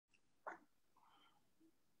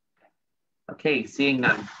Okay, seeing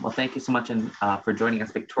none. Well, thank you so much for joining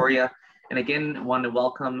us, Victoria. And again, want to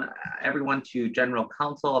welcome everyone to General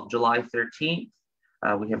Council of July 13th.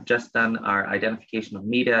 We have just done our identification of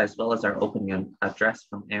media as well as our opening address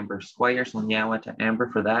from Amber Squire. So nyawa to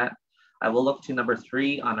Amber for that. I will look to number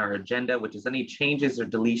 3 on our agenda, which is any changes or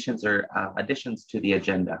deletions or additions to the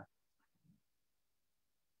agenda.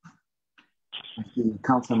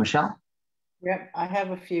 Councilor Michelle. Yep, I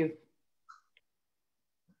have a few.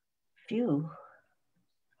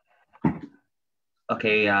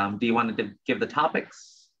 Okay, do you want to give the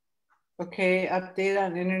topics? Okay, update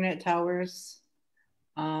on internet towers.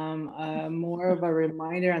 More of a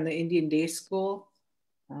reminder on the Indian Day School,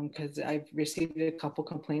 because I've received a couple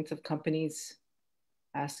complaints of companies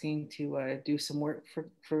asking to do some work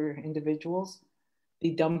for individuals.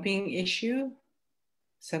 The dumping issue,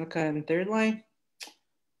 Seneca and Third Line,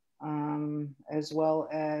 as well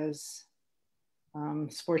as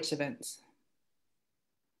sports events.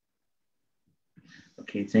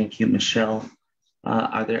 Okay, thank you, Michelle.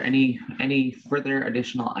 Are there any further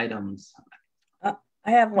additional items?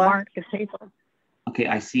 I have one. Mark, it's Hazel. Okay,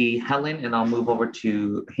 I see Helen, and I'll move over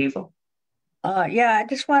to Hazel. Yeah, I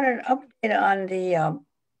just wanted an update on the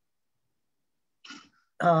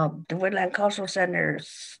Woodland Cultural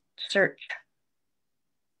Center's search.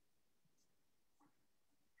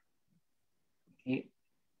 Okay,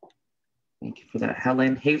 thank you for that,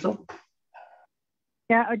 Helen. Hazel?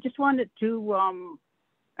 Yeah, I just wanted to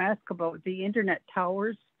ask about the internet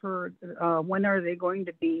towers for when are they going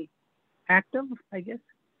to be active, I guess.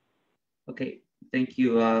 Okay, thank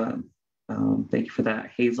you. Thank you for that,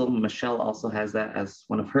 Hazel. Michelle also has that as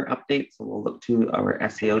one of her updates, so we'll look to our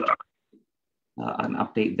SAO an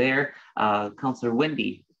update there. Councillor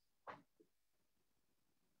Wendy.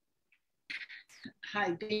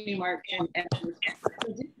 Hi, Jamie, Mark, and Andrew.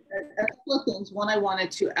 A couple of things. One, I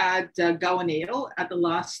wanted to add Gowanale. At the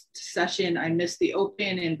last session, I missed the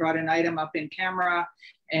open and brought an item up in camera,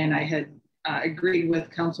 and I had agreed with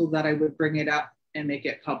council that I would bring it up and make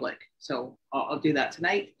it public. So I'll do that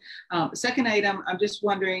tonight. Second item, I'm just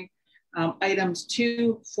wondering, items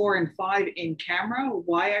 2, 4, and 5 in camera,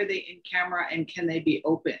 why are they in camera and can they be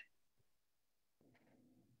open?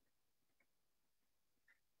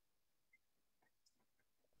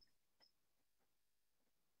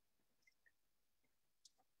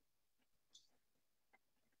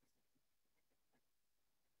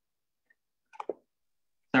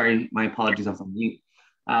 Sorry, my apologies, I was on mute.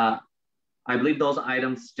 I believe those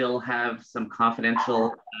items still have some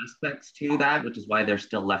confidential aspects to that, which is why they're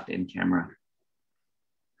still left in camera.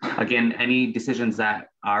 Again, any decisions that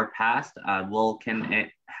are passed can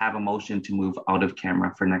have a motion to move out of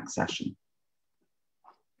camera for next session.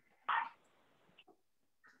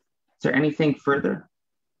 Is there anything further?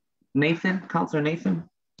 Nathan, Councillor Nathan?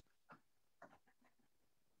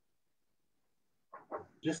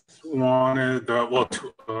 Just wanted, I'll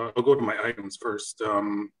go to my items first.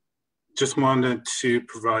 Just wanted to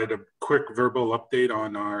provide a quick verbal update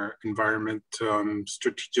on our environment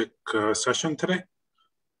strategic session today.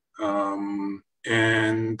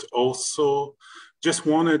 And also just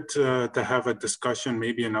wanted to have a discussion,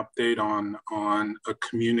 maybe an update on a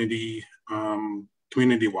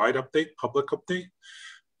community-wide update, public update,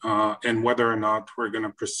 and whether or not we're going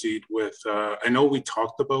to proceed with, I know we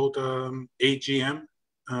talked about AGM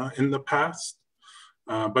in the past,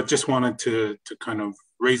 but just wanted to kind of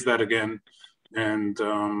raise that again and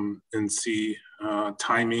see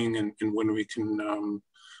timing and when we can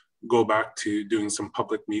go back to doing some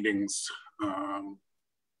public meetings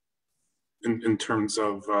in terms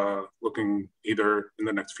of looking either in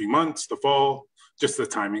the next few months, the fall, just the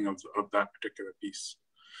timing of that particular piece.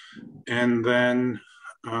 And then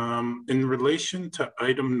in relation to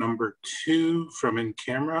item number 2 from in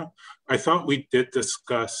camera, I thought we did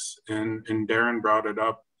discuss, and Darren brought it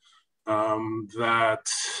up, that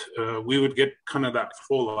we would get kind of that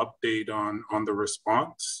full update on the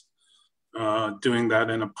response, doing that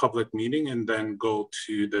in a public meeting and then go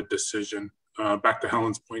to the decision. Back to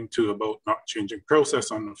Helen's point too about not changing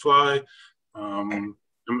process on the fly. I'm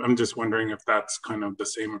just wondering if that's kind of the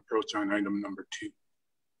same approach on item number 2.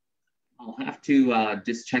 I'll have to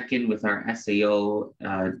just check in with our SAO,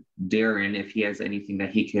 Darren, if he has anything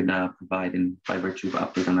that he could provide and by virtue of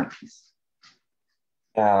update on that piece.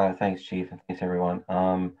 Thanks, Chief, and thanks everyone.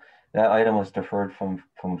 That item was deferred from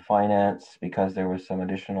finance because there was some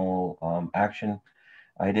additional action.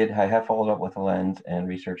 I have followed up with the Lens and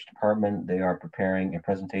Research Department. They are preparing a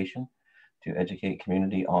presentation to educate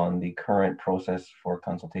community on the current process for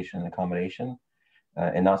consultation and accommodation,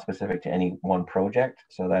 and not specific to any one project.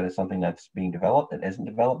 So that is something that's being developed. It isn't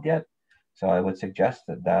developed yet, So I would suggest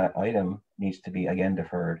that that item needs to be again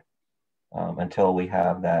deferred until we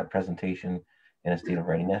have that presentation in a state of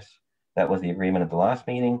readiness. That was the agreement at the last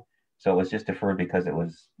meeting. So it was just deferred because there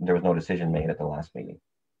was no decision made at the last meeting.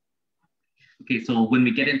 Okay, so when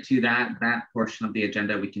we get into that portion of the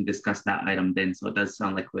agenda, we can discuss that item then. So it does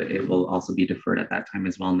sound like it will also be deferred at that time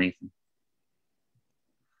as well, Nathan.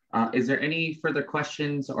 Is there any further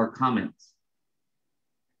questions or comments?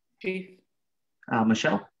 Chief.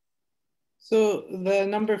 Michelle? So the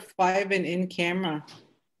number 5 in camera,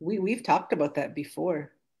 we've talked about that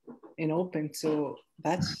before in open. So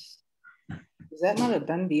is that not a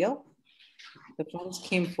done deal? The funds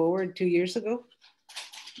came forward 2 years ago.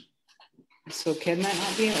 So can that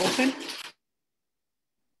not be an open?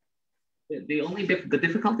 The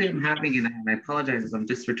difficulty I'm having, and I apologize as I'm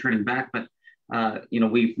just returning back, but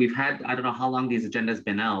we've had, I don't know how long these agendas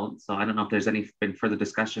been out, so I don't know if there's been further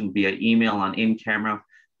discussion via email on in camera.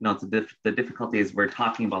 The difficulty is we're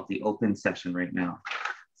talking about the open session right now.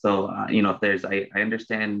 So if there's, I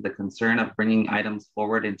understand the concern of bringing items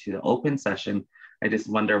forward into the open session. I just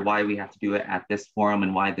wonder why we have to do it at this forum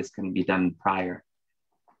and why this can be done prior.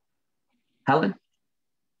 Helen?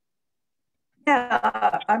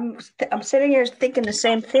 Yeah, I'm sitting here thinking the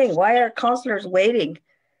same thing. Why are councillors waiting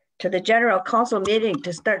to the general council meeting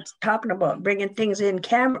to start talking about bringing things in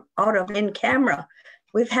camera, out of in camera?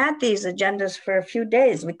 We've had these agendas for a few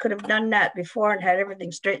days. We could have done that before and had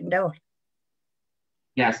everything straightened out.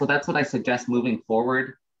 Yeah, so that's what I suggest moving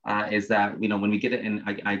forward. Is that, when we get it in,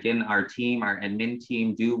 again, our admin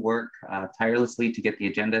team do work tirelessly to get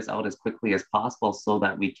the agendas out as quickly as possible so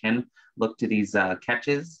that we can look to these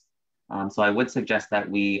catches. So I would suggest that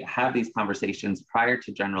we have these conversations prior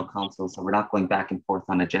to general council, so we're not going back and forth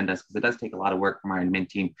on agendas, because it does take a lot of work from our admin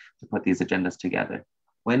team to put these agendas together.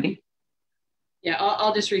 Wendy? Yeah,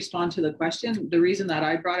 I'll just respond to the question. The reason that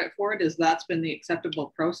I brought it forward is that's been the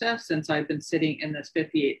acceptable process since I've been sitting in this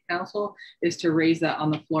 58th council, is to raise that on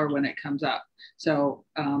the floor when it comes up. So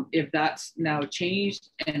if that's now changed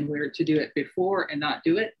and we're to do it before and not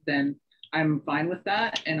do it, then I'm fine with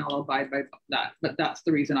that and I'll abide by that. But that's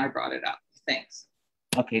the reason I brought it up. Thanks.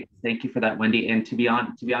 Okay, thank you for that, Wendy. And to be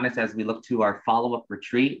honest, as we look to our follow-up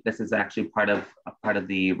retreat, this is actually part of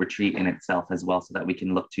the retreat in itself as well, so that we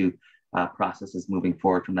can look to processes moving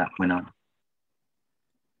forward from that point on.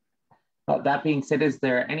 That being said, is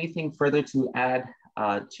there anything further to add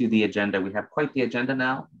to the agenda? We have quite the agenda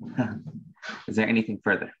now. Is there anything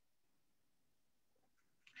further?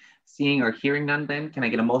 Seeing or hearing none, then can I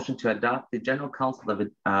get a motion to adopt the general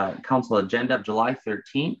council agenda of July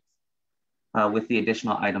 13th with the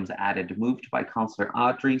additional items added? Moved by Councillor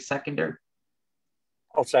Audrey, seconder.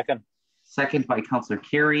 I'll second. Second by Councillor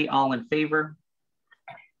Carey. All in favor?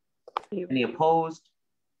 Any opposed?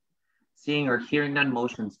 Seeing or hearing none,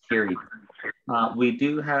 motion's carried. We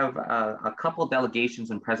do have a couple delegations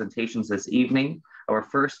and presentations this evening. Our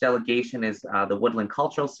first delegation is the Woodland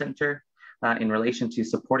Cultural Center in relation to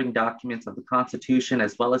supporting documents of the Constitution,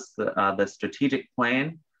 as well as the strategic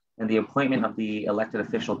plan and the appointment of the elected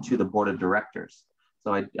official to the board of directors.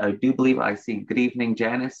 So I do believe I see, good evening,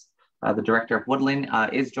 Janice. The director of Woodland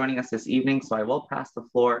is joining us this evening. So I will pass the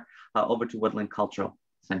floor over to Woodland Cultural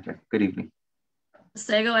Center. Good evening.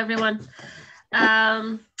 Sego, everyone.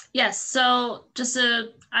 Yes, so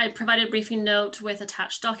I provided a briefing note with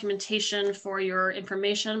attached documentation for your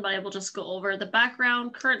information, but I will just go over the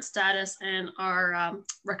background, current status, and our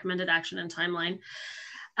recommended action and timeline.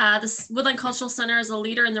 The Woodland Cultural Center is a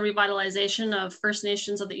leader in the revitalization of First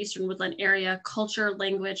Nations of the Eastern Woodland area, culture,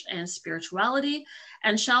 language, and spirituality,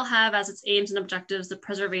 and shall have as its aims and objectives the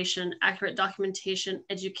preservation, accurate documentation,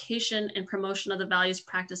 education, and promotion of the values,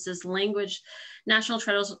 practices, language, national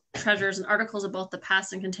treasures, and articles of both the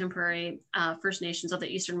past and contemporary First Nations of the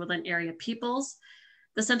Eastern Woodland area peoples.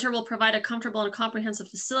 The center will provide a comfortable and comprehensive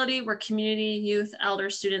facility where community, youth,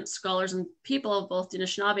 elders, students, scholars, and people of both the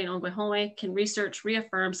Anishinaabe and Ongwehome can research,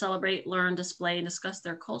 reaffirm, celebrate, learn, display, and discuss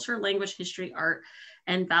their culture, language, history, art,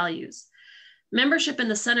 and values. Membership in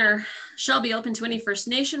the center shall be open to any First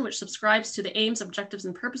Nation which subscribes to the aims, objectives,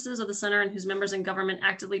 and purposes of the center and whose members and government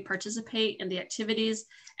actively participate in the activities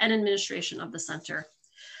and administration of the center.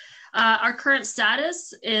 Our current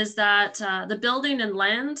status is that the building and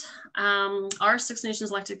land are Six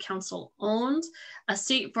Nations elected council owned. A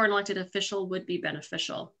seat for an elected official would be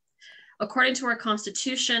beneficial. According to our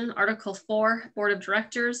constitution, Article 4, Board of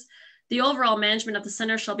Directors, the overall management of the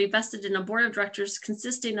center shall be vested in a board of directors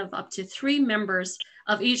consisting of up to 3 members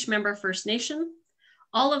of each member First Nation,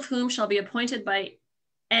 all of whom shall be appointed by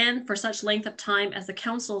and for such length of time as the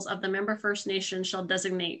councils of the member First Nation shall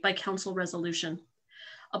designate by council resolution.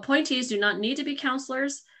 Appointees do not need to be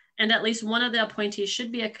councillors, and at least one of the appointees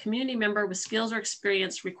should be a community member with skills or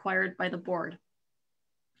experience required by the board.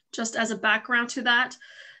 Just as a background to that,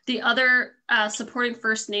 the other supporting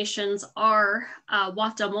First Nations are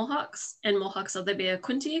Wata Mohawks and Mohawks of the Bay of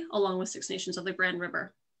Quinte, along with Six Nations of the Grand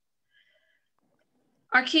River.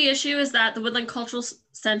 Our key issue is that the Woodland Cultural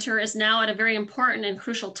Center is now at a very important and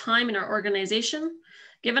crucial time in our organization,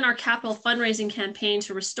 given our capital fundraising campaign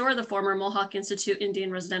to restore the former Mohawk Institute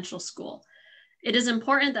Indian Residential School. It is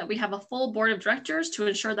important that we have a full board of directors to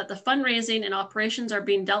ensure that the fundraising and operations are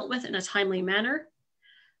being dealt with in a timely manner.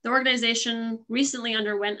 The organization recently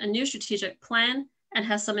underwent a new strategic plan and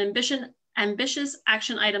has some ambitious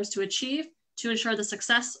action items to achieve to ensure the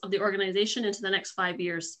success of the organization into the next 5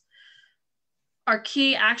 years. Our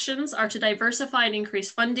key actions are to diversify and increase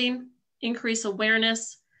funding, increase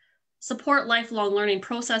awareness, support lifelong learning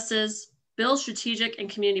processes, build strategic and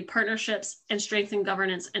community partnerships, and strengthen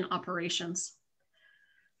governance and operations.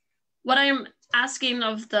 What I am asking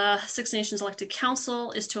of the Six Nations Elected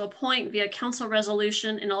Council is to appoint via council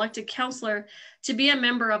resolution an elected councillor to be a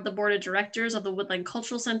member of the board of directors of the Woodland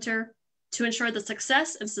Cultural Center, to ensure the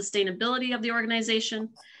success and sustainability of the organization,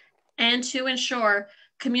 and to ensure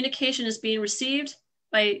communication is being received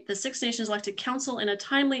by the Six Nations Elected Council in a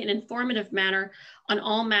timely and informative manner on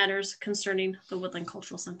all matters concerning the Woodland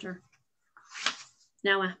Cultural Center.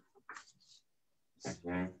 Now,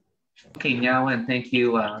 okay, now, and thank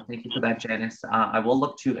you for that, Janice. I will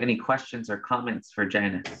look to any questions or comments for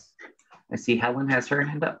Janice. I see Helen has her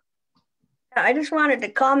hand up. I just wanted to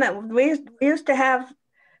comment. We used to have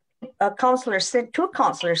two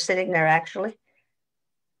counselors sitting there, actually.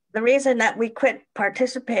 The reason that we quit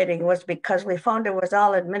participating was because we found it was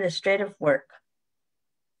all administrative work.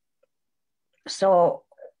 So,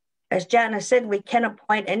 as Janice said, we can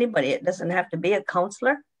appoint anybody. It doesn't have to be a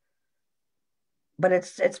counselor. But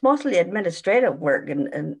it's mostly administrative work,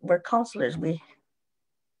 and we're counselors. We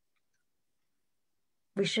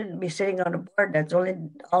shouldn't be sitting on a board that's only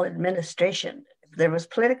all administration. If there was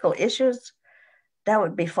political issues, that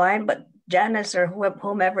would be fine, but Janice or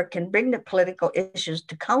whomever can bring the political issues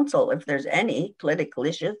to council if there's any political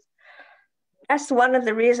issues. That's one of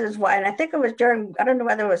the reasons why, and I think it was during, I don't know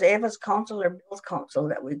whether it was Ava's council or Bill's council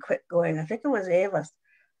that we quit going. I think it was Ava's,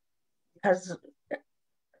 because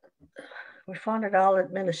we found it all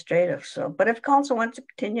administrative. So, but if council wants to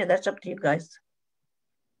continue, that's up to you guys.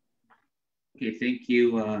 Okay, thank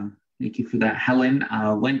you for that, Helen.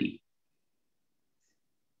 Wendy.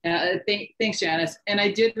 Thanks, Janice. And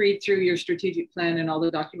I did read through your strategic plan and all the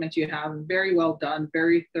documents you have. Very well done,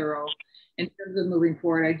 very thorough. In terms of moving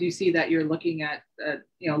forward, I do see that you're looking at,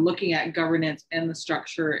 looking at governance and the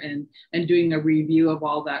structure and doing a review of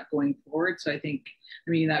all that going forward. So I think,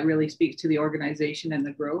 that really speaks to the organization and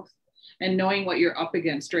the growth. And knowing what you're up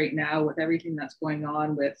against right now with everything that's going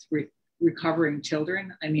on with recovering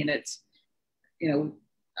children, it's,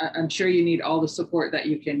 I'm sure you need all the support that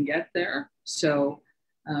you can get there. So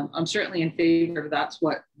I'm certainly in favor of that's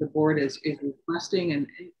what the board is requesting and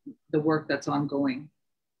the work that's ongoing.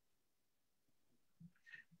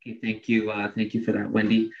 Okay, thank you for that,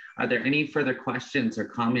 Wendy. Are there any further questions or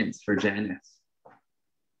comments for Janice?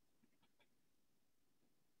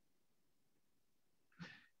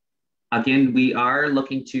 Again, we are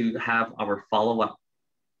looking to have our follow-up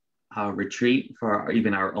retreat for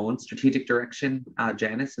even our own strategic direction,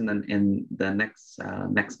 Janice, and then in the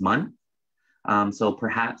next month. So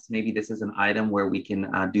perhaps maybe this is an item where we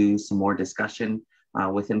can do some more discussion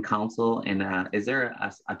within council. And is there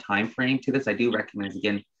a time frame to this? I do recognize,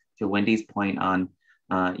 again, to Wendy's point on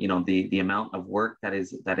the amount of work that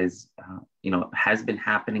is has been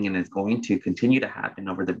happening and is going to continue to happen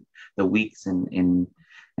over the weeks and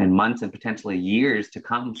months and potentially years to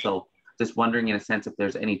come. So just wondering, in a sense, if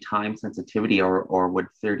there's any time sensitivity or would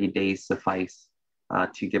 30 days suffice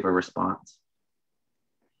to give a response?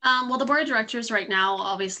 Well, the board of directors right now,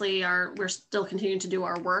 obviously, we're still continuing to do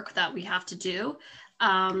our work that we have to do.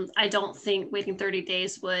 I don't think waiting 30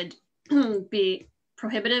 days would be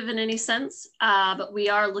prohibitive in any sense, but we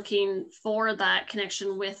are looking for that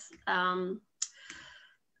connection with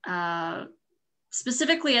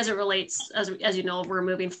specifically as it relates, as you know, we're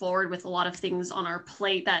moving forward with a lot of things on our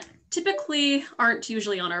plate that typically aren't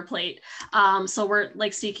usually on our plate. So we're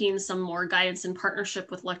seeking some more guidance and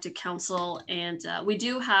partnership with elected council. And we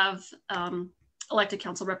do have elected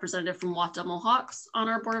council representative from Wata Mohawks on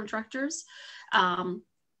our board of directors.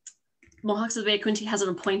 Mohawks of the Bay of Quinte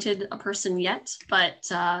hasn't appointed a person yet,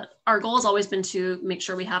 but our goal has always been to make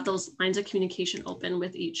sure we have those lines of communication open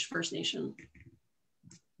with each First Nation.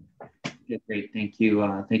 Great, thank you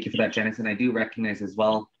for that, Janice. And I do recognize as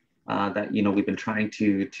well that we've been trying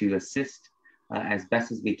to assist as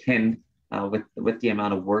best as we can with the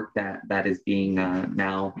amount of work that is being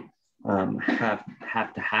now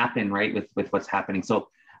have to happen, right, with what's happening. So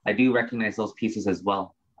I do recognize those pieces as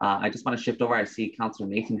well. I just want to shift over. I see Councillor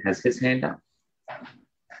Nathan has his hand up.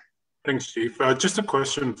 Thanks, Chief. Just a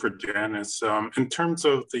question for Janice. In terms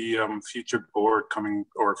of the future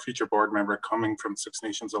board member coming from Six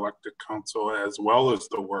Nations elected council, as well as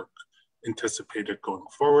the work anticipated going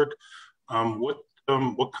forward,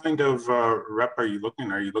 what kind of rep are you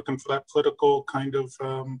looking? Are you looking for that political kind of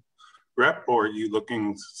rep, or are you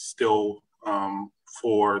looking still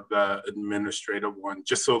for the administrative one,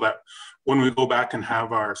 just so that when we go back and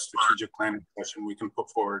have our strategic planning session, we can put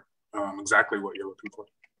forward exactly what you're looking for?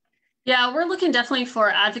 Yeah, we're looking definitely for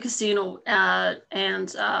advocacy and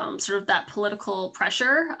sort of that political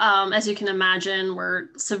pressure. As you can imagine, we're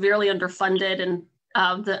severely underfunded, and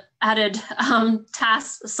the added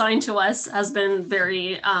task assigned to us has been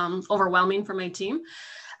very overwhelming for my team.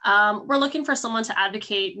 We're looking for someone to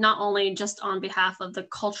advocate not only just on behalf of the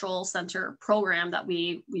cultural center program that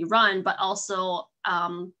we run, but also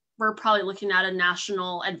we're probably looking at a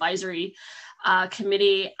national advisory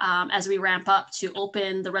committee as we ramp up to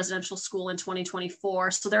open the residential school in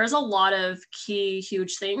 2024. So there's a lot of key,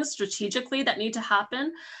 huge things strategically that need to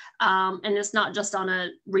happen. And it's not just on a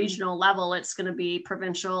regional level, it's going to be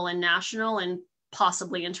provincial and national and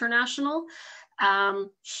possibly international.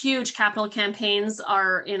 Huge capital campaigns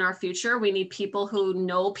are in our future. We need people who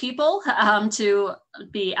know people to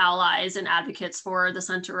be allies and advocates for the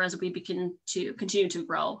center as we begin to continue to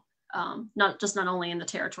grow, not only in the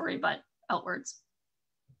territory, but outwards.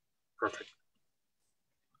 Perfect.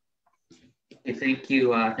 Okay, thank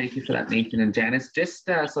you for that, Nathan and Janice. Just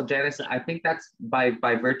so Janice, I think that's by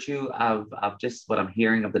virtue of just what I'm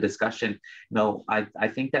hearing of the discussion. I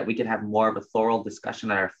think that we could have more of a thorough discussion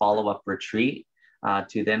at our follow-up retreat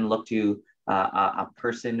to then look to a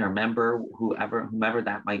person or member, whomever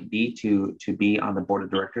that might be, to be on the board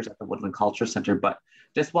of directors at the Woodland Culture Center. But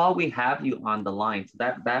just while we have you on the line, so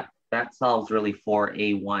that solves really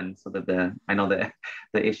 4A1, so that I know the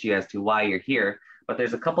issue as to why you're here. But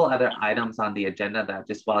there's a couple other items on the agenda that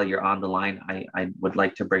just while you're on the line, I would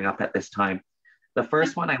like to bring up at this time. The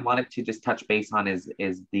first one I wanted to just touch base on is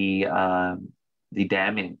the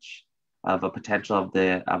damage of a potential of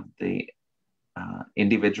the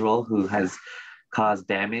individual who has caused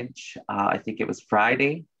damage. I think it was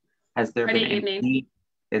Friday. Has there been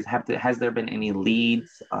any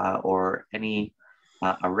leads or any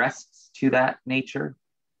arrests to that nature?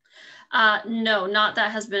 No, not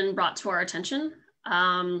that has been brought to our attention.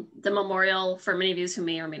 The memorial, for many of you who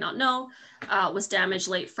may or may not know, was damaged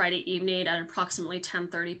late Friday evening at approximately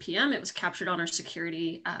 10:30 p.m. It was captured on our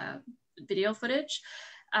security video footage.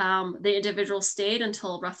 The individual stayed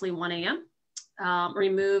until roughly 1 a.m.,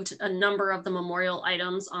 removed a number of the memorial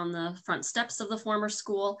items on the front steps of the former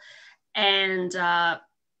school, and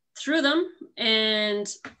threw them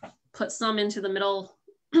and put some into the middle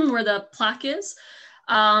where the plaque is,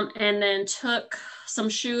 and then took some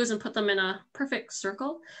shoes and put them in a perfect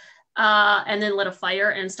circle, and then lit a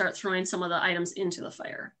fire and start throwing some of the items into the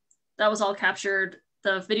fire. That was all captured.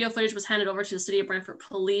 The video footage was handed over to the City of Brantford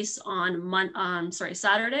Police on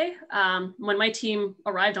Saturday. When my team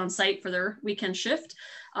arrived on site for their weekend shift,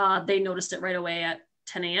 they noticed it right away at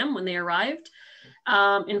 10 a.m. when they arrived.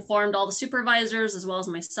 Informed all the supervisors as well as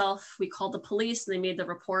myself. We called the police and they made the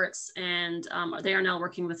reports, and they are now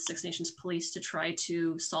working with Six Nations Police to try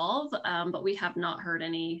to solve, but we have not heard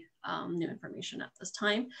any new information at this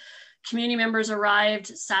time. Community members arrived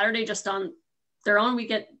Saturday just on their own. We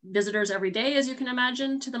get visitors every day, as you can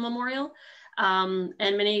imagine, to the memorial, and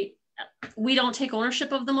we don't take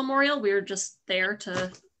ownership of the memorial. We're just there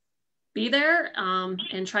to be there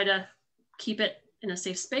and try to keep it in a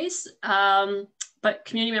safe space. But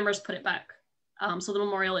community members put it back. So the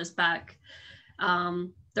memorial is back.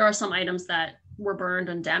 There are some items that were burned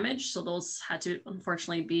and damaged, so those had to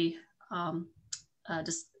unfortunately be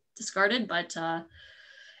discarded, but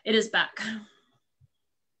it is back.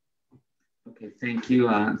 Okay, thank you,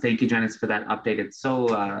 Janice, for that update. It's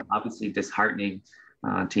so obviously disheartening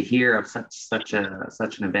to hear of such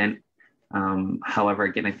an event. However,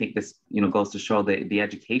 again, I think this goes to show the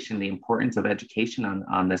education, the importance of education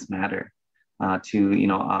on this matter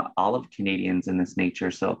to all of Canadians in this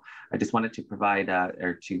nature. So I just wanted to provide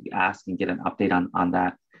or to ask and get an update on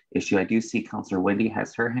that issue. I do see Councillor Wendy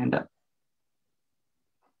has her hand up.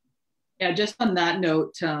 Yeah, just on that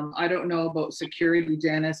note, I don't know about security,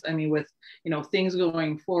 Janice. I mean, with things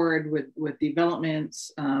going forward with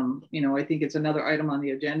developments, I think it's another item on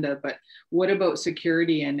the agenda. But what about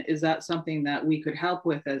security, and is that something that we could help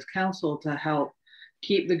with as council to help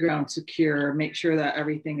keep the ground secure, make sure that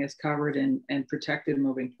everything is covered and protected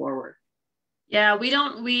moving forward. Yeah, we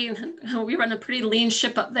run a pretty lean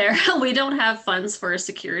ship up there. We don't have funds for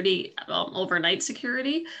security, overnight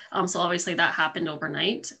security. So obviously that happened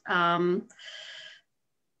overnight. But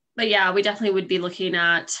yeah, we definitely would be looking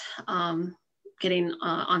at getting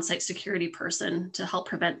on-site security person to help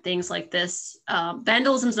prevent things like this.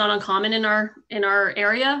 Vandalism is not uncommon in our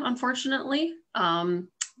area, unfortunately.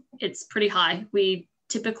 It's pretty high. We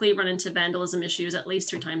typically run into vandalism issues at least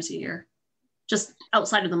 3 times a year, just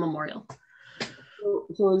outside of the memorial.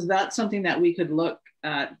 So is that something that we could look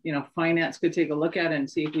at, finance could take a look at and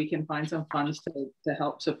see if we can find some funds to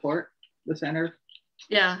help support the center?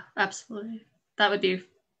 Yeah, absolutely. That would be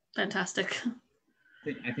fantastic.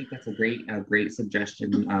 I think that's a great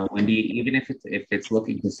suggestion, Wendy. Even if it's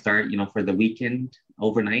looking to start, for the weekend,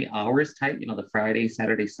 overnight hours type, the Friday,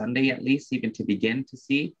 Saturday, Sunday, at least, even to begin to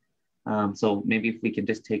see. So maybe if we can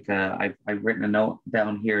just take I've written a note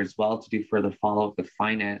down here as well to do further follow-up with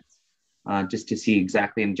finance, just to see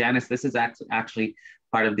exactly. And Janice, this is actually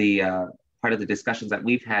part of the discussions that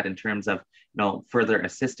we've had in terms of further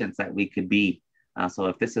assistance that we could be. So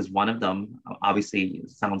if this is one of them, obviously it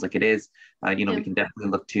sounds like it is. We can definitely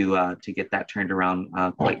look to get that turned around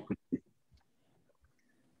quite quickly.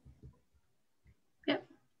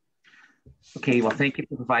 Okay, well, thank you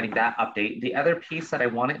for providing that update. The other piece that I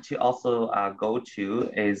wanted to also go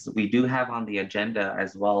to is we do have on the agenda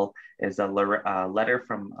as well is a letter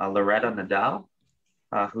from Loretta Nadal,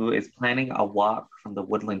 who is planning a walk from the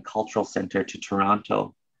Woodland Cultural Center to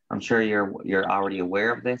Toronto. I'm sure you're already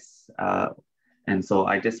aware of this. And so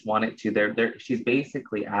I just wanted to, she's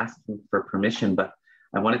basically asking for permission, but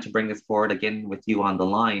I wanted to bring this forward again with you on the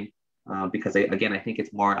line. Because I think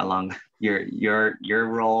it's more along your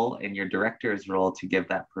role and your director's role to give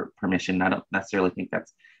that permission. I don't necessarily think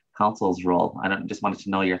that's council's role. Just wanted to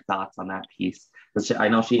know your thoughts on that piece. I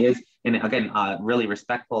know she is, and again, really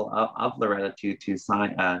respectful of Loretta to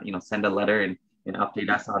sign, send a letter and update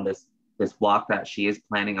us on this walk that she is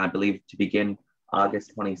planning, I believe, to begin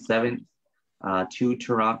August 27th to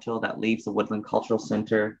Toronto. That leaves the Woodland Cultural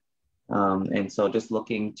Center, and so just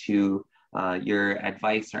looking to your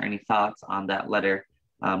advice or any thoughts on that letter,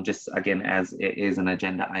 just again, as it is an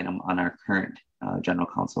agenda item on our current general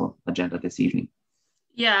council agenda this evening.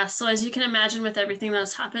 Yeah, so as you can imagine, with everything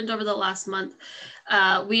that's happened over the last month,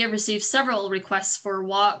 we have received several requests for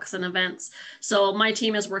walks and events. So my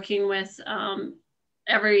team is working with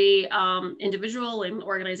every individual and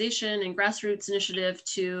organization and grassroots initiative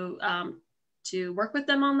to work with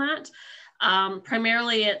them on that.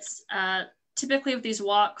 Primarily, it's typically with these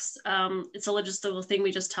walks, it's a logistical thing.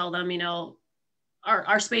 We just tell them,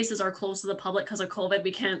 our spaces are closed to the public because of COVID.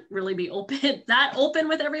 We can't really be open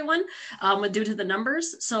with everyone due to the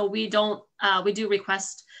numbers. So we do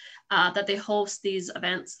request that they host these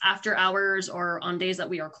events after hours or on days that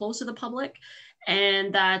we are closed to the public,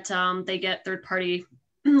 and that they get third-party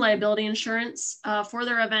liability insurance for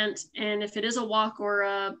their event. And if it is a walk or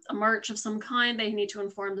a march of some kind, they need to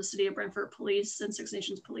inform the City of Brantford Police and Six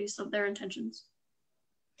Nations Police of their intentions.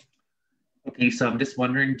 Okay, so I'm just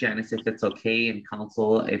wondering, Janice, if it's okay in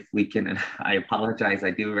council, if we can, and I apologize, I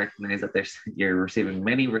do recognize that you're receiving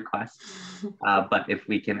many requests, but if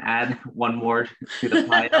we can add one more to the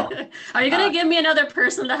pile. Are you going to give me another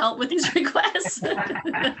person to help with these requests?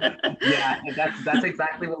 Yeah, that's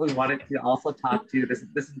exactly what we wanted to also talk to. This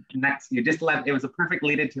is next, it was a perfect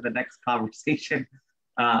lead into the next conversation.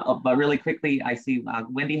 But really quickly, I see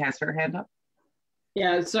Wendy has her hand up.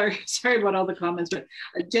 Yeah, sorry about all the comments, but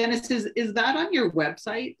Janice, is that on your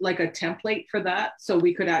website, like a template for that? So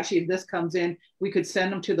we could actually, if this comes in, we could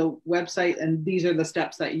send them to the website, and these are the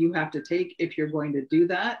steps that you have to take if you're going to do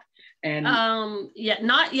that. And yeah,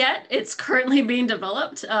 not yet. It's currently being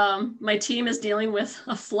developed. My team is dealing with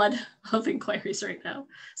a flood of inquiries right now.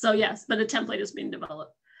 So yes, but a template is being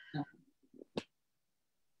developed.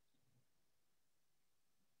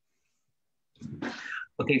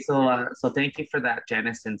 Okay, so thank you for that,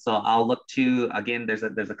 Janice. And so I'll look to, again, there's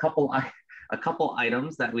a couple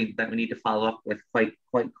items that we need to follow up with quite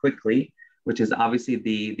quickly, which is obviously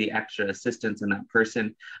the extra assistance in that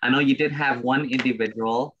person. I know you did have one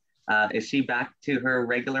individual. Is she back to her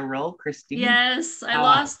regular role, Christine? Yes,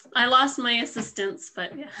 I lost my assistance,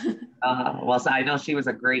 but yeah. Well, so I know she was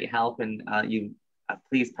a great help, and you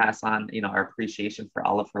please pass on our appreciation for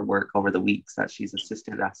all of her work over the weeks that she's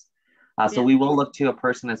assisted us. So we will look to a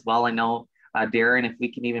person as well. I know, Darren, if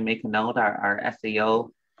we can even make a note, our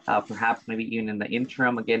SAO, perhaps maybe even in the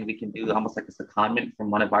interim, again, we can do almost like a secondment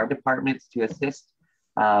from one of our departments to assist.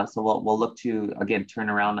 So we'll look to, again,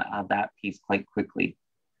 turn around that piece quite quickly.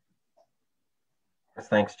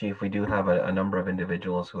 Thanks, Chief. We do have a number of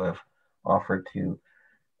individuals who have offered to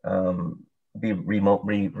be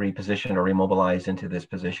repositioned or remobilized into this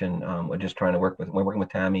position. We're just trying to we're working with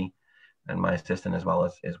Tammy, and my assistant as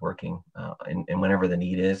well is working. And whenever the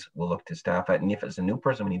need is, we'll look to staff it. And if it's a new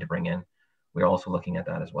person we need to bring in, we're also looking at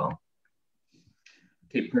that as well.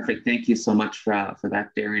 Okay, perfect. Thank you so much for that,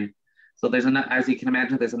 Darren. So as you can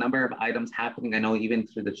imagine, there's a number of items happening. I know even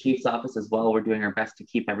through the chief's office as well, we're doing our best to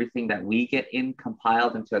keep everything that we get in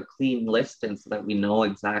compiled into a clean list, and so that we know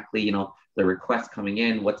exactly, the requests coming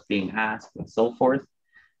in, what's being asked, and so forth.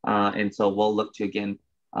 And so we'll look to, again,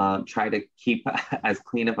 try to keep as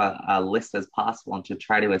clean of a list as possible and to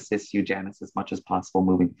try to assist you, Janice, as much as possible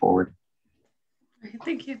moving forward.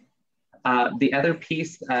 Thank you. The other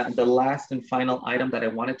piece, the last and final item that I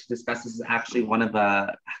wanted to discuss, this is actually one of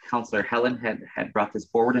Councillor Helen had brought this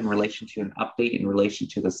forward in relation to an update in relation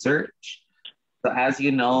to the search. So as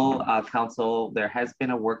you know, Council, there has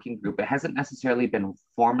been a working group. It hasn't necessarily been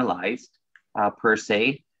formalized per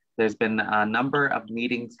se. There's been a number of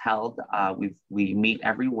meetings held. We meet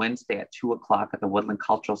every Wednesday at 2 o'clock at the Woodland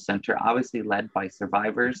Cultural Center, obviously led by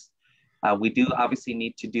survivors. We do obviously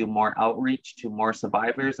need to do more outreach to more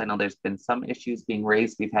survivors. I know there's been some issues being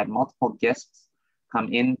raised. We've had multiple guests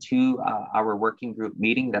come into our working group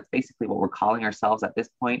meeting. That's basically what we're calling ourselves at this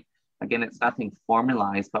point. Again, it's nothing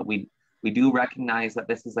formalized, but we do recognize that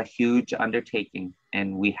this is a huge undertaking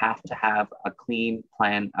and we have to have a clean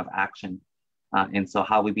plan of action. And so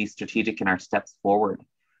how we be strategic in our steps forward.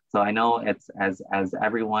 So I know it's as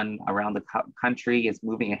everyone around the country is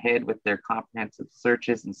moving ahead with their comprehensive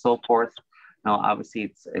searches and so forth. Now,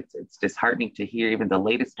 obviously, it's disheartening to hear even the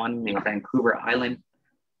latest one in Vancouver Island.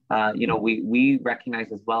 We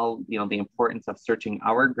recognize as well, the importance of searching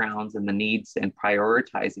our grounds and the needs and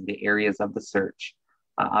prioritizing the areas of the search.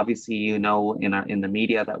 Obviously, in the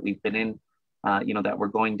media that we've been in, that we're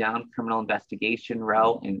going down criminal investigation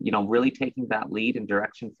route and, really taking that lead and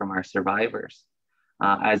direction from our survivors.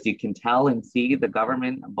 As you can tell and see, the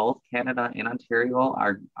government, both Canada and Ontario,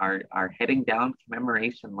 are heading down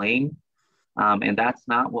commemoration lane. And that's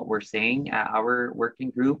not what we're saying at our working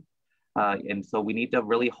group. And so we need to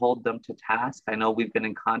really hold them to task. I know we've been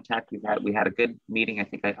in contact. We had a good meeting. I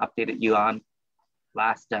think I updated you on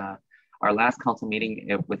our last council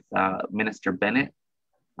meeting with Minister Bennett.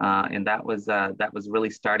 And that was really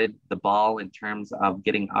started the ball in terms of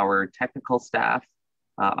getting our technical staff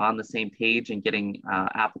on the same page and getting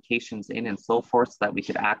applications in and so forth so that we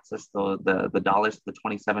could access the dollars, the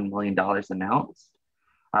 $27 million announced.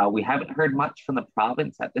 We haven't heard much from the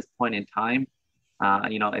province at this point in time.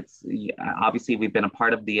 It's obviously we've been a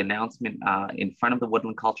part of the announcement in front of the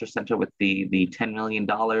Woodland Culture Center with the $10 million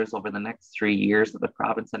over the next 3 years that the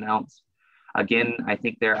province announced. Again, I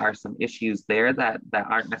think there are some issues there that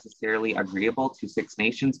aren't necessarily agreeable to Six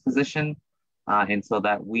Nations position. And so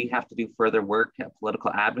that we have to do further work, political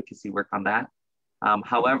advocacy work on that.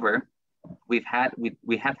 However, we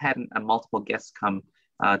have had multiple guests come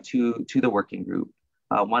to the working group.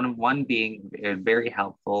 One being very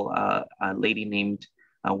helpful, a lady named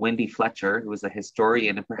Wendy Fletcher, who is a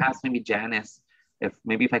historian, and perhaps maybe Janice, if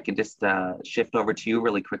I could just shift over to you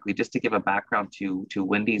really quickly, just to give a background to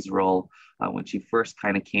Wendy's role when she first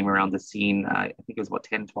kind of came around the scene. I think it was about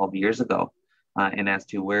 10, 12 years ago. And as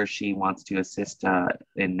to where she wants to assist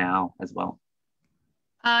in now as well.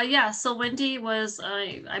 So Wendy was,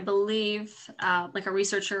 I believe, like a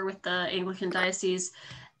researcher with the Anglican Diocese,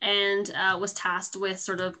 and was tasked with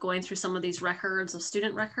sort of going through some of these records of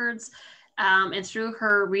student records. And through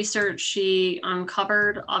her research, she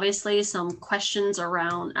uncovered obviously some questions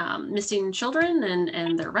around missing children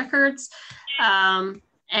and their records.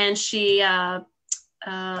 And she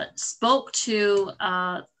spoke to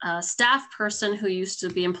a staff person who used to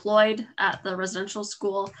be employed at the residential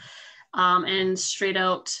school and straight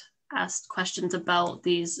out asked questions about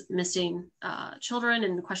these missing children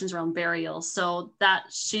and questions around burials. So that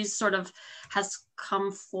she sort of has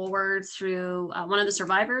come forward through one of the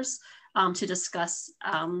survivors to discuss,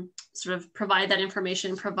 sort of provide that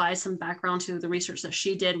information, provide some background to the research that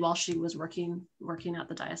she did while she was working at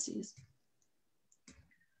the diocese.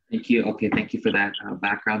 Thank you. Okay, thank you for that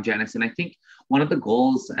background, Janice. And I think one of the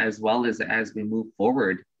goals, as well as we move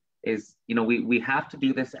forward, is we have to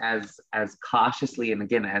do this as cautiously and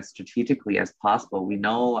again as strategically as possible. We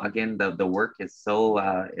know again the work is so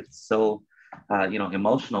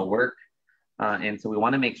emotional work, and so we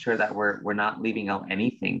want to make sure that we're not leaving out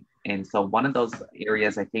anything. And so one of those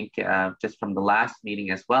areas, I think, just from the last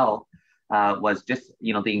meeting as well, was just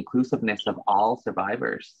the inclusiveness of all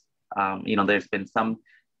survivors. There's been some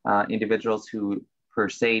individuals who per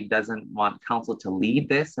se doesn't want council to lead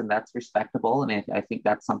this, and that's respectable. And I think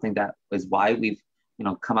that's something that is why we've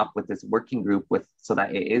come up with this working group so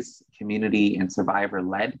that it is community and survivor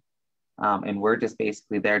led, and we're just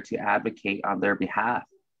basically there to advocate on their behalf.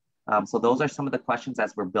 So those are some of the questions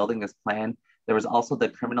as we're building this plan. There was also the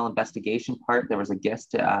criminal investigation part. There was a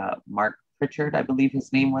guest, Mark Pritchard, I believe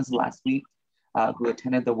his name was last week, who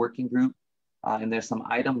attended the working group. And there's some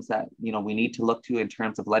items that we need to look to in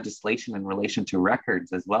terms of legislation in relation to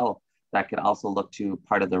records as well that could also look to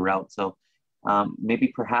part of the route. So maybe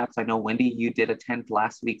perhaps, I know Wendy, you did attend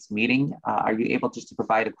last week's meeting. Are you able just to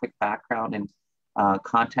provide a quick background and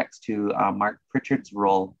context to Mark Pritchard's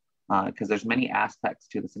role? Because there's many aspects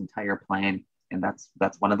to this entire plan, and that's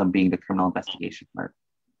one of them being the criminal investigation part.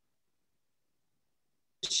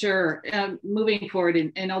 Sure. Moving forward,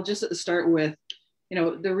 and I'll just start with,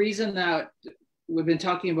 the reason that we've been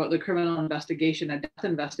talking about the criminal investigation and death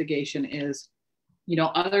investigation is,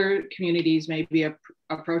 other communities may be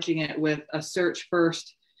approaching it with a search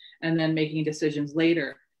first and then making decisions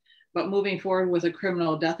later. But moving forward with a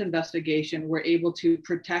criminal death investigation, we're able to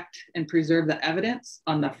protect and preserve the evidence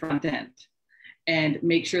on the front end and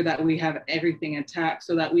make sure that we have everything intact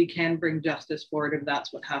so that we can bring justice forward if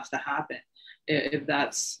that's what has to happen. If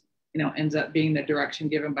that's, ends up being the direction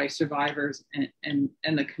given by survivors and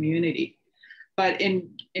the community. But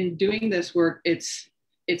in doing this work, it's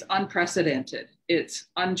unprecedented. It's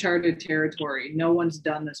uncharted territory. No one's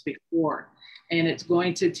done this before. And it's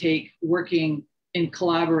going to take working in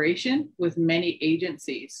collaboration with many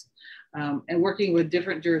agencies and working with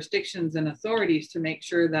different jurisdictions and authorities to make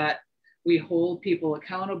sure that we hold people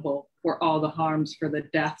accountable for all the harms, for the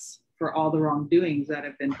deaths, for all the wrongdoings that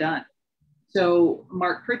have been done. So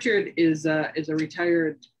Mark Pritchard is a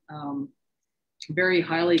retired, very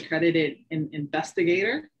highly credited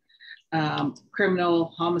investigator,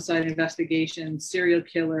 criminal homicide investigation, serial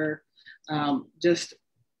killer, just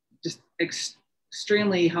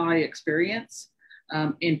extremely high experience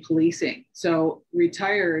in policing. So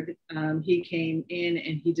retired, he came in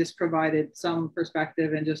and he just provided some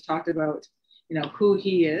perspective and just talked about, who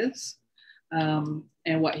he is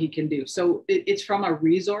and what he can do. So it's from a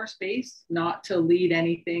resource base, not to lead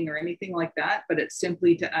anything or anything like that, but it's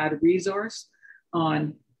simply to add resource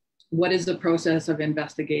on what is the process of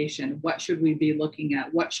investigation? What should we be looking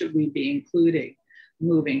at? What should we be including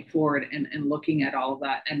moving forward and looking at all of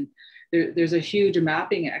that? And there's a huge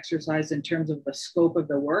mapping exercise in terms of the scope of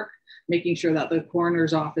the work, making sure that the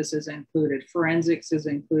coroner's office is included, forensics is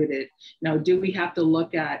included. Do we have to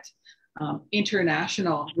look at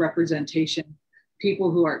international representation,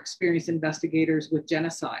 people who are experienced investigators with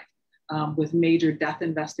genocide, with major death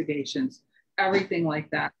investigations, everything like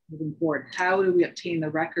that moving forward. How do we obtain the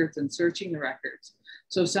records and searching the records?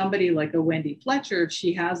 So somebody like a Wendy Fletcher, if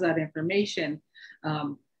she has that information,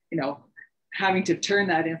 having to turn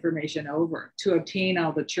that information over to obtain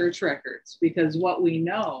all the church records, because what we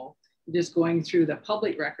know, just going through the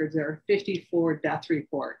public records, there are 54 death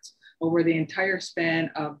reports over the entire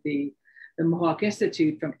span of the Mohawk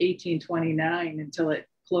Institute from 1829 until it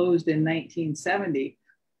closed in 1970.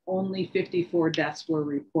 Only 54 deaths were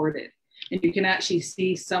reported. And you can actually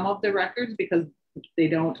see some of the records because they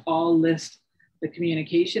don't all list the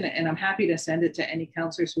communication. And I'm happy to send it to any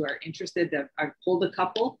counselors who are interested. I've pulled a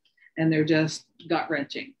couple and they're just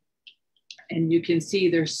gut-wrenching. And you can see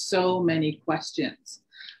there's so many questions.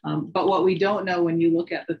 But what we don't know when you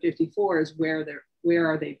look at the 54 is where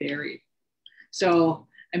are they buried? So,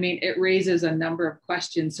 it raises a number of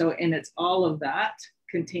questions. So, and it's all of that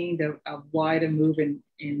contained of why to move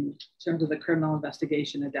in terms of the criminal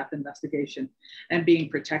investigation, the death investigation, and being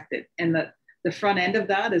protected. And the front end of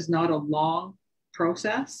that is not a long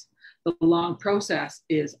process. The long process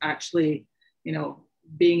is actually,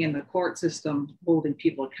 being in the court system, holding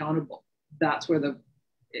people accountable. That's where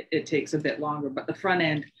it takes a bit longer. But the front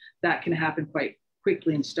end, that can happen quite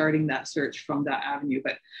quickly in starting that search from that avenue.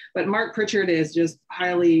 But Mark Pritchard is just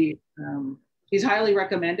he's highly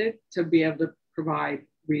recommended to be able to provide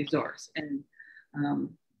resource. And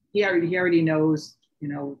he already knows,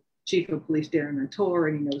 Chief of Police Darren Mentor,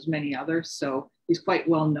 and he knows many others. So he's quite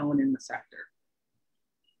well known in the sector.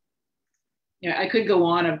 I could go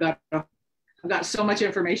on. I've got so much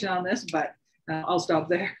information on this, but I'll stop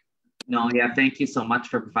there. No, yeah, thank you so much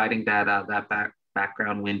for providing that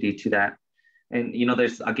background, Wendy, to that. And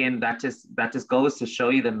there's, again, that just goes to show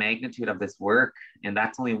you the magnitude of this work, and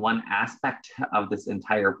that's only one aspect of this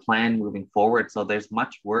entire plan moving forward. So there's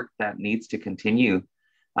much work that needs to continue.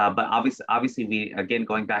 But obviously, we, again,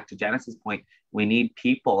 going back to Janice's point, we need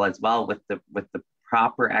people as well with the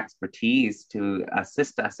proper expertise to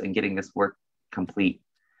assist us in getting this work complete.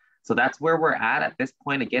 So that's where we're at this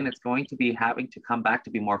point. Again, it's going to be having to come back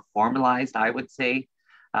to be more formalized, I would say,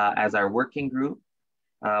 as our working group.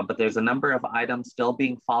 But there's a number of items still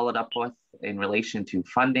being followed up with in relation to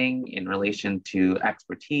funding, in relation to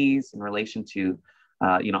expertise, in relation to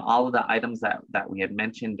all of the items that we had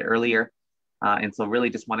mentioned earlier. And so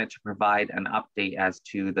really just wanted to provide an update as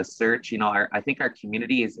to the search. I think our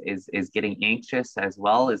community is getting anxious as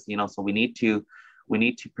well as, so we need to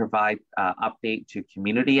provide update to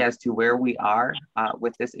community as to where we are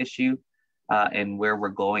with this issue and where we're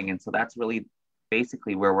going. And so that's really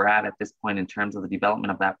basically where we're at this point in terms of the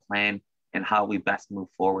development of that plan and how we best move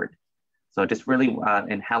forward. So just really,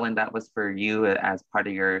 and Helen, that was for you as part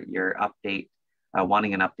of your update,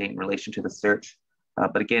 wanting an update in relation to the search.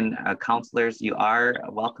 But again, counselors, you are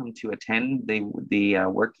welcome to attend the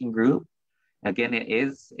working group. Again, it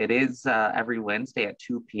is every Wednesday at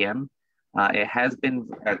 2 p.m. It has been,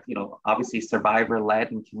 obviously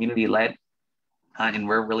survivor-led and community-led, and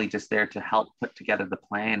we're really just there to help put together the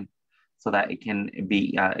plan so that it can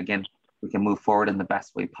be, again, we can move forward in the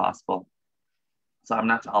best way possible. So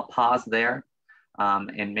I'll pause there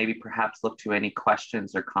and maybe perhaps look to any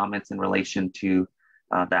questions or comments in relation to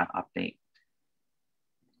that update.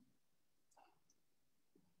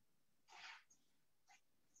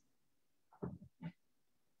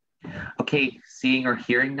 Okay, seeing or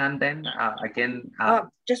hearing none then, again.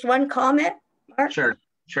 Just one comment, Mark? Sure,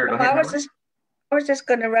 go ahead. I was just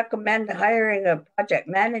going to recommend hiring a project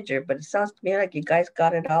manager, but it sounds to me like you guys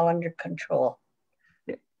got it all under control.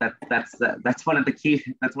 That's one of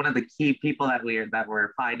the key people that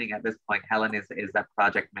we're finding at this point. Helen is that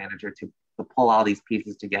project manager to pull all these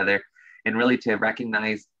pieces together and really to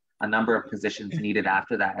recognize a number of positions needed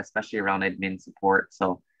after that, especially around admin support.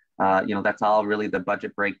 So that's all really the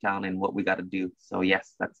budget breakdown and what we got to do. So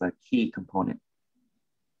yes, that's a key component.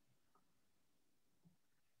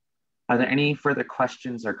 Are there any further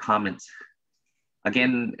questions or comments?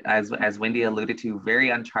 Again, as Wendy alluded to, very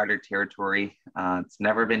uncharted territory. It's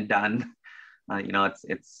never been done.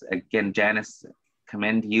 It's again, Janice,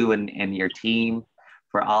 commend you and your team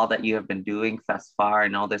for all that you have been doing thus far. I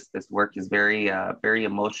know this work is very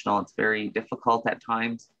emotional. It's very difficult at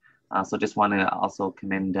times. So just want to also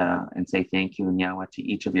commend and say thank you, Nyawa, to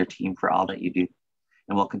each of your team for all that you do.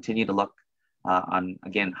 And we'll continue to look on,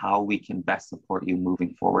 again, how we can best support you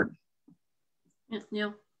moving forward. Yeah.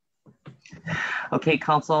 Okay,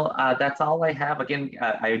 Council, that's all I have. Again,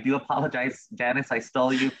 I do apologize, Janice, I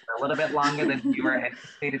stole you for a little bit longer than you were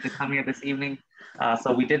anticipated to come here this evening.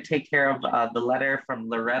 So we did take care of the letter from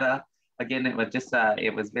Loretta. Again, it was just,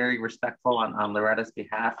 it was very respectful on Loretta's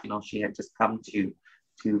behalf. She had just come to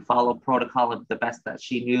follow protocol of the best that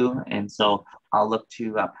she knew. And so I'll look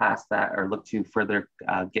to pass that or look to further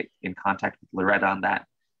get in contact with Loretta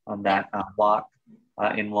on that walk.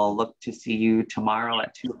 And we'll look to see you tomorrow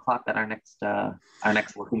at 2 o'clock at our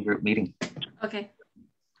next working group meeting. Okay.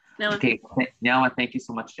 Okay. Nyawa, thank you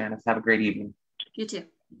so much, Janice. Have a great evening. You too.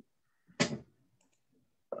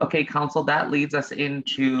 Okay, Council, that leads us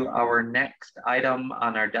into our next item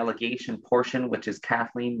on our delegation portion, which is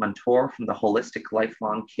Kathleen Montour from the Holistic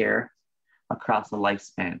Lifelong Care Across the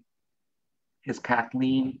Lifespan. Is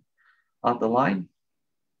Kathleen on the line?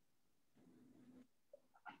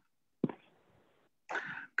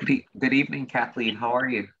 Good evening, Kathleen. How are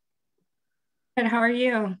you? Good. How are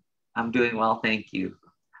you? I'm doing well, thank you.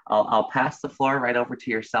 I'll pass the floor right over to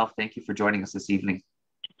yourself. Thank you for joining us this evening.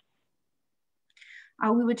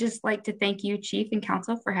 We would just like to thank you, Chief and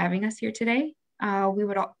Council, for having us here today. We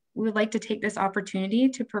would like to take this opportunity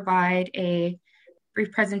to provide a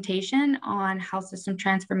brief presentation on health system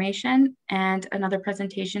transformation and another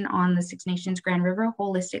presentation on the Six Nations Grand River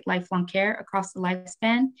Holistic Lifelong Care Across the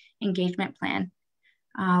Lifespan Engagement Plan.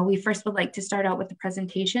 We first would like to start out with the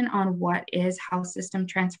presentation on what is health system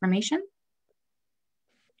transformation.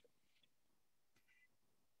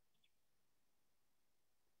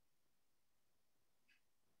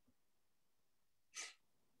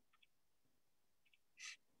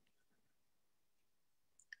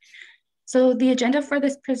 So the agenda for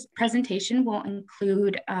this presentation will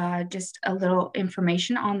include just a little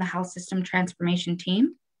information on the health system transformation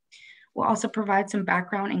team. We'll also provide some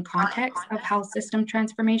background and context of health system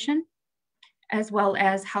transformation, as well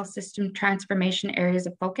as health system transformation areas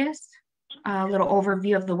of focus, a little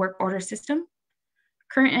overview of the work order system,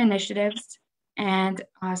 current initiatives, and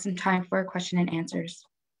some time for question and answers.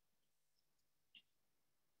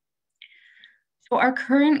 So our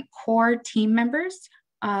current core team members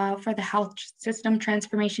for the health system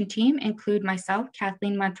transformation team include myself,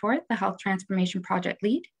 Kathleen Montour, the Health Transformation Project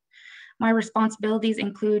Lead, My responsibilities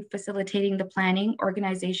include facilitating the planning,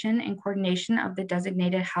 organization, and coordination of the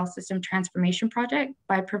designated health system transformation project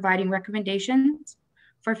by providing recommendations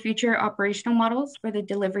for future operational models for the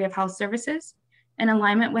delivery of health services in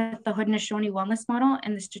alignment with the Haudenosaunee Wellness Model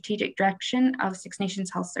and the strategic direction of Six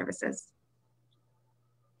Nations Health Services.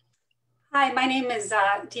 Hi, my name is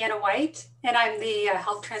Deanna White, and I'm the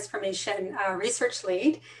Health Transformation Research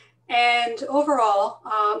Lead. And overall,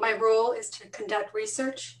 my role is to conduct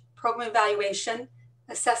research, program evaluation,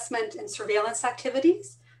 assessment, and surveillance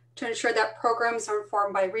activities to ensure that programs are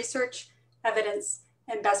informed by research, evidence,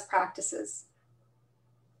 and best practices.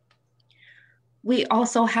 We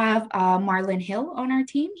also have Marlon Hill on our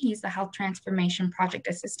team. He's the Health Transformation Project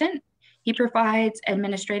Assistant. He provides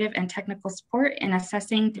administrative and technical support in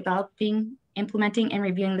assessing, developing, implementing, and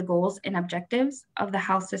reviewing the goals and objectives of the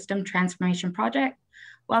Health System Transformation Project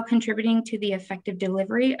while contributing to the effective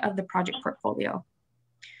delivery of the project portfolio.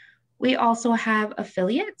 We also have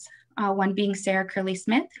affiliates, one being Sarah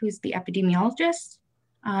Curley-Smith, who's the epidemiologist,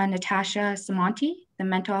 Natasha Samonti, the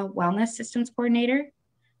Mental Wellness Systems Coordinator,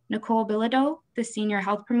 Nicole Bilodeau, the Senior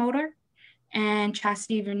Health Promoter, and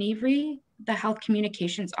Chastity Vernivri, the Health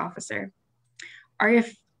Communications Officer.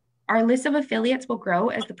 Our list of affiliates will grow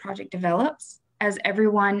as the project develops, as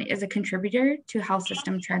everyone is a contributor to health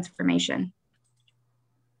system transformation.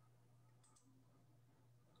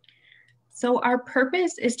 So our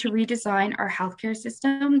purpose is to redesign our healthcare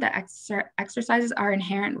system that exercises our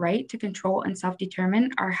inherent right to control and self-determine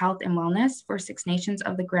our health and wellness for Six Nations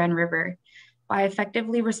of the Grand River by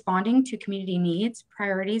effectively responding to community needs,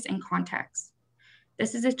 priorities, and contexts.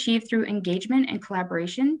 This is achieved through engagement and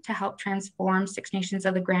collaboration to help transform Six Nations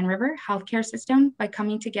of the Grand River healthcare system by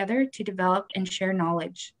coming together to develop and share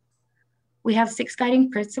knowledge. We have 6 guiding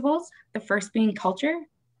principles, the first being culture.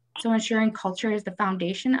 So ensuring culture is the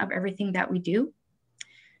foundation of everything that we do.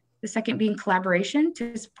 The second being collaboration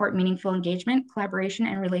to support meaningful engagement, collaboration,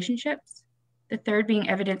 and relationships. The third being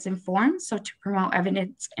evidence-informed, so to promote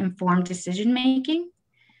evidence-informed decision-making.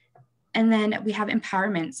 And then we have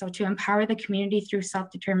empowerment, so to empower the community through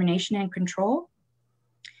self-determination and control.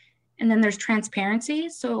 And then there's transparency,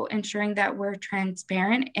 so ensuring that we're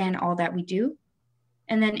transparent in all that we do.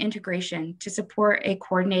 And then integration, to support a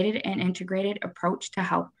coordinated and integrated approach to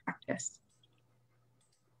health practice.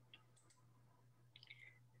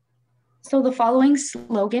 So the following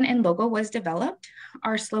slogan and logo was developed.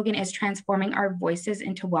 Our slogan is transforming our voices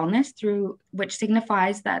into wellness, through which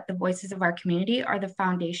signifies that the voices of our community are the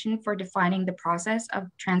foundation for defining the process of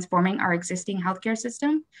transforming our existing healthcare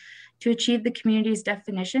system to achieve the community's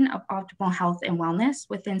definition of optimal health and wellness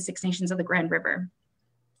within Six Nations of the Grand River.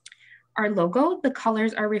 Our logo, the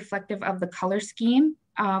colors are reflective of the color scheme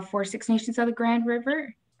for Six Nations of the Grand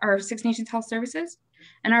River, or Six Nations Health Services.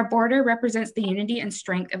 And our border represents the unity and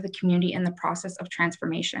strength of the community in the process of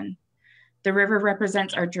transformation. The river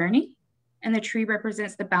represents our journey, and the tree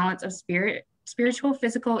represents the balance of spiritual,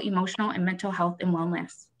 physical, emotional, and mental health and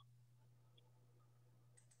wellness.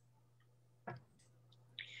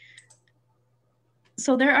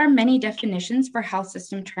 So there are many definitions for health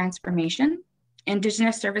system transformation.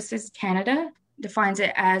 Indigenous Services Canada defines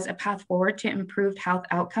it as a path forward to improved health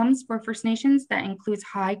outcomes for First Nations that includes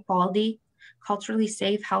high quality, culturally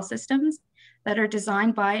safe health systems that are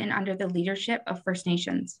designed by and under the leadership of First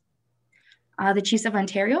Nations. The Chiefs of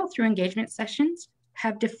Ontario, through engagement sessions,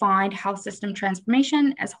 have defined health system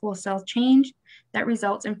transformation as wholesale change that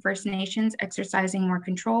results in First Nations exercising more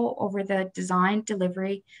control over the design,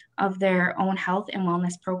 delivery of their own health and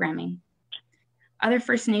wellness programming. Other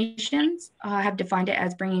First Nations have defined it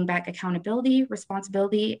as bringing back accountability,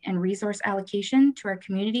 responsibility, and resource allocation to our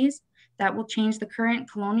communities that will change the current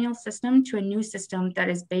colonial system to a new system that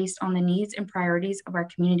is based on the needs and priorities of our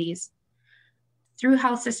communities. Through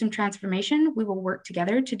health system transformation, we will work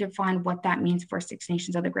together to define what that means for Six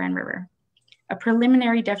Nations of the Grand River. A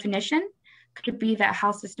preliminary definition could be that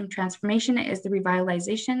health system transformation is the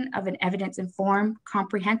revitalization of an evidence-informed,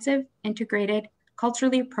 comprehensive, integrated,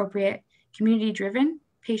 culturally appropriate, community-driven,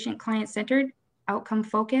 patient client-centered,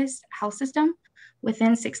 outcome-focused health system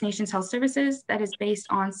within Six Nations Health Services that is based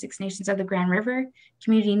on Six Nations of the Grand River,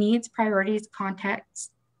 community needs, priorities,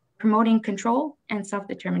 contexts, promoting control, and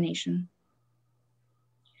self-determination.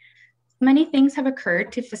 Many things have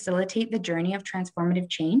occurred to facilitate the journey of transformative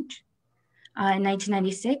change. In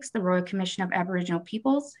 1996, the Royal Commission of Aboriginal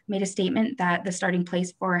Peoples made a statement that the starting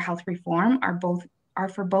place for health reform are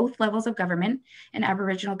for both levels of government and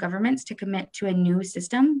Aboriginal governments to commit to a new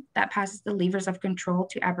system that passes the levers of control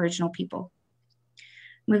to Aboriginal people.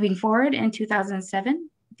 Moving forward, in 2007,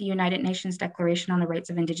 the United Nations Declaration on the Rights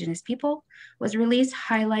of Indigenous People, was released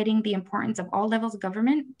highlighting the importance of all levels of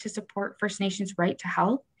government to support First Nations' right to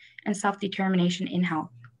health and self-determination in health.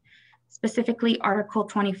 Specifically, Article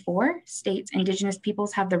 24 states Indigenous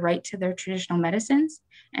peoples have the right to their traditional medicines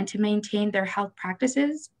and to maintain their health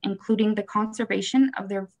practices, including the conservation of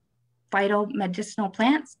their vital medicinal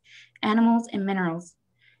plants, animals, and minerals.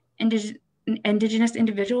 Indigenous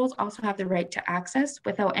individuals also have the right to access,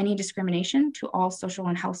 without any discrimination, to all social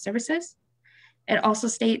and health services. It also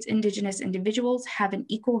states Indigenous individuals have an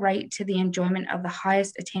equal right to the enjoyment of the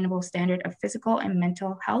highest attainable standard of physical and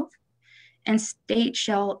mental health, and state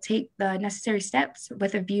shall take the necessary steps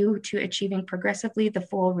with a view to achieving progressively the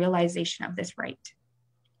full realization of this right.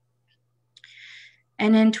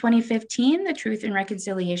 And in 2015, the Truth and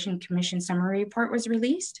Reconciliation Commission Summary Report was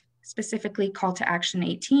released. Specifically, Call to Action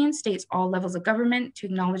 18 states all levels of government to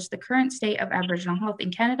acknowledge the current state of Aboriginal health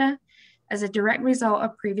in Canada as a direct result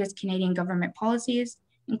of previous Canadian government policies,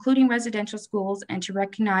 including residential schools, and to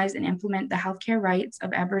recognize and implement the healthcare rights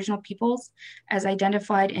of Aboriginal peoples as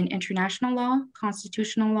identified in international law,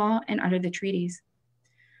 constitutional law, and under the treaties.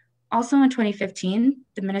 Also in 2015,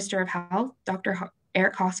 the Minister of Health, Dr.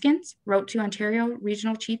 Eric Hoskins, wrote to Ontario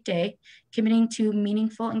Regional Chief Day, committing to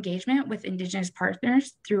meaningful engagement with Indigenous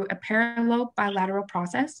partners through a parallel bilateral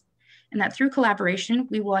process, and that through collaboration,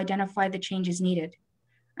 we will identify the changes needed.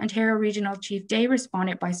 Ontario Regional Chief Day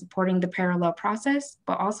responded by supporting the parallel process,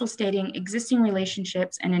 but also stating existing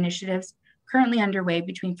relationships and initiatives currently underway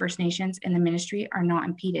between First Nations and the ministry are not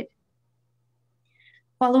impeded.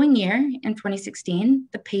 Following year, in 2016,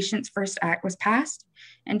 the Patients First Act was passed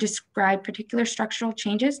and described particular structural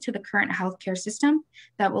changes to the current healthcare system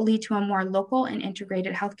that will lead to a more local and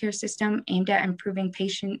integrated healthcare system aimed at improving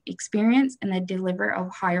patient experience and the delivery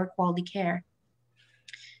of higher quality care.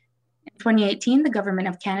 In 2018, the Government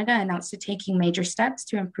of Canada announced taking major steps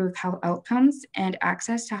to improve health outcomes and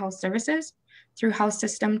access to health services through health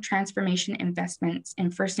system transformation investments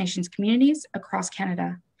in First Nations communities across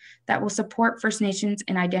Canada that will support First Nations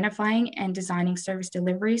in identifying and designing service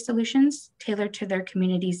delivery solutions tailored to their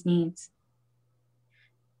community's needs.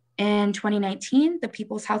 In 2019, the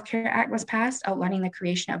People's Healthcare Act was passed, outlining the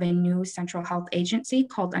creation of a new central health agency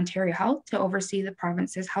called Ontario Health to oversee the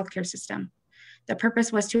province's healthcare system. The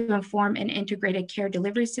purpose was to inform an integrated care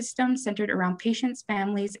delivery system centered around patients,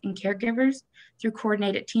 families, and caregivers through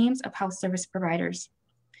coordinated teams of health service providers.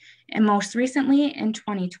 And most recently, in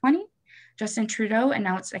 2020, Justin Trudeau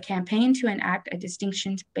announced a campaign to enact a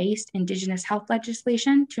distinction-based Indigenous health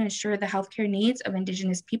legislation to ensure the healthcare needs of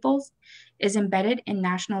Indigenous peoples is embedded in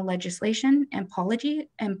national legislation and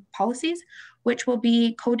policies, which will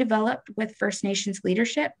be co-developed with First Nations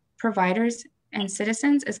leadership, providers, and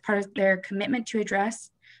citizens as part of their commitment to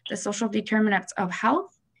address the social determinants of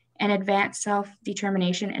health and advance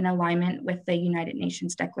self-determination in alignment with the United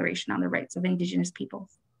Nations Declaration on the Rights of Indigenous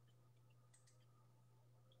Peoples.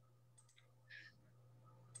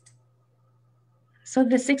 So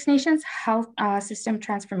the Six Nations Health System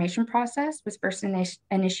Transformation process was first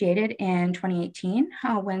initiated in 2018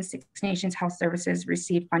 when Six Nations Health Services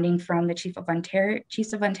received funding from the Chiefs of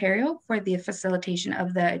Ontario for the facilitation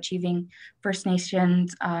of the Achieving First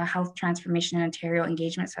Nations Health Transformation in Ontario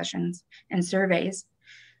engagement sessions and surveys.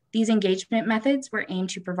 These engagement methods were aimed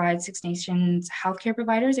to provide Six Nations healthcare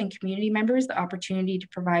providers and community members the opportunity to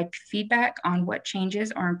provide feedback on what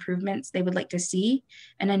changes or improvements they would like to see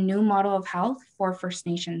in a new model of health for First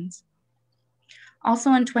Nations.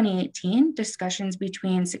 Also in 2018, discussions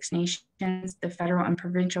between Six Nations, the federal and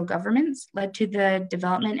provincial governments led to the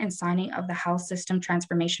development and signing of the Health System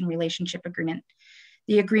Transformation Relationship Agreement.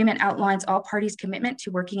 The agreement outlines all parties' commitment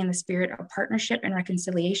to working in the spirit of partnership and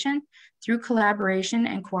reconciliation through collaboration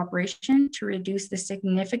and cooperation to reduce the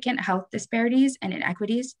significant health disparities and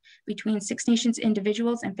inequities between Six Nations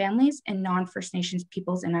individuals and families and non-First Nations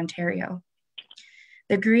peoples in Ontario.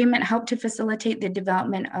 The agreement helped to facilitate the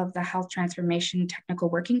development of the Health Transformation Technical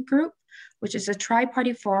Working Group, which is a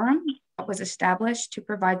tri-party forum that was established to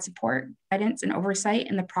provide support, guidance, and oversight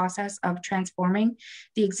in the process of transforming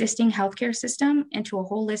the existing healthcare system into a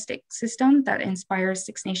holistic system that inspires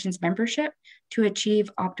Six Nations membership to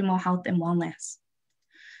achieve optimal health and wellness.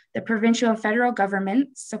 The provincial and federal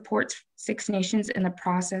government supports Six Nations in the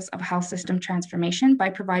process of health system transformation by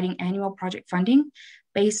providing annual project funding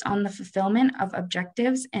based on the fulfillment of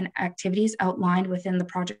objectives and activities outlined within the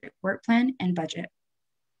project work plan and budget.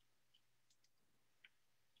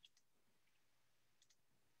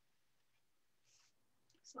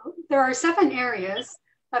 So there are 7 areas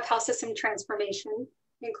of health system transformation,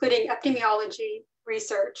 including epidemiology,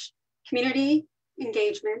 research, community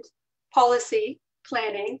engagement, policy,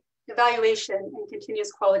 planning, evaluation, and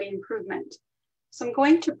continuous quality improvement. So I'm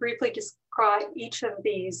going to briefly describe each of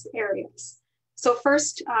these areas. So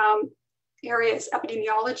first area is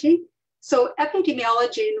epidemiology. So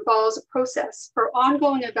epidemiology involves a process for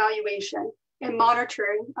ongoing evaluation and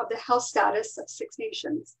monitoring of the health status of Six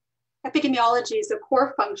Nations. Epidemiology is a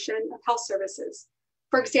core function of health services.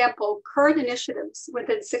 For example, current initiatives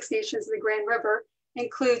within Six Nations of the Grand River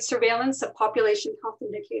include surveillance of population health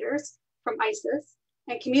indicators from ICES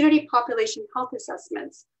and community population health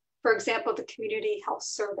assessments, for example, the Community Health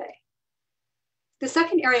Survey. The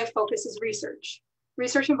second area of focus is research.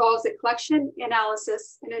 Research involves the collection,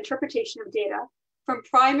 analysis, and interpretation of data from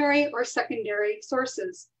primary or secondary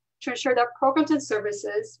sources to ensure that programs and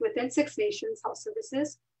services within Six Nations health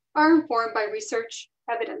services are informed by research,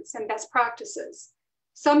 evidence, and best practices.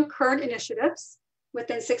 Some current initiatives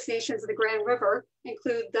within Six Nations of the Grand River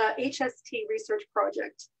include the HST research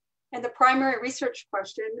project. And the primary research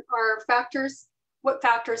question are what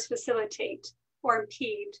factors facilitate or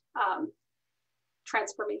impede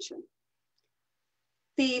transformation.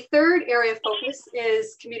 The third area of focus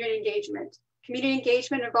is community engagement. Community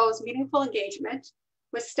engagement involves meaningful engagement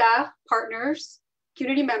with staff, partners,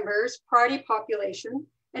 community members, priority population,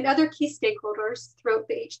 and other key stakeholders throughout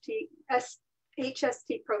the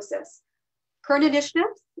HST process. Current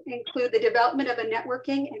initiatives include the development of a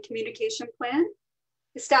networking and communication plan,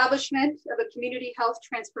 establishment of a community health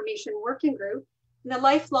transformation working group, and the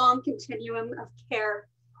lifelong continuum of care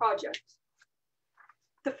project.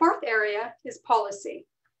 The fourth area is policy.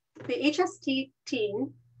 The HST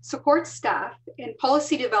team supports staff in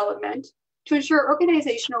policy development to ensure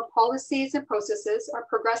organizational policies and processes are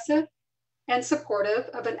progressive and supportive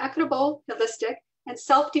of an equitable, holistic, and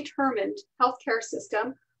self-determined healthcare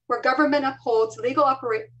system where government upholds legal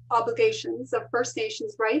obligations of First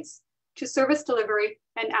Nations rights to service delivery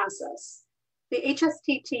and access. The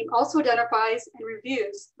HST team also identifies and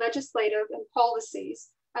reviews legislative and policies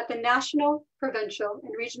at the national, provincial,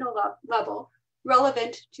 and regional level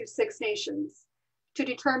relevant to Six Nations to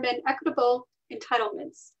determine equitable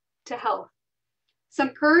entitlements to health.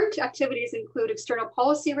 Some current activities include external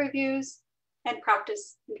policy reviews and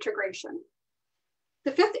practice integration.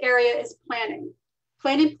 The fifth area is planning.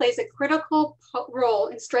 Planning plays a critical role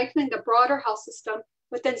in strengthening the broader health system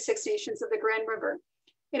within Six Nations of the Grand River.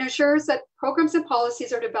 It ensures that programs and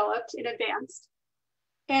policies are developed in advance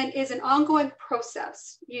and is an ongoing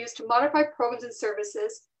process used to modify programs and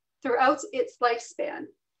services throughout its lifespan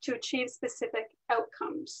to achieve specific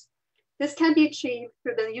outcomes. This can be achieved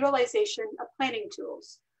through the utilization of planning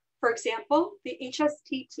tools. For example, the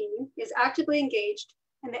HST team is actively engaged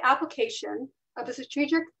in the application of a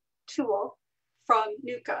strategic tool from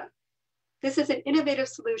NUCA. This is an innovative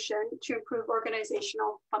solution to improve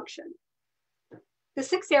organizational function. The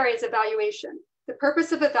sixth area is evaluation. The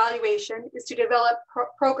purpose of evaluation is to develop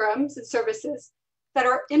programs and services that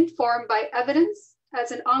are informed by evidence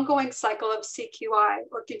as an ongoing cycle of CQI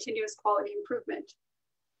or continuous quality improvement.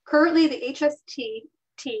 Currently, the HST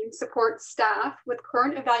team supports staff with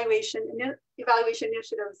current evaluation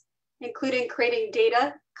initiatives, including creating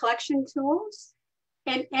data collection tools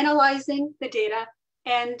and analyzing the data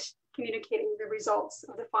and communicating the results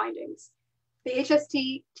of the findings. The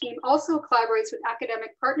HST team also collaborates with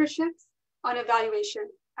academic partnerships on evaluation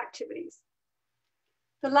activities.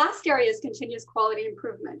 The last area is continuous quality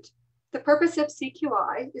improvement. The purpose of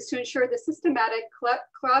CQI is to ensure the systematic,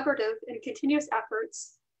 collaborative, and continuous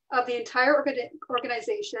efforts of the entire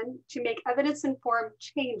organization to make evidence-informed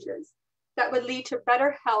changes that would lead to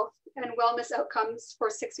better health and wellness outcomes for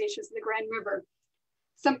Six Nations in the Grand River.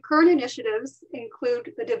 Some current initiatives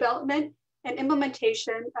include the development and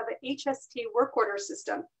implementation of an HST work order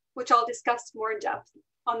system, which I'll discuss more in depth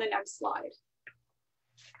on the next slide.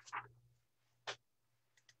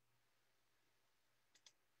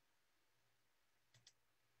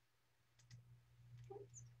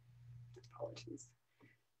 Apologies.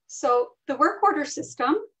 So the work order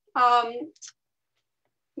system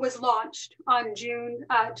was launched on June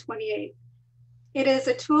 28th. It is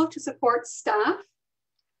a tool to support staff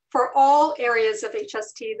for all areas of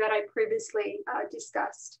HST that I previously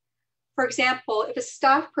discussed. For example, if a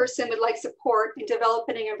staff person would like support in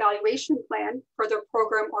developing an evaluation plan for their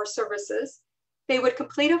program or services, they would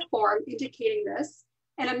complete a form indicating this,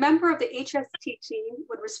 and a member of the HST team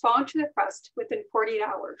would respond to the request within 48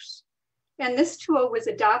 hours. And this tool was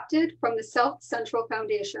adapted from the South Central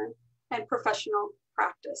Foundation and professional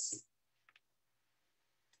practice.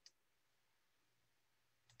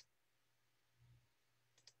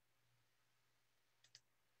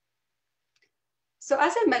 So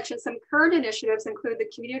as I mentioned, some current initiatives include the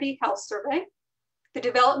Community Health Survey, the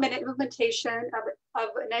development and implementation of of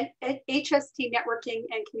an HST networking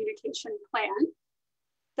and communication plan,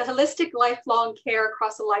 the holistic lifelong care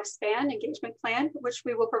across the lifespan engagement plan, which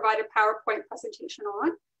we will provide a PowerPoint presentation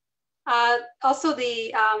on. Also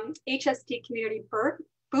the HST community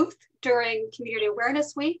booth during Community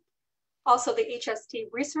Awareness Week, also the HST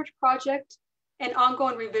research project, and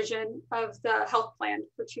ongoing revision of the health plan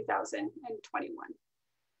for 2021.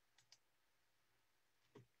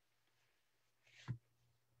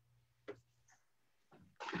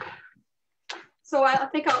 So I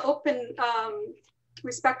think I'll open,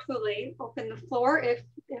 respectfully open the floor if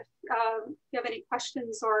you have any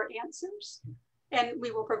questions or answers, and we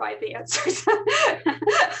will provide the answers.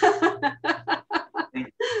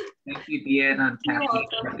 Thank you, Deanna and Kathy.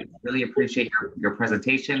 Really appreciate your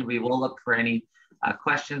presentation. We will look for any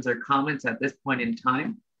questions or comments at this point in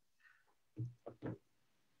time.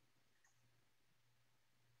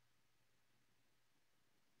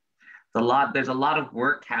 There's a lot of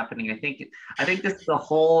work happening. I think this is the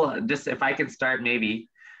whole, just if I can start maybe,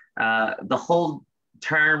 the whole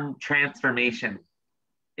term transformation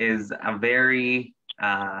is a very,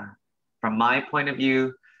 from my point of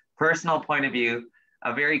view, personal point of view,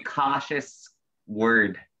 a very cautious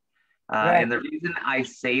word. Right. And the reason I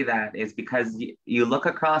say that is because you look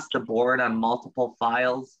across the board on multiple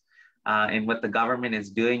files, and what the government is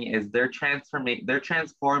doing is they're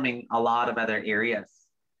transforming a lot of other areas.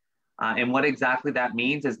 And what exactly that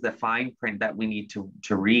means is the fine print that we need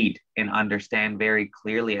to read and understand very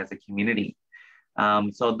clearly as a community.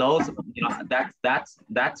 So those,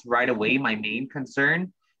 that's right away my main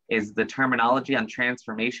concern is the terminology on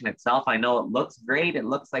transformation itself. I know it looks great. It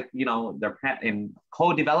looks like, they're in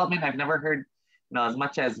co-development. I've never heard, as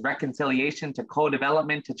much as reconciliation to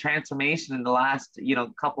co-development to transformation in the last,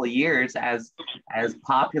 couple of years as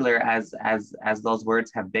popular as those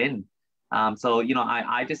words have been. So,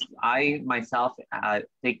 I myself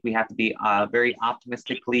think we have to be very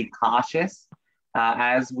optimistically cautious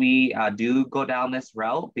as we do go down this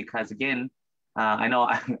route, because again, I know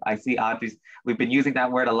I see Audrey's, we've been using that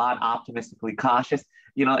word a lot, optimistically cautious.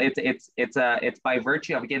 It's by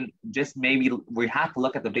virtue of, again, just maybe we have to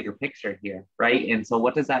look at the bigger picture here, right? And so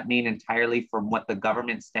what does that mean entirely from what the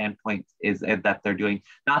government standpoint is that they're doing,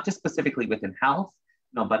 not just specifically within health,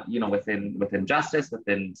 but within justice,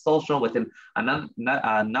 within social, within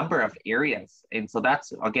a number of areas. And so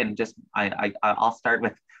that's, again, just I'll start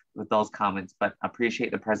with those comments, but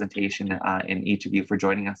appreciate the presentation and each of you for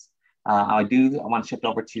joining us. I want to shift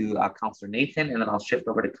over to Councillor Nathan, and then I'll shift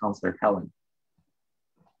over to Councillor Helen.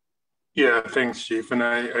 Yeah, thanks, Chief. And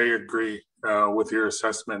I agree with your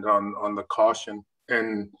assessment on the caution.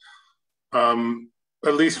 And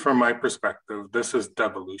at least from my perspective, this is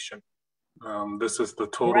devolution. This is the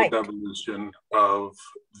total devolution of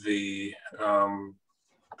the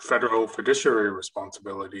federal fiduciary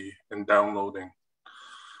responsibility in downloading.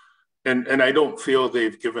 And I don't feel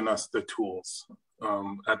they've given us the tools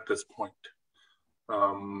at this point.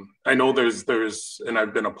 I know there's, and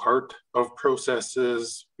I've been a part of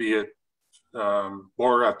processes, be it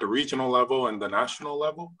more at the regional level and the national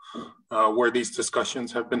level, where these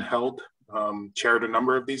discussions have been held, chaired a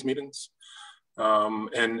number of these meetings. And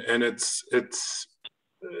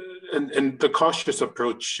the cautious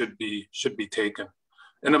approach should be taken.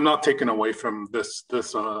 And I'm not taking away from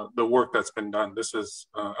the work that's been done. This is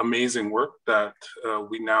amazing work that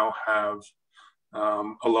we now have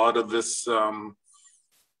a lot of this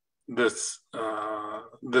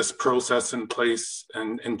process in place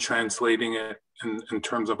and translating it in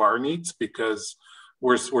terms of our needs, because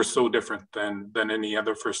we're so different than any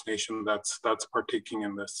other First Nation that's partaking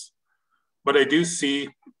in this. But I do see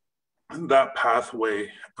that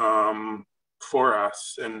pathway for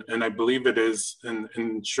us, and I believe it is in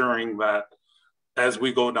ensuring that as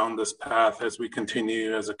we go down this path, as we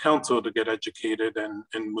continue as a council to get educated and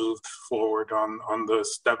move forward on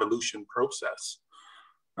this devolution process,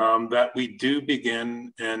 that we do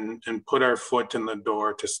begin and put our foot in the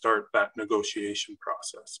door to start that negotiation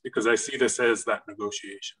process, because I see this as that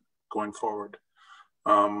negotiation going forward,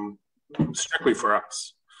 strictly for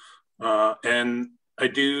us. And I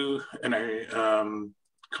do, and I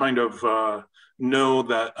kind of know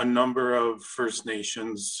that a number of First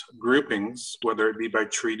Nations groupings, whether it be by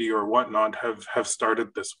treaty or whatnot, have started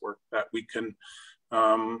this work that we can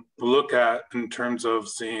look at in terms of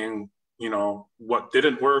seeing, what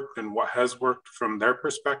didn't work and what has worked from their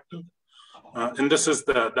perspective. And this is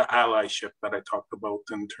the allyship that I talked about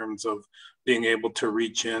in terms of being able to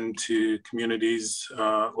reach into communities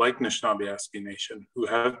like Anishinaabe Nation who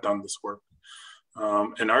have done this work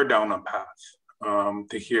and are down a path,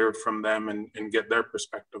 to hear from them and get their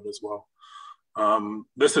perspective as well.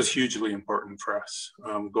 This is hugely important for us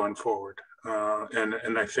going forward.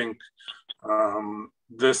 And I think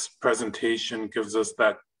this presentation gives us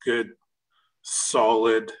that good,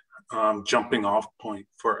 solid jumping off point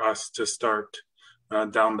for us to start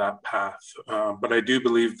down that path. But I do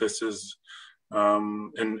believe this is,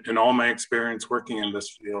 in all my experience working in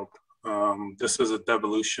this field, this is a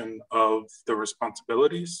devolution of the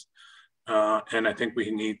responsibilities. And I think we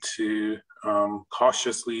need to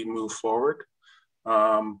cautiously move forward,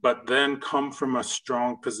 but then come from a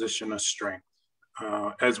strong position of strength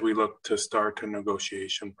as we look to start a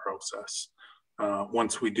negotiation process.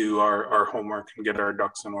 Once we do our homework and get our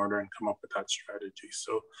ducks in order and come up with that strategy.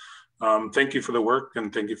 So thank you for the work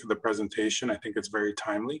and thank you for the presentation. I think it's very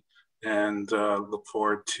timely, and look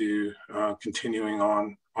forward to continuing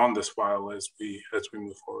on this file as we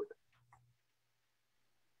move forward.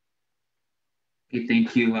 Okay,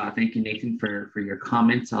 thank you, Nathan, for your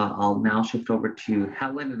comments. I'll now shift over to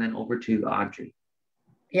Helen and then over to Audrey.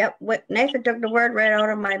 Yep, what Nathan took the word right out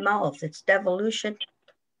of my mouth. It's devolution.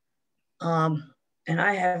 And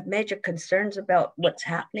I have major concerns about what's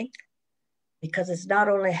happening, because it's not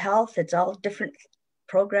only health, it's all different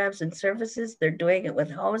programs and services. They're doing it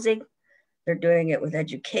with housing, they're doing it with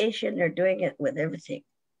education, they're doing it with everything.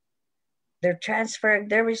 They're transferring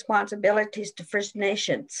their responsibilities to First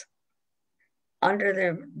Nations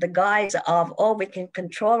under the guise of, oh, we can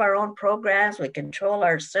control our own programs, we control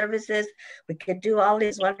our services, we can do all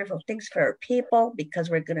these wonderful things for our people because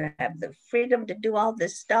we're gonna have the freedom to do all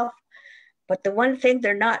this stuff. But the one thing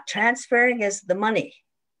they're not transferring is the money.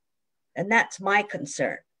 And that's my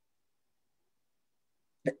concern.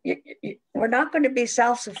 We're not going to be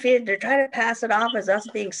self-sufficient. They're trying to pass it off as us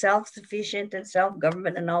being self-sufficient and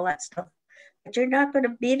self-government and all that stuff. But you're not going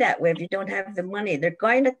to be that way if you don't have the money. They're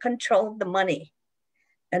going to control the money.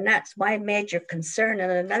 And that's my major concern.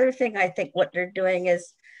 And another thing I think what they're doing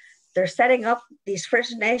is they're setting up these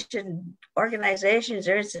First Nation organizations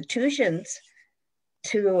or institutions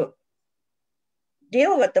to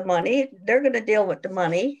deal with the money. They're going to deal with the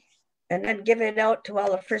money and then give it out to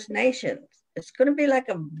all the First Nations. It's going to be like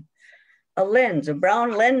a lens, a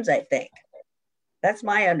brown lens, I think. That's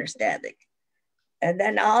my understanding. And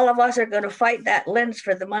then all of us are going to fight that lens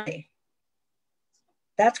for the money.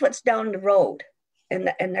 That's what's down the road. And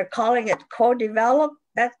they're calling it co-develop.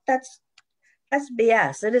 That's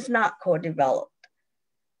BS. It is not co-developed.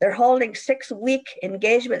 They're holding 6-week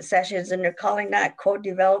engagement sessions and they're calling that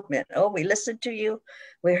co-development. Oh, we listened to you.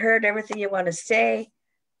 We heard everything you want to say.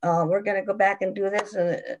 We're going to go back and do this.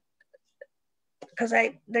 Because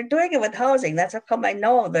they're doing it with housing. That's how come I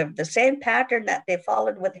know the same pattern that they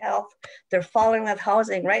followed with health, they're following with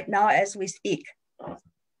housing right now as we speak.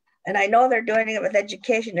 And I know they're doing it with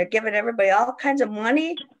education. They're giving everybody all kinds of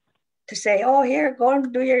money to say, oh, here, go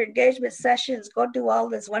and do your engagement sessions, go do all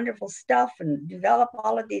this wonderful stuff and develop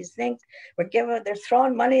all of these things. They're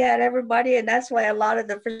throwing money at everybody. And that's why a lot of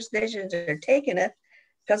the First Nations are taking it,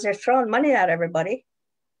 because they're throwing money at everybody.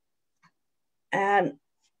 And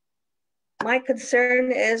my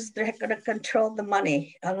concern is they're going to control the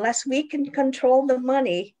money. Unless we can control the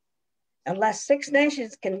money, unless Six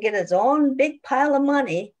Nations can get its own big pile of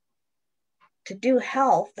money to do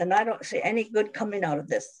health, then I don't see any good coming out of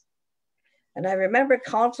this. And I remember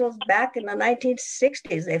councils back in the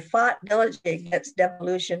 1960s, they fought diligently against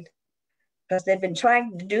devolution because they've been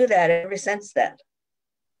trying to do that ever since then.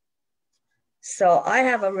 So I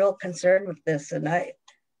have a real concern with this, and I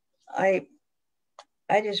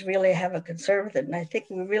just really have a concern with it. And I think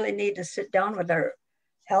we really need to sit down with our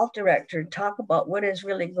health director and talk about what is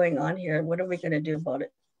really going on here and what are we going to do about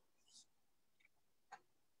it.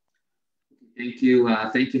 Thank you,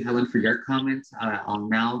 Helen, for your comments. I'll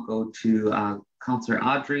now go to Councillor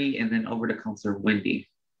Audrey and then over to Councillor Wendy.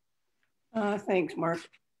 Thanks, Mark.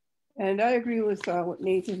 And I agree with what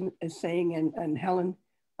Nathan is saying, and Helen,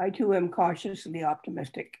 I too am cautiously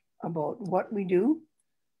optimistic about what we do,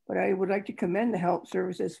 but I would like to commend the health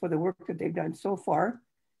services for the work that they've done so far.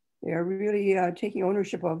 They are really taking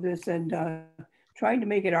ownership of this and trying to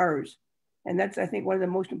make it ours. And that's, I think, one of the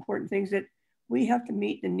most important things, that we have to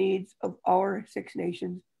meet the needs of our Six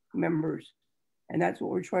Nations members. And that's what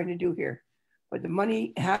we're trying to do here. But the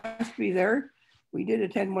money has to be there. We did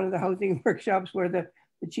attend one of the housing workshops where the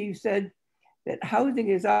chief said that housing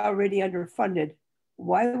is already underfunded.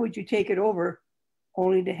 Why would you take it over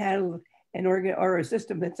only to handle an organ or a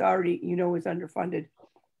system that's already, is underfunded?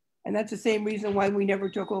 And that's the same reason why we never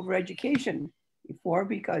took over education before,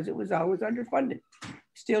 because it was always underfunded.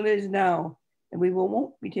 Still is now. And we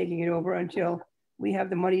won't be taking it over until we have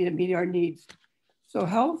the money to meet our needs. So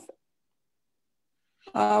health,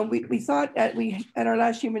 We thought at our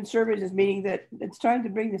last Human Services meeting that it's time to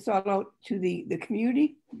bring this all out to the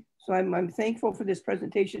community. So I'm thankful for this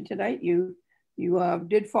presentation tonight. You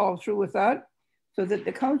did follow through with that, so that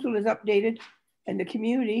the council is updated, and the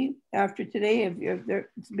community after today, if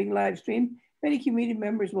it's being live streamed, many community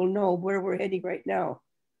members will know where we're heading right now.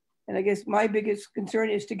 And I guess my biggest concern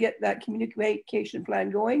is to get that communication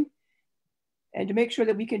plan going, and to make sure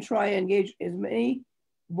that we can try and engage as many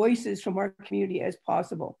voices from our community as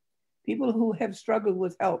possible. People who have struggled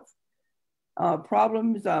with health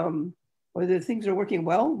problems, whether things are working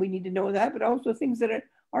well, we need to know that, but also things that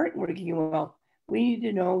aren't working well, we need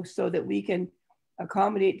to know so that we can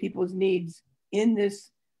accommodate people's needs in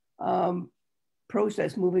this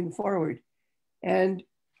process moving forward. And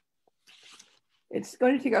it's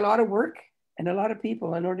going to take a lot of work and a lot of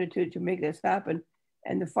people in order to make this happen.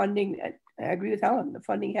 And the funding, I agree with Helen, the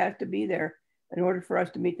funding has to be there in order for us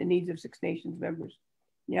to meet the needs of Six Nations members.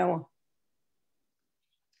 Nyawa.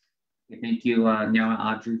 Thank you, Nyawa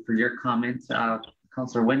Audrey, for your comments.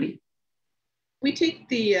 Councillor Wendy. We take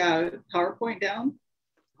the PowerPoint down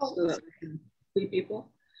so that we can see people.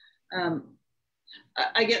 And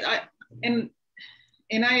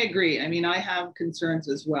I agree. I mean, I have concerns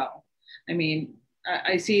as well. I mean,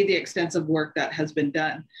 I see the extensive work that has been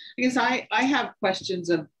done. Because I have questions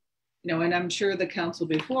of, and I'm sure the council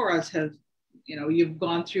before us have, you've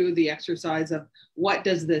gone through the exercise of what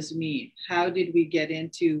does this mean? How did we get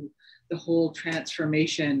into the whole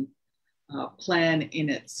transformation plan in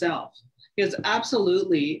itself? Because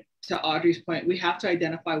absolutely, to Audrey's point, we have to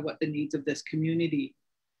identify what the needs of this community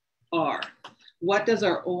are. What does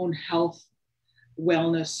our own health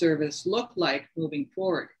wellness service look like moving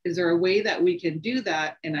forward? Is there a way that we can do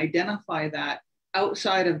that and identify that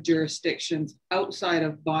outside of jurisdictions, outside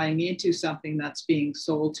of buying into something that's being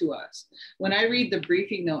sold to us? When I read the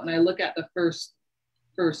briefing note and I look at the first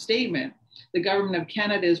statement, the Government of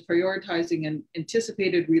Canada is prioritizing an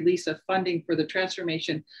anticipated release of funding for the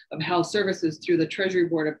transformation of health services through the Treasury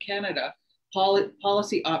Board of Canada,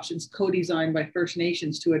 policy options co-designed by First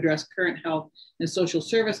Nations to address current health and social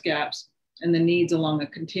service gaps and the needs along a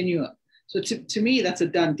continuum. So to me, that's a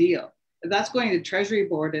done deal. If that's going to Treasury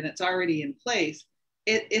Board and it's already in place,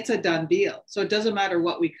 it's a done deal. So it doesn't matter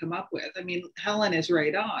what we come up with. I mean, Helen is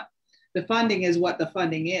right on. The funding is what the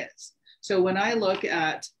funding is. So when I look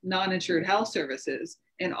at non-insured health services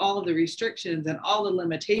and all of the restrictions and all the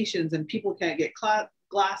limitations, and people can't get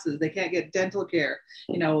glasses, they can't get dental care,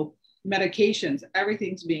 medications,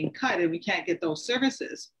 everything's being cut and we can't get those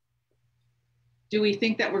services. Do we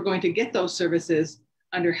think that we're going to get those services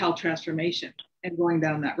under health transformation and going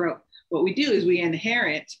down that road? What we do is we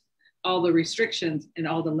inherit all the restrictions and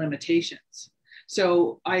all the limitations.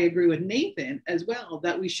 So I agree with Nathan as well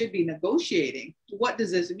that we should be negotiating. What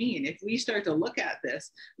does this mean? If we start to look at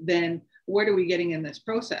this, then what are we getting in this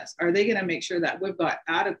process? Are they going to make sure that we've got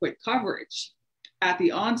adequate coverage at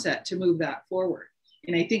the onset to move that forward?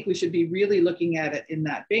 And I think we should be really looking at it in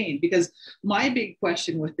that vein, because my big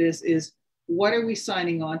question with this is, what are we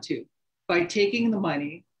signing on to? By taking the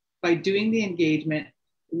money, by doing the engagement,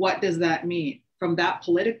 what does that mean? From that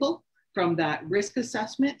political, from that risk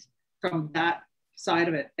assessment, from that side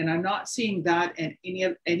of it. And I'm not seeing that in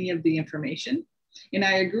any of the information. And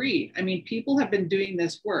I agree. I mean, people have been doing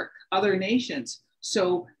this work, other nations.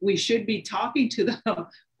 So we should be talking to them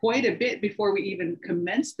quite a bit before we even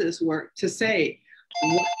commence this work to say,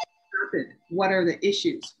 what happened? What are the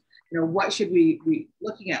issues? What should we be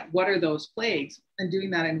looking at? What are those plagues? And doing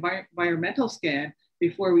that environmental scan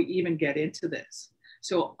before we even get into this.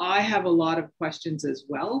 So I have a lot of questions as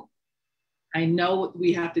well. I know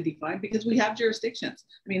we have to define, because we have jurisdictions.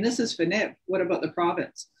 I mean, this is FNIP. What about the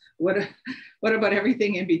province? What about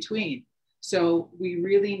everything in between? So we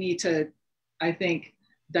really need to, I think,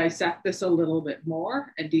 dissect this a little bit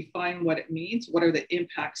more and define what it means. What are the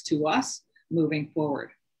impacts to us moving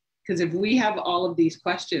forward? Because if we have all of these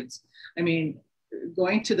questions, I mean,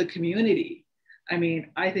 going to the community, I mean,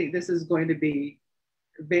 I think this is going to be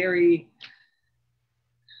very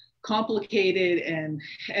complicated. And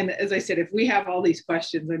as I said, if we have all these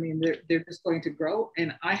questions, I mean, they're just going to grow.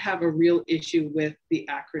 And I have a real issue with the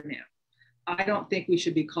acronym. I don't think we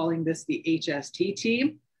should be calling this the HST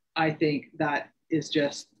team. I think that is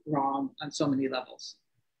just wrong on so many levels.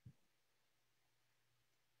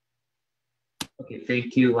 Okay,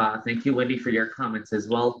 thank you, Wendy, for your comments as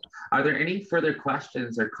well. Are there any further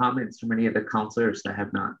questions or comments from any of the councillors that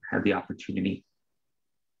have not had the opportunity?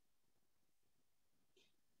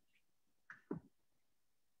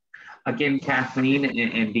 Again, Kathleen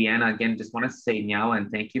and Deanna, again, just want to say meow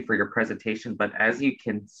and thank you for your presentation. But as you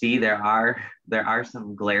can see, there are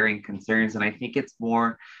some glaring concerns, and I think it's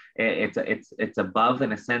more, it's above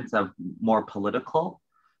in a sense of more political.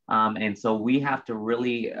 And so we have to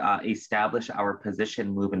really establish our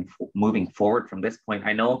position moving forward from this point.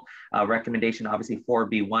 I know recommendation obviously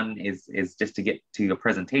 4B1 is just to get to your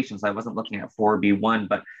presentation, so I wasn't looking at 4B1,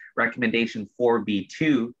 but recommendation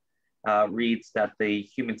 4B2 reads that the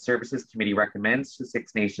Human Services Committee recommends to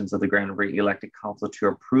Six Nations of the Grand River Elected Council to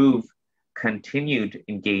approve continued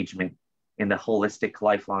engagement in the holistic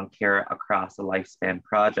lifelong care across the lifespan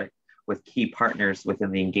project with key partners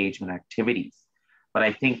within the engagement activities. But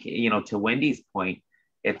I think, to Wendy's point,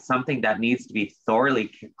 it's something that needs to be thoroughly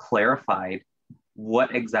clarified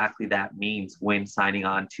what exactly that means when signing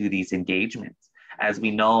on to these engagements. As we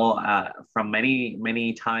know from many,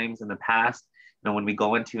 many times in the past, when we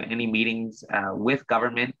go into any meetings with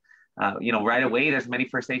government, right away, there's many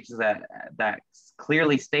First Nations that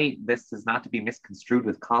clearly state this is not to be misconstrued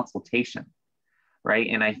with consultation, right?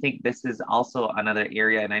 And I think this is also another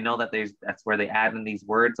area, and I know that that's where they add in these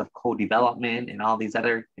words of co-development and all these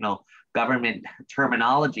other, government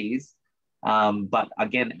terminologies. But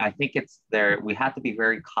again, I think we have to be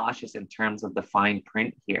very cautious in terms of the fine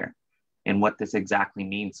print here and what this exactly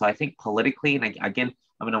means. So I think politically, and again,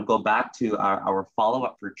 I'm going to go back to our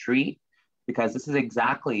follow-up retreat, because this is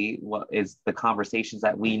exactly what is the conversations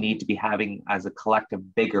that we need to be having as a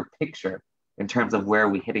collective bigger picture in terms of where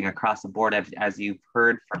we're hitting across the board. As you've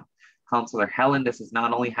heard from Councillor Helen, this is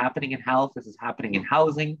not only happening in health, this is happening in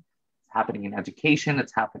housing, it's happening in education,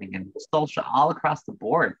 it's happening in social, all across the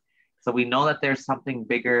board. So we know that there's something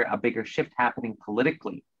bigger, a bigger shift happening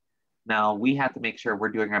politically. Now we have to make sure we're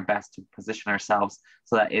doing our best to position ourselves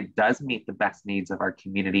so that it does meet the best needs of our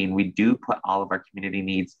community, and we do put all of our community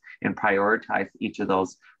needs and prioritize each of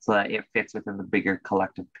those so that it fits within the bigger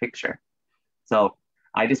collective picture. So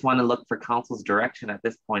I just want to look for council's direction at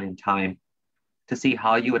this point in time to see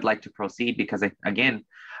how you would like to proceed, because again,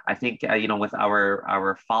 I think with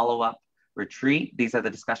our follow-up retreat, these are the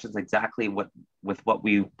discussions exactly with what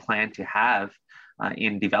we plan to have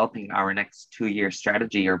in developing our next 2-year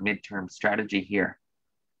strategy or midterm strategy here.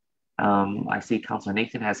 I see Councillor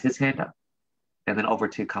Nathan has his hand up, and then over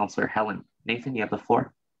to Councillor Helen. Nathan, you have the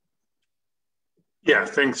floor. Yeah,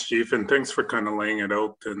 thanks, Chief, and thanks for kind of laying it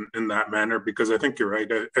out in that manner, because I think you're right.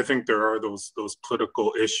 I think there are those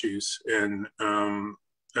political issues, and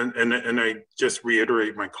I just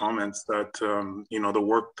reiterate my comments that the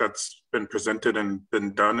work that's been presented and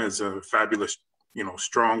been done is a fabulous,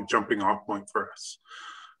 strong jumping off point for us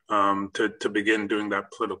to begin doing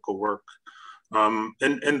that political work,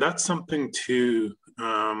 and that's something too.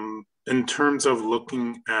 In terms of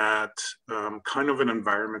looking at kind of an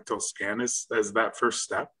environmental scan as that first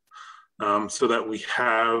step, so that we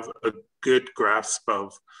have a good grasp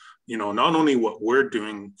of, not only what we're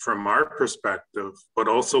doing from our perspective, but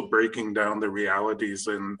also breaking down the realities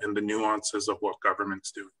and the nuances of what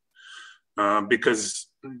government's doing. Because,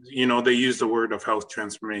 they use the word of health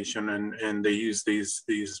transformation and they use these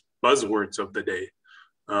buzzwords of the day.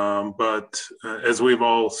 But as we've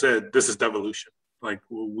all said, this is devolution. Like,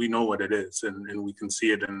 we know what it is, and we can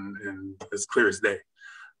see it in as clear as day.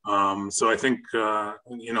 So I think,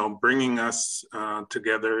 bringing us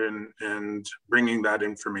together and bringing that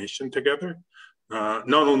information together,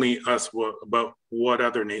 not only us, but what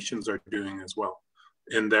other nations are doing as well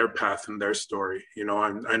in their path and their story.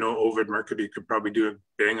 I know Ovid Mercady could probably do a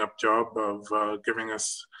bang up job of giving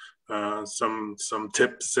us some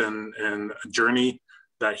tips and a journey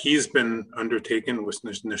that he's been undertaken with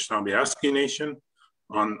Nishnawbe Nation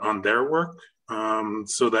on their work,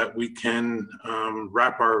 so that we can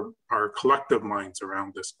wrap our collective minds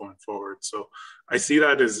around this going forward. So I see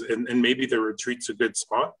that as, and maybe the retreat's a good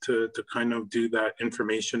spot to kind of do that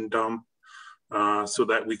information dump, so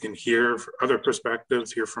that we can hear other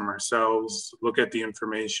perspectives, hear from ourselves, look at the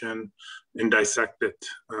information and dissect it,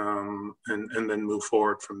 and then move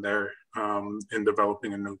forward from there in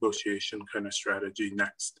developing a negotiation kind of strategy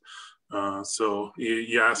next. So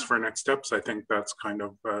you asked for next steps. I think that's kind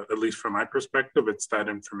of, at least from my perspective, it's that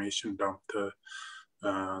information dump to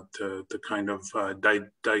kind of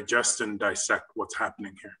digest and dissect what's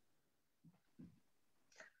happening here.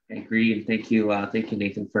 I agree, and thank you,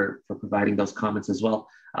 Nathan, for providing those comments as well.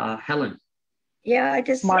 Helen. Yeah, I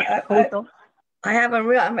have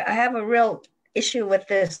a real issue with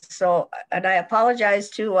this. So, and I apologize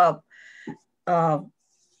to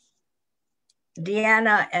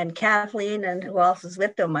Deanna and Kathleen and who else is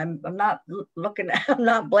with them. I'm not I'm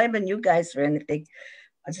not blaming you guys for anything.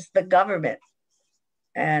 It's just the government.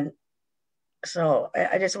 And So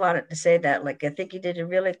I just wanted to say that, like, I think you did a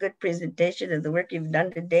really good presentation of the work you've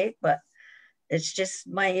done to date, but it's just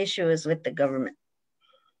my issue is with the government.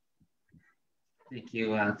 Thank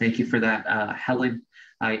you. Thank you for that, Helen.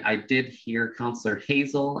 I did hear Councillor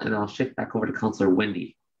Hazel, and I'll shift back over to Councillor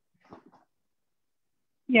Wendy.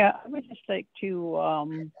 Yeah, I would just like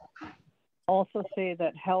to also say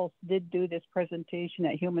that Health did do this presentation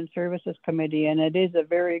at Human Services Committee, and it is a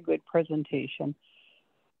very good presentation.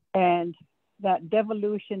 And that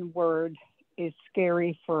devolution word is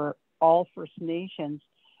scary for all First Nations.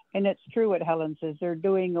 And it's true what Helen says. They're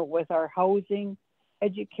doing it with our housing,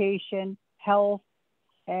 education, health,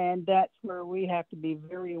 and that's where we have to be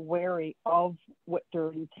very wary of what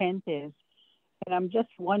their intent is. And I'm just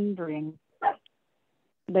wondering,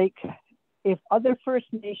 like, if other First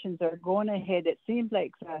Nations are going ahead, it seems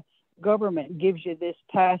like the government gives you this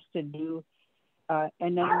task to do,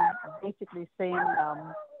 and then basically saying,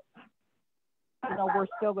 you know, we're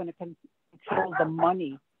still going to control the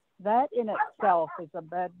money. That in itself is a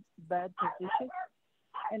bad position.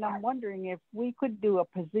 And I'm wondering if we could do a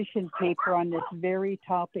position paper on this very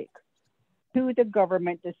topic to the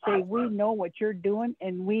government to say, we know what you're doing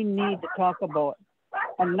and we need to talk about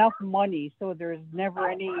enough money so there's never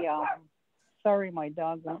any, sorry, my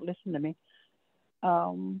dog won't listen to me,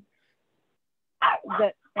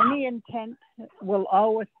 that any intent will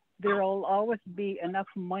always, there will always be enough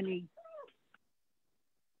money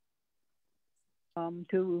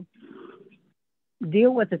to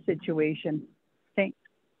deal with the situation. Thanks.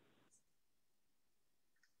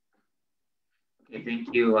 Okay,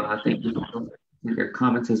 thank you. Thank you for your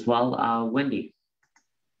comments as well. Wendy.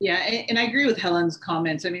 Yeah, and I agree with Helen's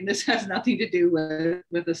comments. I mean, this has nothing to do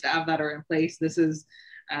with the staff that are in place. This is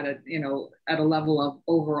at a, you know, at a level of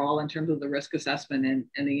overall in terms of the risk assessment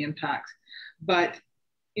and the impact. But,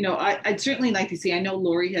 you know, I'd certainly like to see, I know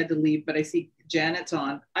Lori had to leave, but I see Janet's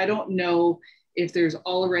on. I don't know if there's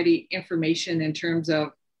already information in terms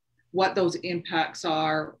of what those impacts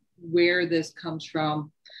are, where this comes from.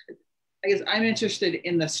 I guess I'm interested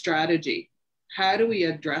in the strategy. How do we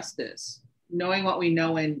address this? Knowing what we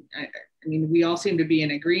know, and I mean, we all seem to be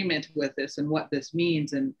in agreement with this and what this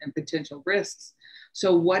means and potential risks.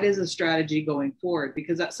 So what is a strategy going forward?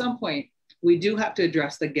 Because at some point, we do have to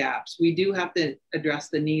address the gaps. We do have to address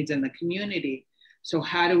the needs in the community. So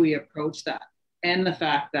how do we approach that? And the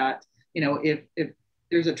fact that, you know, if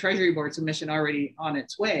there's a Treasury Board submission already on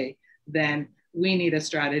its way, then we need a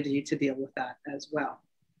strategy to deal with that as well.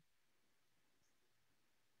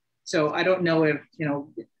 So I don't know if, you know,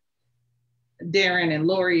 Darren and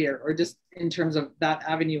Lori, or just in terms of that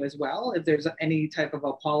avenue as well, if there's any type of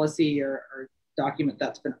a policy or document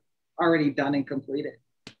that's been already done and completed.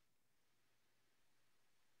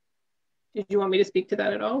 Did you want me to speak to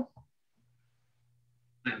that at all?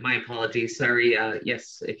 My apologies, sorry.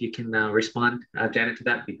 Yes, if you can respond, Janet, to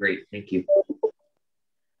that, would be great. Thank you.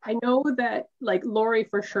 I know that like Lori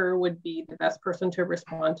for sure would be the best person to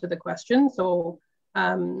respond to the question. So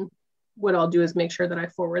what I'll do is make sure that I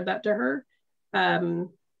forward that to her.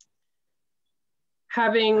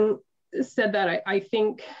 Having said that, I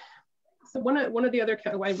think, so one of the other,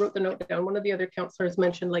 I wrote the note down, one of the other counselors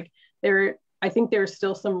mentioned like I think there's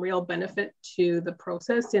still some real benefit to the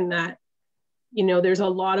process in that, you know, there's a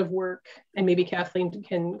lot of work, and maybe Kathleen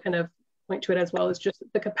can kind of point to it as well, as just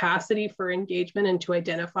the capacity for engagement and to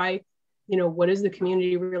identify, you know, what does the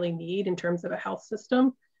community really need in terms of a health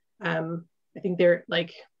system. I think they're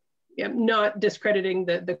like, yeah, not discrediting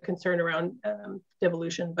the concern around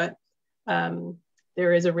devolution, but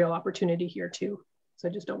there is a real opportunity here too. So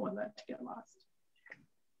I just don't want that to get lost.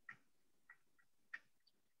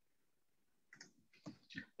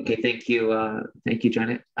 Okay, thank you,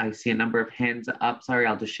 Janet. I see a number of hands up. Sorry,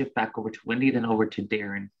 I'll just shift back over to Wendy, then over to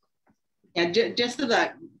Darren. Yeah, just to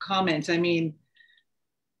that comment, I mean,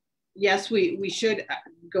 yes, we should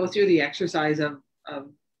go through the exercise of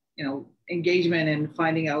you know, engagement and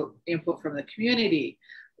finding out input from the community,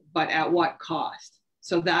 but at what cost?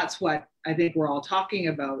 So that's what I think we're all talking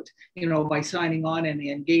about, you know, by signing on and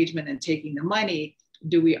the engagement and taking the money,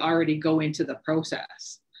 do we already go into the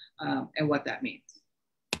process and what that means?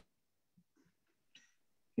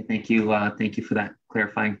 Thank you for that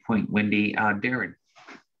clarifying point, Wendy. Darren.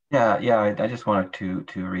 Yeah, I just wanted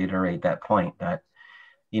to reiterate that point that,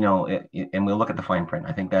 you know, and we'll look at the fine print.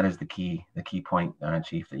 I think that is the key point,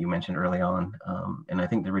 Chief, that you mentioned early on. And I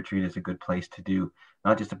think the retreat is a good place to do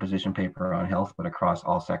not just a position paper on health, but across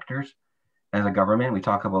all sectors. As a government, we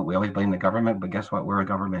always blame the government, but guess what? We're a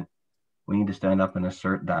government. We need to stand up and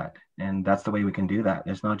assert that. And that's the way we can do that.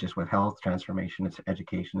 It's not just with health transformation, it's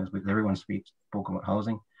education, as everyone spoke about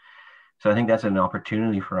housing. So I think that's an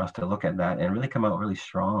opportunity for us to look at that and really come out really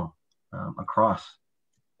strong across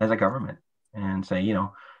as a government and say,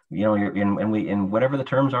 you're in whatever the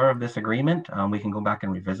terms are of this agreement, we can go back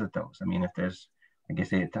and revisit those. I mean, if there's, I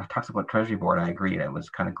guess it talks about Treasury Board, I agree, that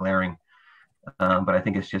was kind of glaring, but I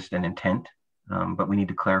think it's just an intent, but we need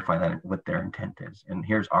to clarify that what their intent is. And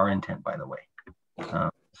here's our intent, by the way.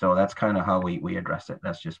 So that's kind of how we address it.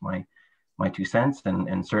 That's just my 2 cents.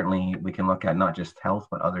 And certainly we can look at not just health,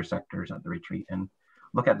 but other sectors at the retreat and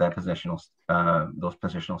look at that those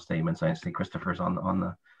positional statements. I see Christopher's on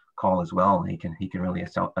the call as well. He can really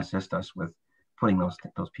assist us with putting those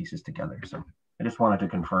pieces together. So I just wanted to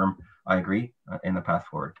confirm I agree in the path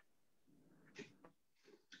forward.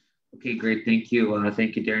 Okay, great. Thank you.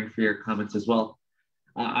 Thank you, Darren, for your comments as well.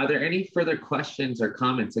 Are there any further questions or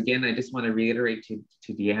comments? Again, I just want to reiterate to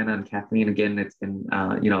Deanna and Kathleen, again, it's been,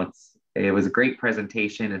 it was a great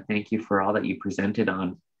presentation, and thank you for all that you presented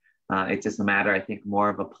on. It's just a matter, I think, more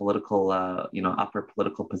of a political, upper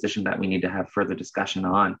political position that we need to have further discussion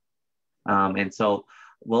on. And so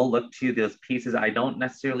we'll look to those pieces. I don't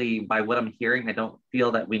necessarily, by what I'm hearing, I don't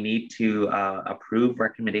feel that we need to approve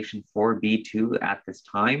recommendation 4B2 at this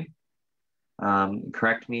time.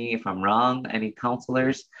 Correct me if I'm wrong, any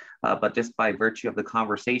counselors, but just by virtue of the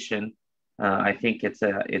conversation, I think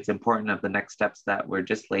it's important of the next steps that were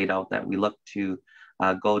just laid out, that we look to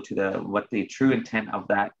go to what the true intent of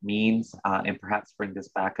that means, and perhaps bring this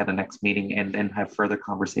back at the next meeting and then have further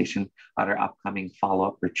conversation at our upcoming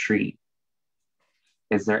follow-up retreat.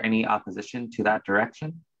 Is there any opposition to that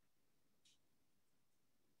direction?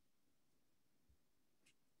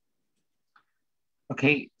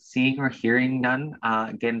 Okay, seeing or hearing none,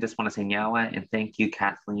 again, just want to say nyawa and thank you,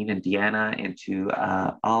 Kathleen and Deanna, and to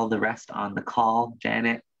all the rest on the call,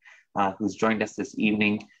 Janet, who's joined us this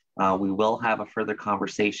evening. We will have a further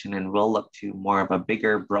conversation and we'll look to more of a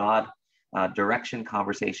bigger, broad direction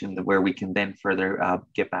conversation where we can then further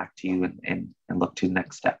get back to you and look to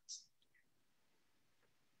next steps.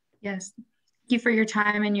 Yes, thank you for your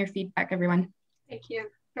time and your feedback, everyone. Thank you.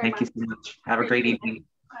 Thank you so much. Have a great evening.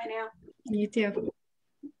 Bye now. You too.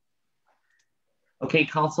 Okay,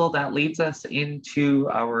 Council, that leads us into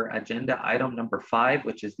our agenda item number 5,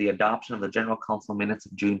 which is the adoption of the General Council minutes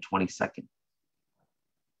of June 22nd.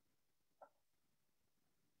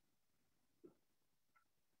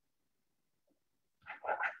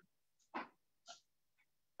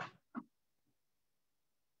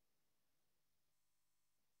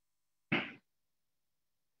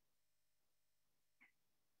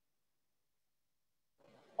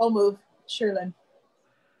 I'll move. Sherlyn.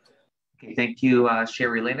 Okay, thank you,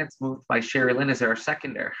 Sherry Lynn. It's moved by Sherry Lynn. Is there a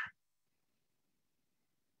seconder?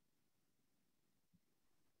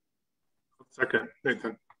 Second,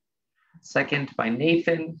 Nathan. Second by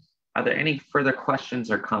Nathan. Are there any further questions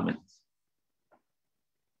or comments?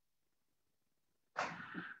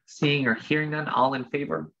 Seeing or hearing none, all in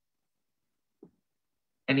favor?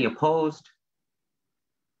 Any opposed?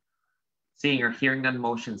 Seeing or hearing none,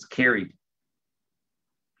 motion's carried.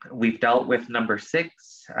 We've dealt with number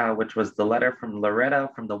 6, which was the letter from Loretta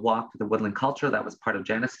from the Walk to the Woodland Culture. That was part of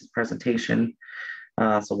Janice's presentation.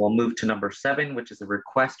 So we'll move to number 7, which is a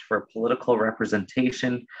request for political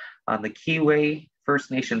representation on the Kiwi First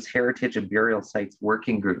Nations Heritage and Burial Sites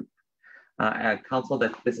Working Group. Council,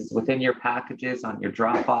 that this is within your packages on your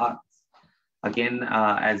Dropbox. Again,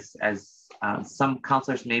 as some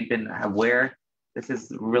councilors may have been aware, this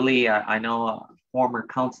is really, I know former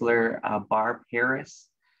councilor Barb Harris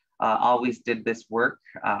always did this work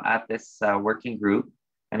at this working group.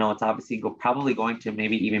 I know it's obviously probably going to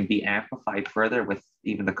maybe even be amplified further with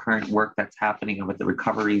even the current work that's happening with the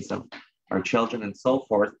recoveries of our children and so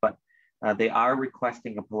forth, but they are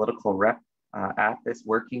requesting a political rep at this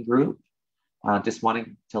working group. Just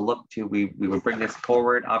wanting to look to, we would bring this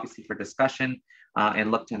forward obviously for discussion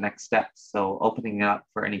and look to next steps. So opening it up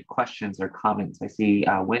for any questions or comments. I see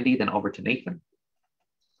Wendy, then over to Nathan.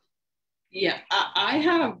 Yeah, I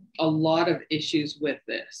have a lot of issues with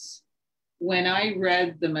this. When I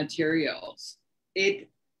read the materials, it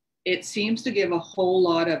seems to give a whole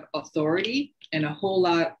lot of authority and a whole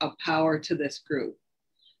lot of power to this group.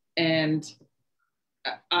 And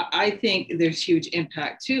I think there's huge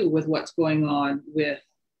impact too with what's going on with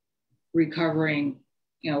recovering,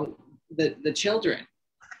 the children.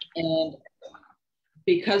 And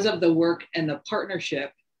because of the work and the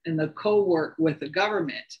partnership and the co-work with the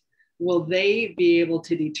government, will they be able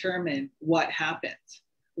to determine what happens?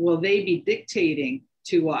 Will they be dictating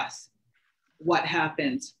to us what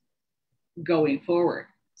happens going forward?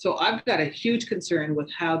 So I've got a huge concern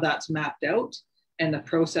with how that's mapped out and the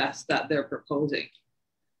process that they're proposing.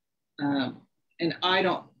 And I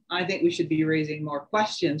I think we should be raising more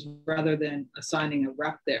questions rather than assigning a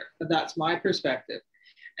rep there. But that's my perspective.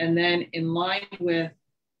 And then in line with,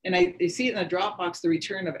 and I see it in the Dropbox, the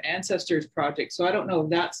Return of Ancestors project. So I don't know if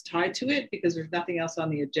that's tied to it because there's nothing else on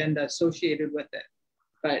the agenda associated with it.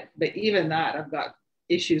 But even that, I've got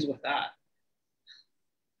issues with that.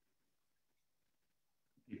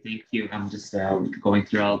 Thank you. I'm just going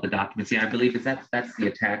through all the documents. Yeah, I believe that's the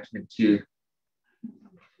attachment to.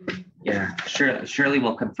 Yeah, sure. Shirley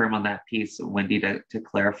will confirm on that piece, Wendy, to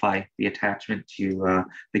clarify the attachment to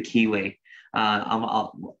the keyway.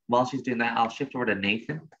 While she's doing that, I'll shift over to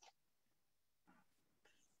Nathan.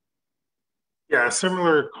 Yeah,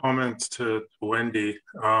 similar comments to Wendy.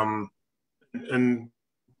 And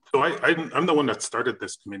so I'm the one that started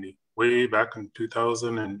this committee way back in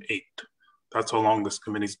 2008. That's how long this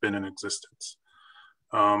committee's been in existence.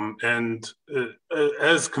 As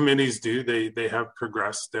committees do, they have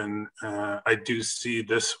progressed, and I do see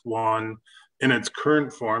this one in its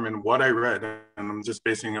current form. And what I read, and I'm just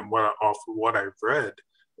basing it off of what I've read,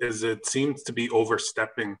 is it seems to be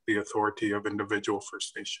overstepping the authority of individual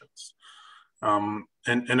First Nations.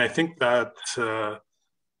 And I think that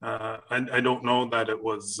I don't know that it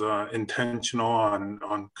was intentional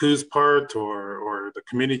on Ku's part or the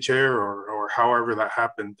committee chair or however that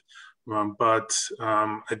happened. But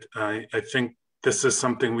I think this is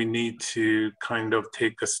something we need to kind of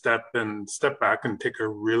take a step back and take a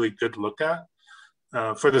really good look at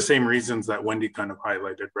for the same reasons that Wendy kind of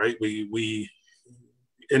highlighted, right? We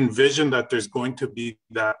envision that there's going to be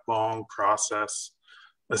that long process,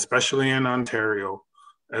 especially in Ontario,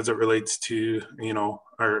 as it relates to,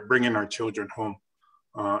 bringing our children home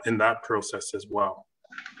in that process as well.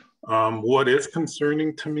 What is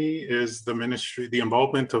concerning to me is the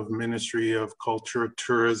involvement of Ministry of Culture,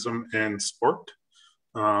 Tourism, and Sport,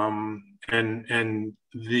 and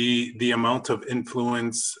the amount of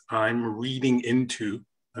influence I'm reading into,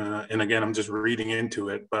 and again, I'm just reading into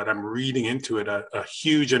it, but I'm reading into it a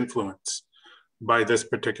huge influence by this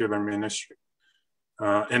particular ministry.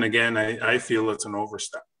 And again, I feel it's an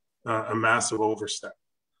overstep, a massive overstep.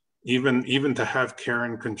 Even to have care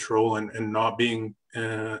and control and not being,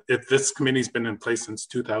 if this committee's been in place since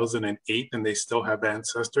 2008 and they still have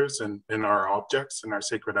ancestors in our objects and our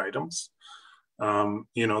sacred items,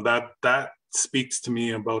 that speaks to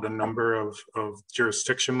me about a number of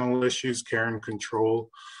jurisdictional issues, care and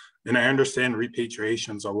control. And I understand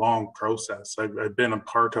repatriation's a long process. I've been a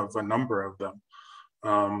part of a number of them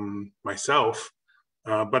myself.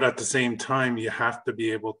 But at the same time, you have to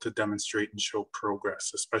be able to demonstrate and show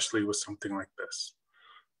progress, especially with something like this.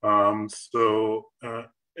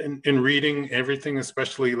 In reading everything,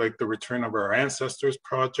 especially like the Return of Our Ancestors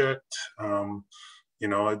project,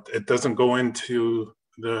 it doesn't go into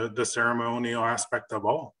the ceremonial aspect of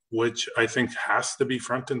all, which I think has to be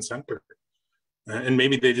front and center. And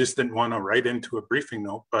maybe they just didn't want to write into a briefing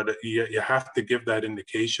note, but you have to give that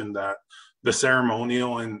indication that the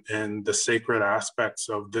ceremonial and the sacred aspects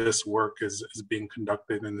of this work is being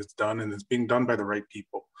conducted and it's done, and it's being done by the right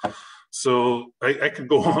people. So I could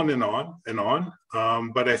go on and on and on,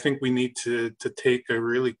 but I think we need to take a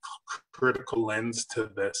really critical lens to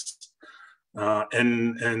this.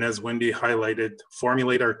 And as Wendy highlighted,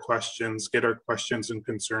 formulate our questions, get our questions and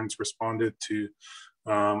concerns responded to,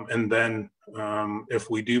 and then if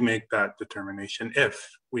we make that determination,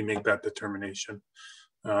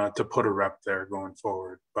 to put a rep there going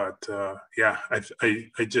forward. But yeah,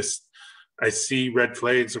 I see red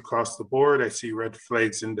flags across the board. I see red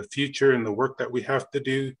flags in the future in the work that we have to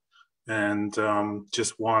do, and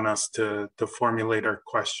just want us to formulate our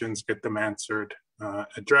questions, get them answered,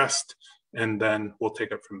 addressed, and then we'll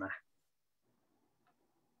take it from there.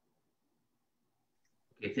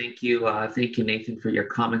 Okay, thank you, Nathan, for your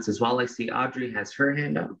comments as well. I see Audrey has her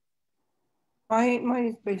hand up. Mine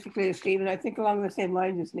is basically a statement. I think along the same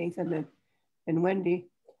lines as Nathan and Wendy.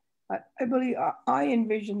 I believe I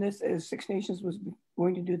envision this as Six Nations was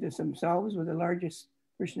going to do this themselves. We're the largest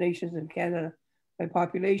First Nations in Canada by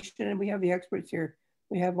population, and we have the experts here.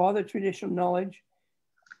 We have all the traditional knowledge,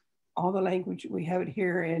 all the language. We have it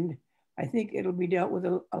here, and I think it'll be dealt with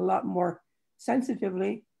a lot more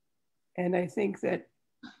sensitively. And I think that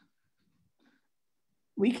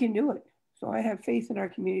we can do it. So I have faith in our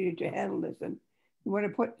community to handle this. And you want to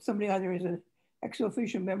put somebody on there as an ex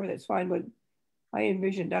officio member, that's fine, but I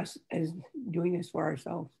envisioned us as doing this for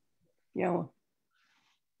ourselves. Yeah.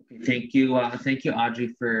 Thank you,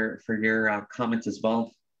 Audrey, for your comments as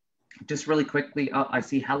well. Just really quickly, I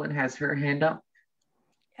see Helen has her hand up.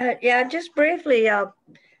 Yeah, just briefly,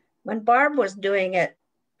 when Barb was doing it,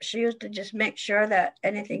 she used to just make sure that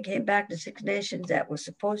anything came back to Six Nations that was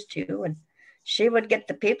supposed to, and she would get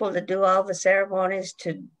the people to do all the ceremonies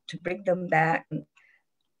to bring them back and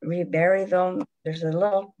rebury them. There's a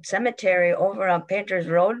little cemetery over on Painters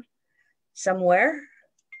Road somewhere.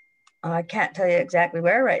 I can't tell you exactly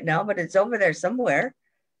where right now, but it's over there somewhere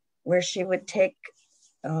where she would take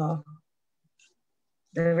the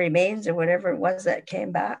remains or whatever it was that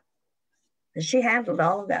came back. And she handled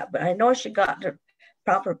all of that, but I know she got the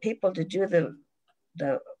proper people to do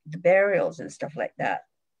the burials and stuff like that,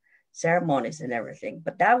 ceremonies and everything.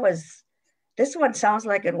 But this one sounds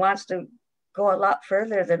like it wants to go a lot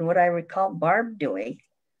further than what I recall Barb doing.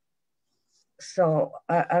 So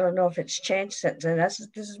I don't know if it's changed since, and this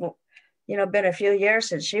is been a few years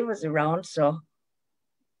since she was around. So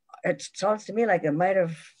it sounds to me like it might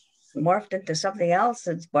have morphed into something else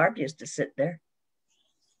since Barb used to sit there.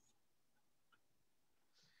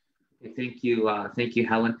 Thank you,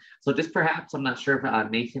 Helen. So just perhaps, I'm not sure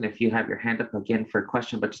if Nathan, if you have your hand up again for a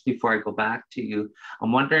question, but just before I go back to you,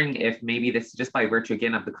 I'm wondering if maybe this, just by virtue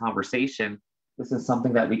again of the conversation, this is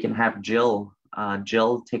something that we can have Jill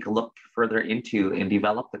take a look further into and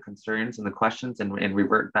develop the concerns and the questions and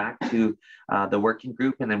revert back to the working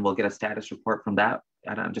group, and then we'll get a status report from that.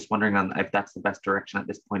 And I'm just wondering if that's the best direction at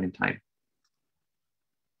this point in time.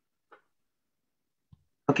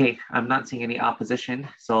 Okay, I'm not seeing any opposition.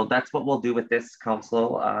 So that's what we'll do with this,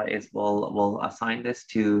 Council, is we'll assign this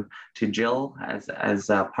to Jill as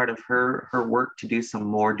part of her work to do some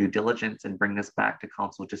more due diligence and bring this back to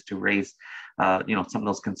Council just to raise, some of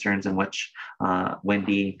those concerns in which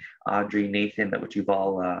Wendy, Audrey, Nathan, which you've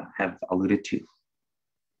all have alluded to.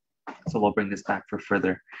 So we'll bring this back for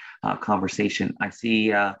further conversation. I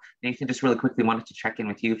see Nathan just really quickly wanted to check in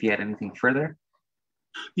with you if you had anything further.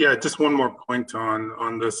 Yeah, just one more point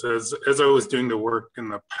on this. As I was doing the work in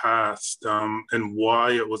the past, and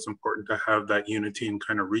why it was important to have that unity and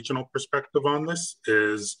kind of regional perspective on this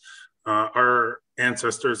is our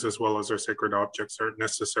ancestors as well as our sacred objects aren't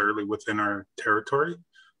necessarily within our territory.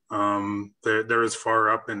 They're as far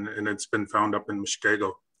up, and it's been found up in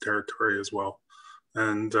Mushkego territory as well.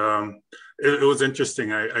 And it was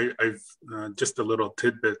interesting. I've just a little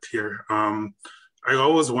tidbit here. I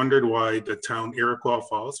always wondered why the town Iroquois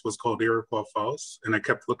Falls was called Iroquois Falls, and I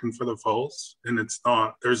kept looking for the falls, and it's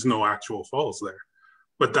not, there's no actual falls there.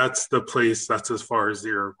 But that's the place, that's as far as the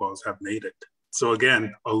Iroquois have made it. So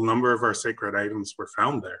again, a number of our sacred items were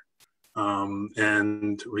found there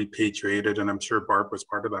and repatriated, and I'm sure Barb was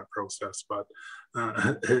part of that process, but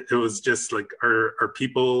it was just like our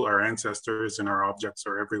people, our ancestors, and our objects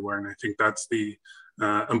are everywhere, and I think that's the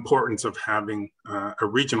importance of having a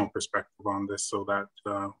regional perspective on this, so that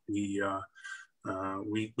we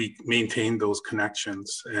maintain those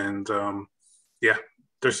connections. And yeah,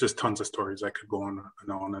 there's just tons of stories I could go on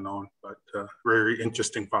and on and on, but very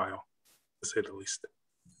interesting file, to say the least.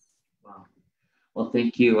 Wow. Well,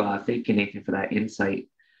 thank you, Nathan, for that insight.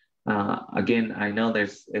 Again, I know I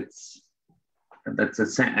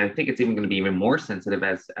think it's even going to be even more sensitive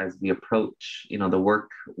as we approach, the work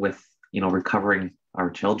with, recovering our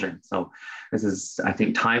children. So this is, I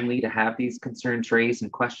think, timely to have these concerns raised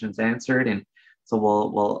and questions answered. And so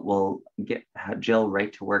we'll get Jill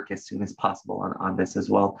right to work as soon as possible on this as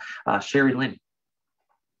well. Sherry Lynn.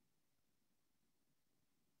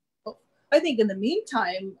 I think in the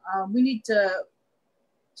meantime, we need to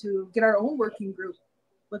get our own working group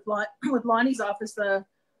with Lonnie's office, the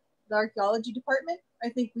archaeology department. I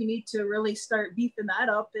think we need to really start beefing that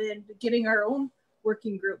up and getting our own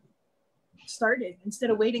working group started instead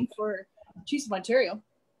of waiting for Chiefs of Ontario.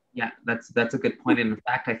 Yeah, that's a good point. And in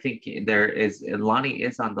fact, I think Lonnie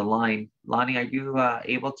is on the line. Lonnie, are you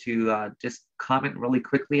able to just comment really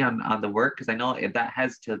quickly on the work? Because I know that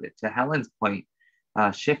has, to Helen's point,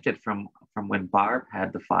 shifted from when Barb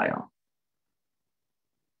had the file.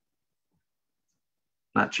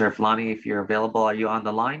 Not sure if Lonnie, if you're available, are you on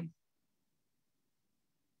the line?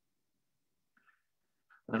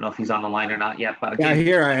 I don't know if he's on the line or not yet, but again, yeah,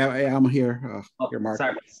 here I am here. Here, Mark.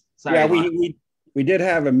 Sorry, yeah, we did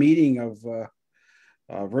have a meeting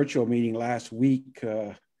a virtual meeting last week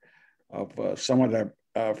of some of the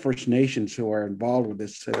First Nations who are involved with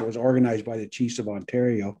this. It was organized by the Chiefs of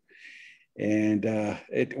Ontario, and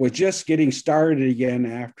it was just getting started again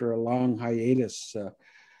after a long hiatus.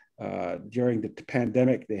 During the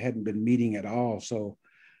pandemic, they hadn't been meeting at all, so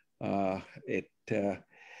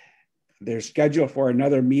they're scheduled for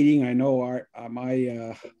another meeting. I know our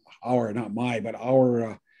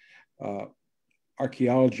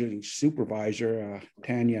archaeology supervisor,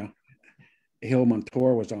 Tanya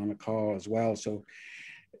Hill-Montour, was on the call as well. So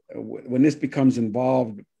when this becomes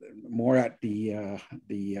involved more at the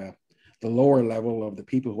lower level of the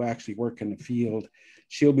people who actually work in the field.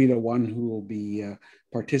 She'll be the one who will be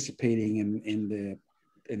participating in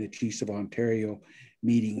the Chiefs of Ontario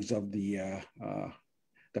meetings of the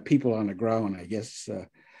people on the ground, I guess.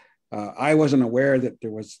 I wasn't aware that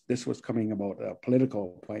this was coming about a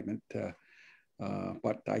political appointment,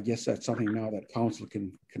 but I guess that's something now that council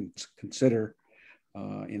can consider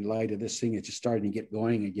in light of this thing. It's just starting to get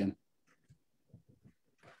going again.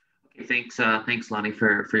 Okay, thanks, Lonnie,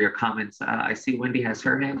 for your comments. I see Wendy has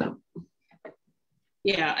her hand up.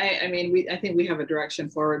 Yeah, I mean, I think we have a direction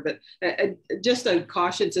forward, but just a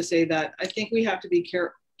caution to say that I think we have to be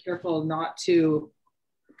careful not to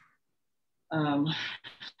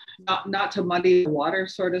not to muddy the water,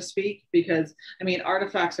 so to speak, because I mean,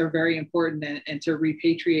 artifacts are very important and to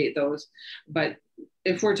repatriate those. But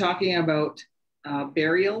if we're talking about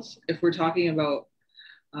burials, if we're talking about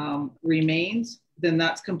remains, then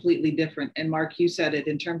that's completely different. And Mark, you said it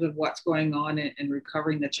in terms of what's going on in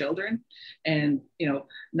recovering the children. And, you know,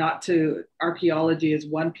 archaeology is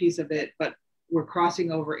one piece of it, but we're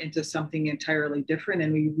crossing over into something entirely different.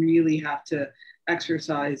 And we really have to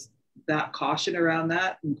exercise that caution around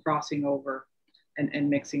that and crossing over and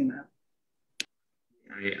mixing that.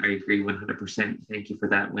 I agree 100%. Thank you for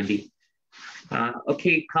that, Wendy.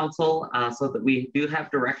 Okay, Council, so that we do have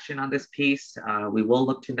direction on this piece. We will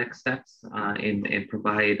look to next steps and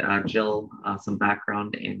provide Jill some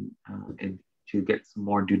background and to get some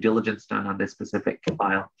more due diligence done on this specific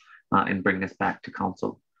file and bring this back to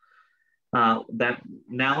Council. That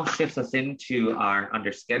now shifts us into our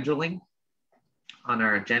under scheduling on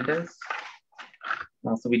our agendas.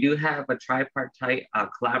 So we do have a tripartite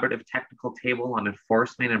collaborative technical table on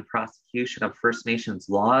enforcement and prosecution of First Nations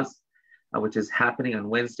laws, which is happening on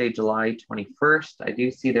Wednesday, July 21st. I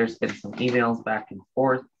do see there's been some emails back and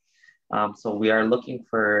forth. So we are looking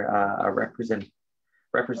for a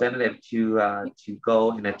representative to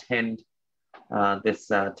go and attend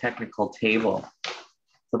this technical table.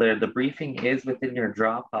 So the briefing is within your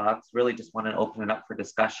Dropbox. Really just want to open it up for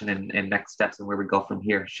discussion and next steps and where we go from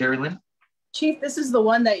here. Sherry Lynn? Chief, this is the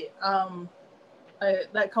one that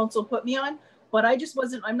that council put me on, but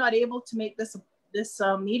I'm not able to make this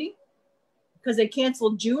meeting because they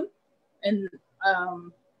canceled June, and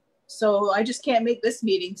so I just can't make this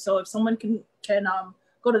meeting. So if someone can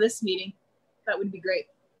go to this meeting, that would be great.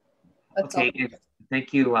 That's okay. all.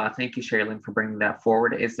 Thank you, Sherilyn, for bringing that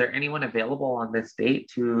forward. Is there anyone available on this date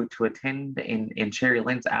to attend in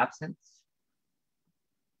Sherilyn's absence?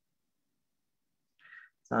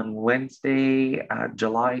 It's on Wednesday,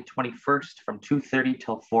 July 21st from 2:30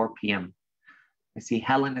 till 4 p.m. I see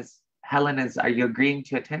Helen is, are you agreeing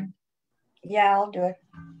to attend? Yeah, I'll do it.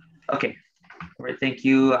 Okay, all right, thank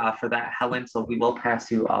you for that, Helen. So we will pass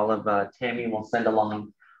you all of, Tammy will send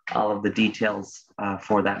along all of the details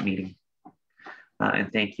for that meeting.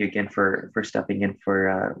 And thank you again for stepping in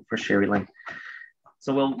for Sherry Lynn.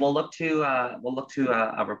 So we'll look to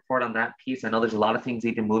a report on that piece. I know there's a lot of things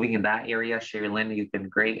even moving in that area. Sherry Lynn, you've been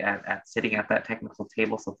great at sitting at that technical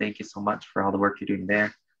table. So thank you so much for all the work you're doing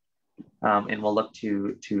there. And we'll look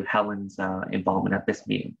to Helen's involvement at this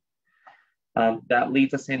meeting. That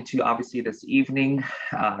leads us into obviously this evening,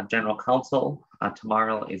 General Council.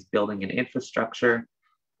 Tomorrow is building and infrastructure.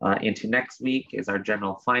 Into next week is our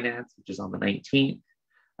general finance, which is on the 19th,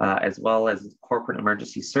 as well as corporate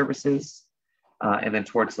emergency services. And then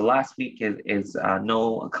towards the last week is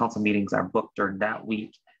no council meetings are booked during that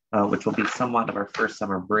week, which will be somewhat of our first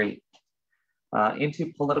summer break.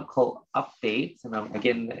 Into political updates, and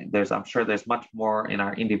again, I'm sure there's much more in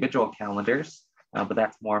our individual calendars, but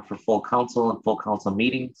that's more for full council and full council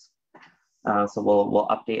meetings. So we'll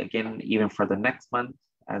update again even for the next month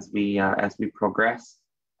as we progress.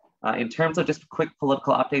 In terms of just quick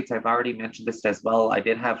political updates, I've already mentioned this as well. I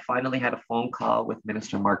finally had a phone call with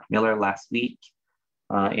Minister Mark Miller last week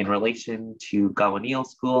in relation to Gowaneel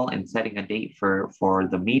School and setting a date for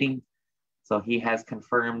the meeting. So he has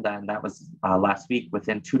confirmed that, and that was last week,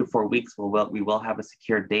 within 2 to 4 weeks, we will have a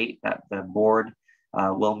secure date that the board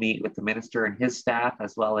will meet with the minister and his staff,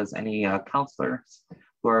 as well as any councillors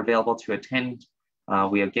who are available to attend.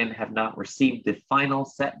 We again have not received the final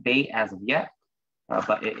set date as of yet.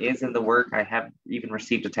 But it is in the work. I have even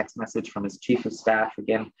received a text message from his chief of staff,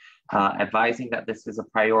 again, advising that this is a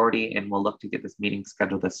priority and we'll look to get this meeting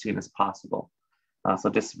scheduled as soon as possible. So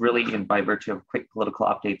just really by virtue of quick political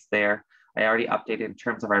updates there. I already updated in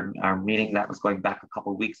terms of our meeting that was going back a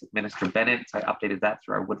couple of weeks with Minister Bennett. So I updated that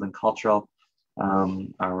through our Woodland Cultural,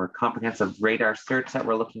 our comprehensive radar search that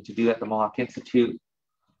we're looking to do at the Mohawk Institute.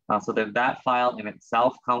 So then that file in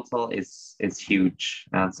itself, council, is huge.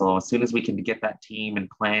 And so as soon as we can get that team and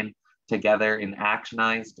plan together and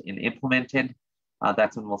actionized and implemented,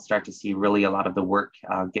 that's when we'll start to see really a lot of the work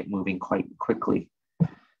get moving quite quickly.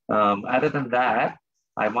 Other than that,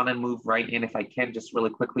 I want to move right in, if I can, just really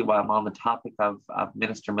quickly while I'm on the topic of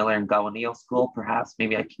Minister Miller and Gowaneo School. Perhaps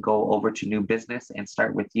maybe I can go over to new business and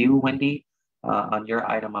start with you, Wendy, on your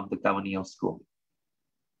item of the Gowaneo School.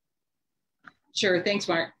 Sure, thanks,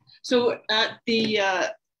 Mark. So at the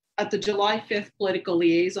July 5th political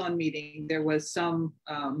liaison meeting, there was some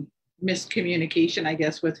miscommunication, I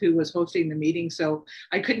guess, with who was hosting the meeting. So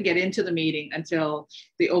I couldn't get into the meeting until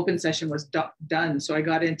the open session was done. So I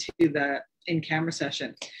got into the in-camera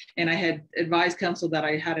session, and I had advised council that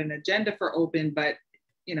I had an agenda for open, but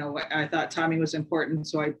you know, I thought timing was important,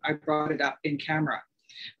 so I brought it up in camera,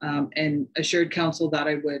 and assured council that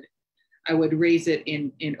I would raise it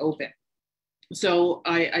in open. So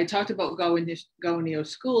I talked about Gowaneo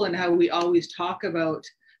School and how we always talk about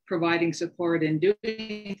providing support and doing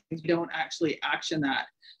things, we don't actually action that.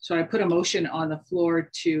 So I put a motion on the floor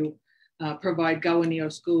to provide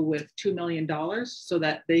Gowaneo School with $2 million so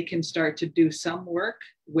that they can start to do some work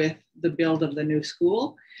with the build of the new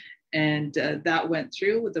school. And that went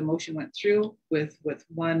through, the motion went through with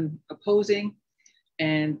one opposing,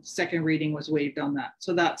 and second reading was waived on that.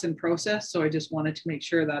 So that's in process. So I just wanted to make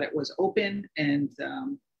sure that it was open and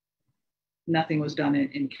nothing was done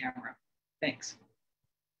in camera. Thanks.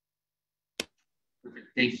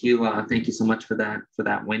 Thank you so much for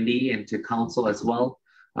that, Wendy, and to council as well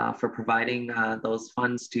for providing those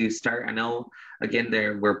funds to start. I know, again,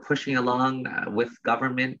 we're pushing along with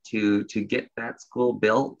government to get that school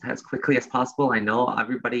built as quickly as possible. I know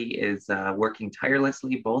everybody is working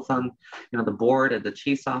tirelessly, both on the board and the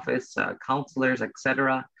chief's office, councilors,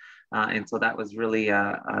 etc. And so that was really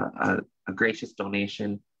a gracious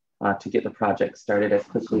donation to get the project started as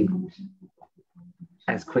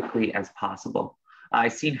quickly as possible. I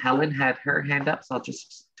seen Helen had her hand up, so I'll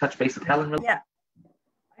just touch base with Helen. Yeah,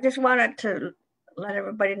 I just wanted to let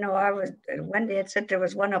everybody know Wendy had said there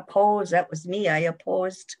was one opposed. That was me. I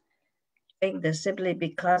opposed this simply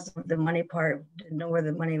because of the money part. Didn't know where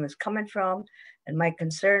the money was coming from, and my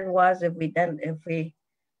concern was if we give them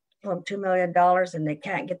 $2 million and they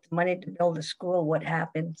can't get the money to build a school, what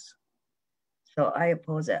happens? So I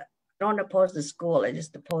oppose that. I don't oppose the school. I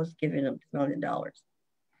just oppose giving them $2 million.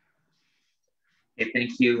 Okay,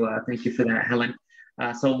 thank you for that, Helen.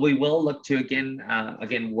 So we will look to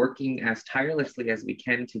again working as tirelessly as we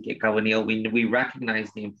can to get Gowaneo. We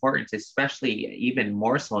recognize the importance, especially even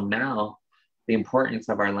more so now, the importance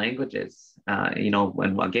of our languages.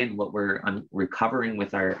 And again, what we're recovering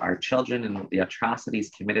with our children and the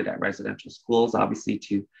atrocities committed at residential schools, obviously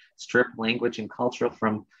to strip language and culture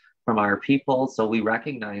from our people. So we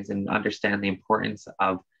recognize and understand the importance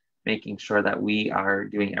of making sure that we are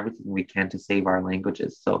doing everything we can to save our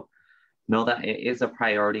languages. So know that it is a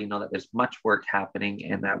priority, know that there's much work happening,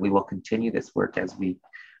 and that we will continue this work as we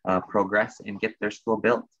progress and get their school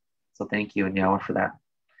built. So thank you, Nyawa, for that.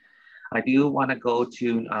 I do want to go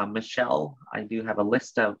to Michelle. I do have a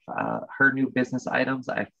list of her new business items.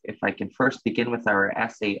 If I can first begin with our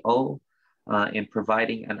SAO in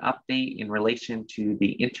providing an update in relation to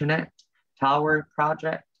the internet tower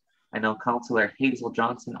project. I know Councillor Hazel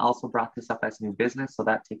Johnson also brought this up as new business, so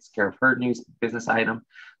that takes care of her new business item.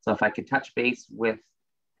 So if I could touch base with,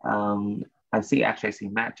 I see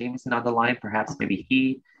Matt Jameson on the line. Perhaps maybe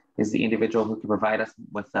he is the individual who can provide us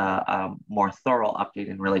with a more thorough update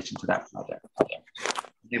in relation to that project.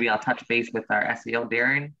 Maybe I'll touch base with our SEO,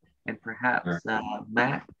 Darren, and perhaps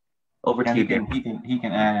Matt, over to you, Darren. He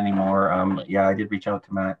can add any more. Yeah, I did reach out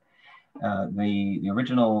to Matt. The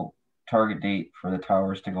original target date for the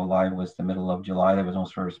towers to go live was the middle of July. There was no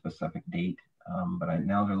sort of specific date, but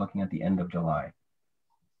now they're looking at the end of July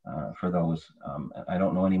for those. I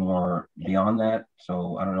don't know any more beyond that,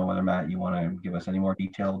 so I don't know whether, Matt, you want to give us any more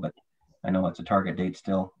detail, but I know it's a target date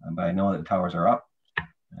still, but I know that the towers are up,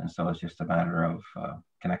 and so it's just a matter of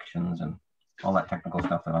connections and all that technical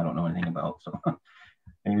stuff that I don't know anything about. So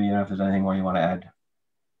maybe if there's anything more you want to add.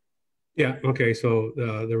 Yeah, okay, so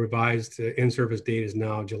the revised in-service date is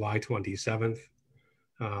now July 27th.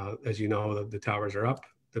 As you know, the towers are up.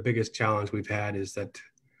 The biggest challenge we've had is that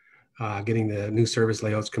getting the new service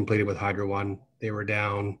layouts completed with Hydro One. They were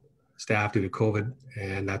down staff due to COVID,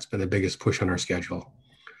 and that's been the biggest push on our schedule.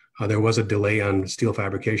 There was a delay on steel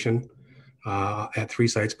fabrication at 3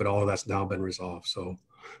 sites, but all of that's now been resolved. So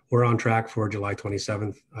we're on track for July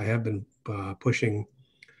 27th. I have been pushing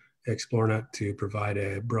Xplornet to provide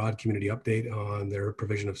a broad community update on their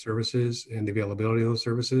provision of services and the availability of those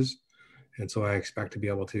services. And so I expect that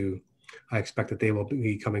they will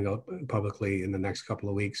be coming out publicly in the next couple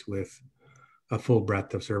of weeks with a full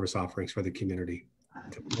breadth of service offerings for the community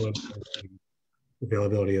to the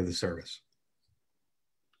availability of the service.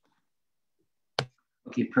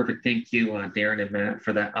 Okay, perfect. Thank you, Darren and Matt,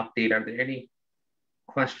 for that update. Are there any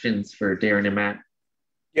questions for Darren and Matt?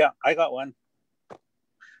 Yeah, I got one.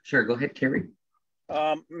 Sure, go ahead, Kerry.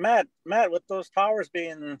 Matt, with those towers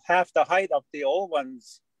being half the height of the old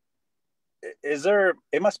ones,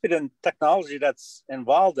 it must be the technology that's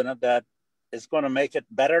involved in it that is going to make it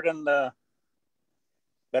better than the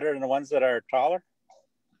ones that are taller?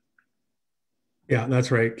 Yeah,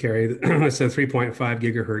 that's right, Kerry. It's a 3.5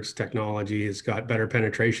 gigahertz technology. It's got better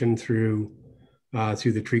penetration through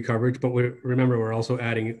the tree coverage, but remember, we're also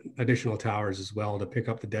adding additional towers as well to pick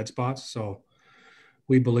up the dead spots. So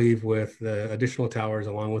we believe with the additional towers,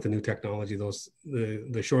 along with the new technology,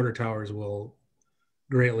 the shorter towers will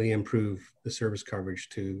greatly improve the service coverage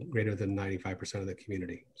to greater than 95% of the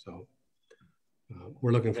community. So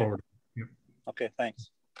we're looking forward. Yeah. Okay, thanks.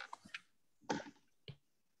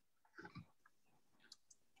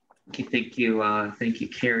 Okay, thank you,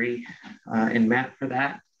 Kerry and Matt, for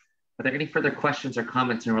that. Are there any further questions or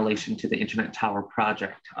comments in relation to the Internet Tower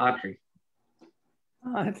project? Audrey.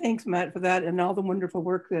 Thanks, Matt, for that and all the wonderful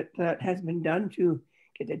work that has been done to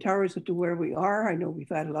get the towers to where we are. I know we've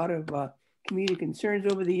had a lot of community concerns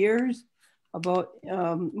over the years about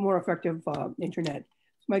more effective internet.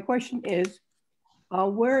 So my question is,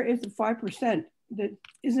 where is the 5% that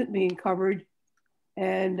isn't being covered,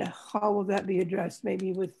 and how will that be addressed,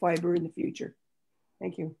 maybe with fiber in the future?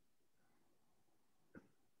 Thank you.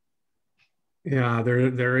 Yeah,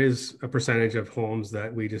 there is a percentage of homes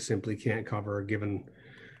that we just simply can't cover given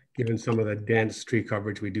some of the dense tree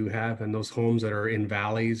coverage we do have, and those homes that are in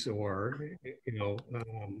valleys or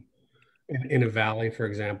in a valley, for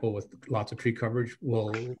example, with lots of tree coverage will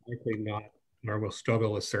likely not or will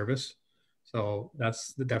struggle with service. So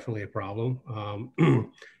that's definitely a problem.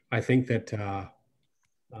 I think that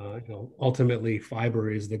ultimately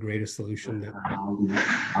fiber is the greatest solution that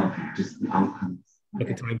but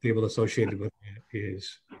the timetable associated with that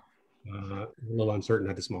is a little uncertain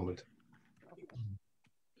at this moment.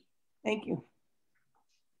 Thank you.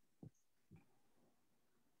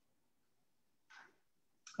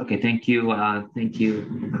 Okay, thank you,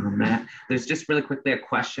 Matt. There's just really quickly a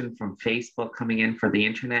question from Facebook coming in for the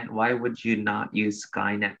internet. Why would you not use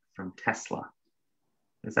Skynet from Tesla?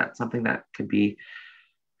 Is that something that could be?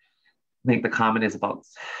 I think the comment is about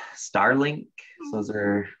Starlink. So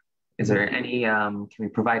is there any? Can we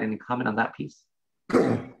provide any comment on that piece?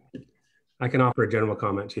 I can offer a general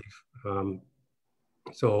comment, Chief.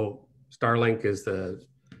 So Starlink is the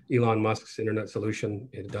Elon Musk's internet solution.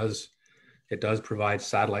 It does provide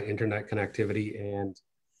satellite internet connectivity, and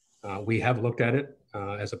we have looked at it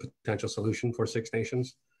as a potential solution for Six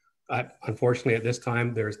Nations. Unfortunately, at this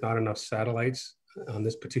time, there's not enough satellites on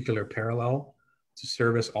this particular parallel to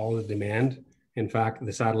service all the demand. In fact,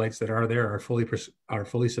 the satellites that are there are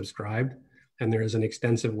fully subscribed, and there is an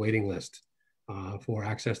extensive waiting list for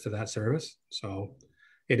access to that service. So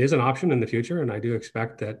it is an option in the future, and I do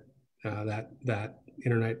expect that that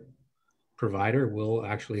internet provider will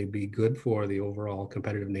actually be good for the overall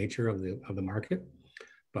competitive nature of the market.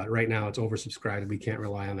 But right now it's oversubscribed. We can't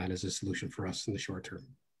rely on that as a solution for us in the short term.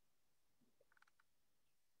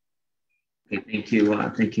 Okay, thank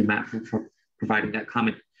you, Matt, for providing that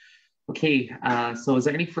comment. Okay, so is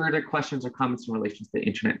there any further questions or comments in relation to the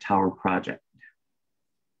Internet Tower project?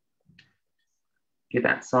 Okay,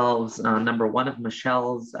 that solves number 1 of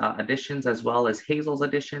Michelle's additions as well as Hazel's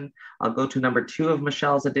addition. I'll go to number 2 of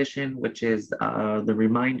Michelle's addition, which is the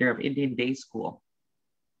reminder of Indian Day School.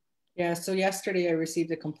 Yeah, so yesterday I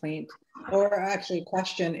received a complaint, or actually a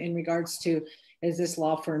question in regards to, is this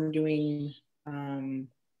law firm doing, are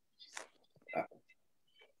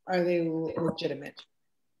they legitimate?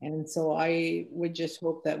 And so I would just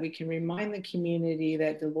hope that we can remind the community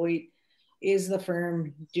that Deloitte is the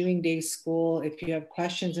firm doing day school. If you have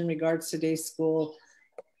questions in regards to day school,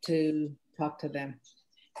 to talk to them.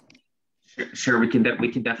 Sure, we can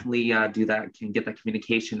definitely do that. Can get that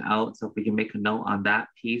communication out. So if we can make a note on that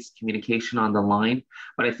piece, communication on the line.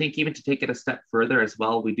 But I think even to take it a step further as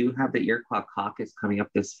well, we do have the Iroquois Caucus coming up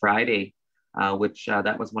this Friday, which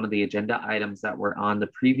that was one of the agenda items that were on the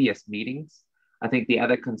previous meetings. I think the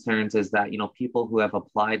other concerns is that, people who have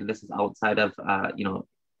applied, and this is outside of,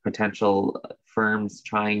 potential firms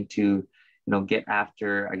trying to, get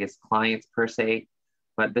after, I guess, clients per se.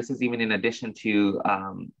 But this is even in addition to,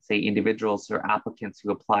 say, individuals or applicants who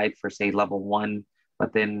applied for, say, level 1,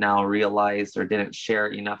 but then now realized or didn't share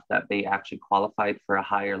enough that they actually qualified for a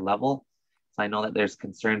higher level. So I know that there's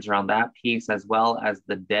concerns around that piece, as well as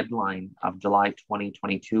the deadline of July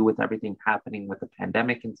 2022 with everything happening with the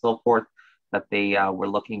pandemic and so forth, that they were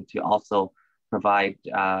looking to also provide,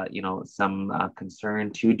 some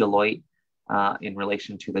concern to Deloitte in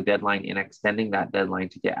relation to the deadline, in extending that deadline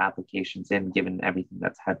to get applications in, given everything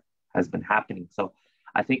that's has been happening. So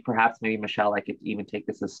I think perhaps maybe, Michelle, I could even take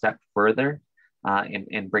this a step further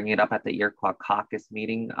and bring it up at the Iroquois Caucus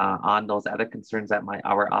meeting on those other concerns that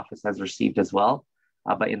our office has received as well.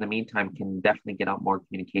 But in the meantime, can definitely get out more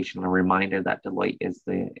communication and a reminder that Deloitte is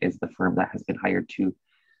the firm that has been hired to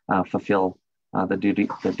fulfill the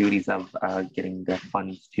duties of getting the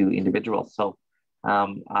funds to individuals. So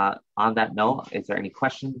on that note, is there any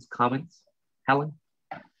questions, comments? Helen?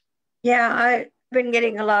 Yeah, I've been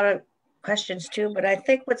getting a lot of questions too, but I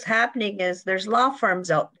think what's happening is there's law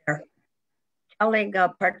firms out there telling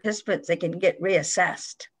participants they can get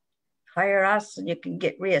reassessed. Hire us and you can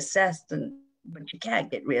get reassessed, but you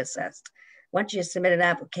can't get reassessed. Once you submit an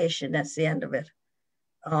application, that's the end of it.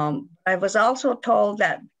 I was also told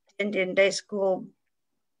that Indian Day School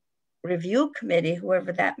Review Committee,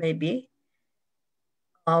 whoever that may be,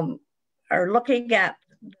 are looking at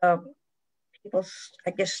people's,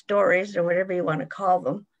 I guess, stories or whatever you want to call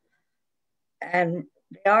them. And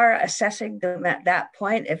they are assessing them at that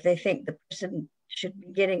point. If they think the person should be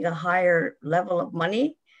getting a higher level of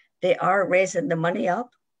money, they are raising the money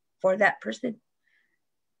up for that person.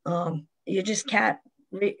 You just can't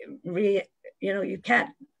you can't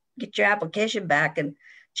get your application back and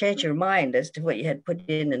change your mind as to what you had put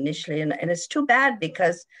in initially. And it's too bad,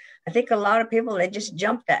 because I think a lot of people, they just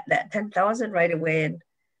jumped at that 10,000 right away.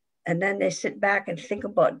 And then they sit back and think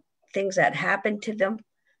about things that happened to them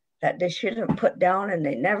that they should have put down and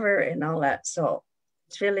they never, and all that. So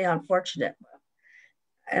it's really unfortunate.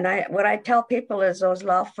 And what I tell people is those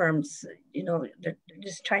law firms, they're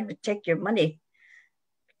just trying to take your money.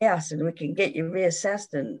 Yes, and we can get you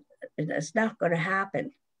reassessed, and it's not going to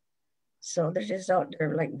happen. So they're just out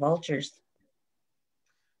there like vultures.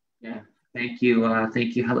 Yeah, thank you,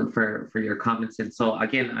 Helen, for your comments. And so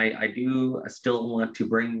again, I do still want to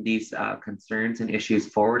bring these concerns and issues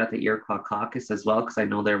forward at the Iroquois Caucus as well, because I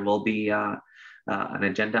know there will be an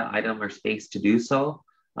agenda item or space to do so,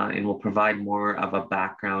 and we'll provide more of a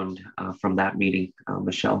background from that meeting.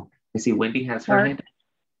 Michelle, I see Wendy has her hand.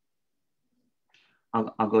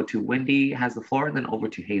 I'll go to Wendy has the floor, and then over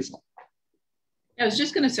to Hazel. I was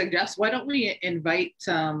just going to suggest, why don't we invite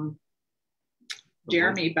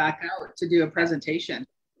Jeremy back out to do a presentation,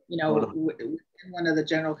 in one of the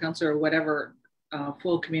general council or whatever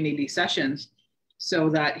full community sessions, so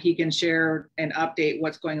that he can share and update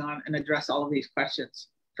what's going on and address all of these questions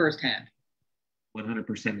firsthand.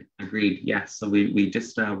 100% agreed. Yes. So we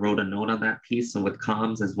just wrote a note on that piece. So with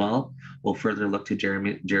comms as well, we'll further look to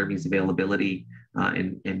Jeremy's availability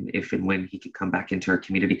and if and when he could come back into our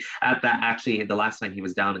community. At that, actually, the last time he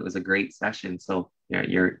was down, it was a great session. So yeah,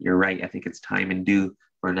 you're right. I think it's time and due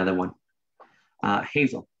for another one.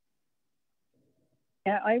 Hazel.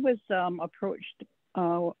 Yeah, I was approached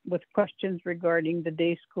with questions regarding the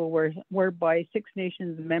day school whereby Six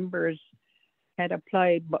Nations members had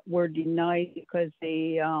applied but were denied because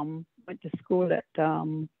they went to school at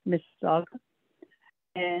Mississauga,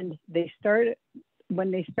 and when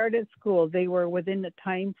they started school, they were within the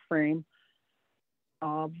time frame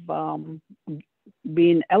of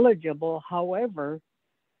being eligible. However,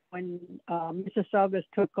 when Mississaugas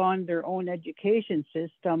took on their own education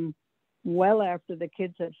system well after the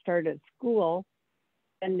kids had started school,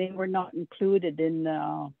 and they were not included in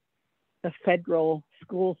the federal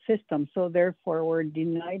school system, so therefore we're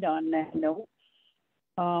denied on that note.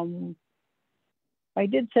 I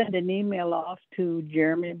did send an email off to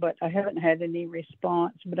Jeremy, but I haven't had any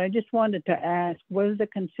response. But I just wanted to ask, what is the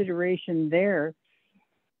consideration there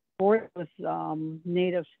for those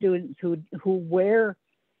Native students who were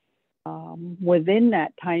within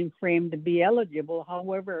that time frame to be eligible?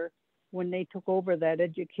 However, when they took over that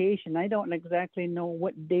education, I don't exactly know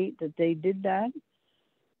what date that they did that.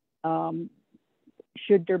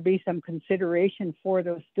 Should there be some consideration for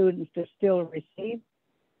those students to still receive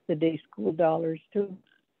the day school dollars too?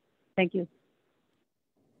 Thank you.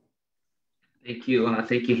 Thank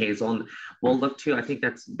you, Hazel. And we'll look to, I think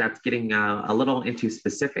that's getting a little into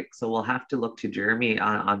specifics. So we'll have to look to Jeremy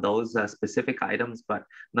on those specific items. But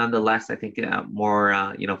nonetheless, I think more,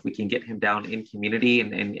 if we can get him down in community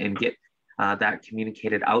and get that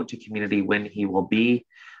communicated out to community when he will be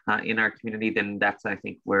in our community, then that's, I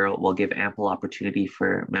think, where we'll give ample opportunity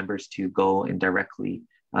for members to go and directly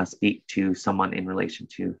speak to someone in relation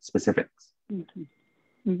to specifics. Mm-hmm.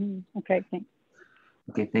 Mm-hmm. Okay, thanks.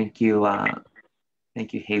 Okay, thank you.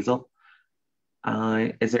 Thank you, Hazel.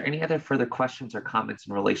 Is there any other further questions or comments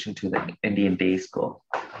in relation to the Indian Day School?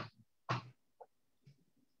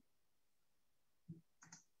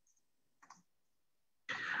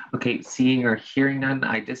 Okay, seeing or hearing none,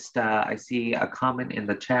 I see a comment in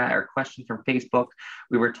the chat or question from Facebook.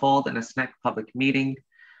 We were told in a SNEC public meeting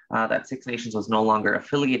that Six Nations was no longer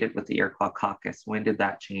affiliated with the Iroquois caucus. When did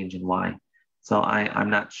that change and why? So I'm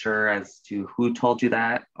not sure as to who told you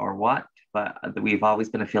that or what, but we've always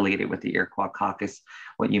been affiliated with the Iroquois caucus.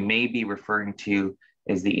 What you may be referring to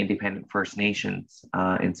is the Independent First Nations.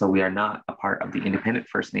 And so we are not a part of the Independent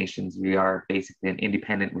First Nations. We are basically an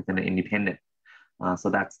independent within an independent.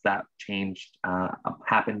 So that changed,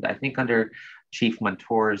 happened, I think, under Chief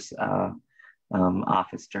Montour's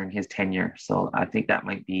office during his tenure. So I think that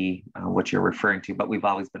might be what you're referring to, but we've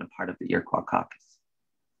always been a part of the Iroquois caucus.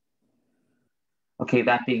 Okay,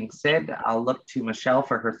 that being said, I'll look to Michelle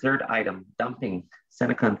for her third item, dumping.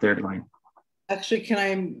 Seneca on third line. Actually, can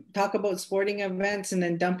I talk about sporting events and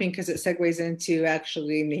then dumping, because it segues into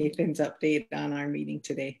actually Nathan's update on our meeting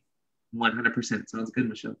today? 100%, sounds good,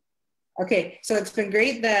 Michelle. Okay, so it's been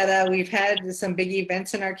great that we've had some big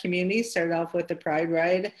events in our community. Started off with the Pride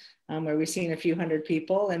Ride, where we've seen a few hundred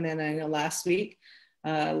people. And then I know last week,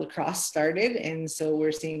 lacrosse started. And so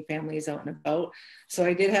we're seeing families out and about. So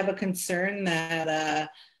I did have a concern that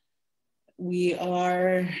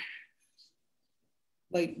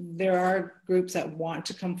there are groups that want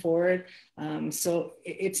to come forward. So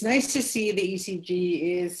it's nice to see the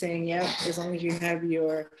ECG is saying, yeah, as long as you have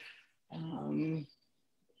your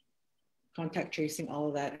contact tracing, all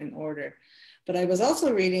of that in order. But I was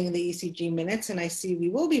also reading the ECG minutes and I see we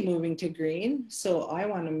will be moving to green. So I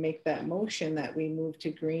want to make that motion that we move to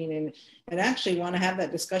green and actually want to have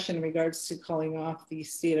that discussion in regards to calling off the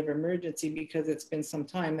state of emergency, because it's been some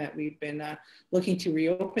time that we've been looking to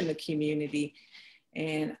reopen the community.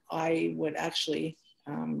 And I would actually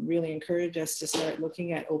really encourage us to start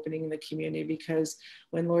looking at opening the community, because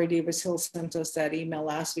when Lori Davis Hill sent us that email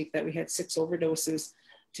last week that we had 6 overdoses,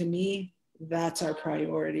 to me, that's our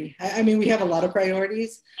priority. I mean, we have a lot of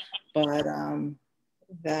priorities, but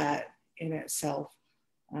that in itself,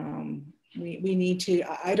 we need to,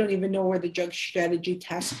 I don't even know where the drug strategy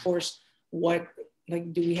task force,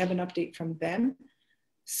 do we have an update from them?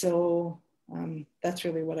 So that's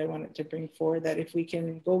really what I wanted to bring forward, that if we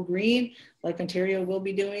can go green, like Ontario will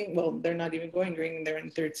be doing, well, they're not even going green, they're in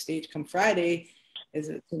third stage come Friday,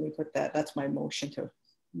 can we put that, that's my motion to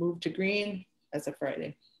move to green as of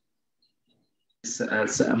Friday. So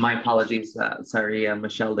my apologies. Sorry,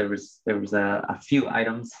 Michelle, there was a few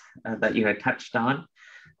items that you had touched on.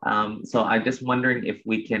 So I'm just wondering if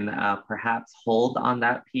we can perhaps hold on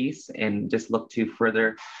that piece and just look to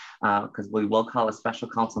further, because we will call a special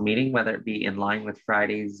council meeting, whether it be in line with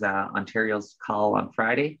Friday's, Ontario's call on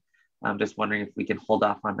Friday. I'm just wondering if we can hold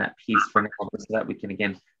off on that piece for now so that we can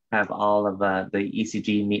again have all of the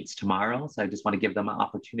ECG meets tomorrow. So I just want to give them an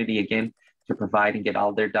opportunity again to provide and get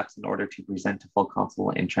all their ducks in order to present to full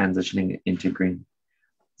council and transitioning into green.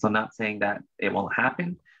 So I'm not saying that it won't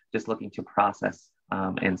happen, just looking to process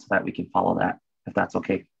and so that we can follow that, if that's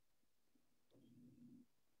okay.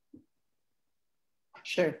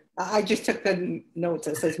 Sure. I just took the notes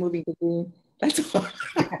that says moving to green. That's all.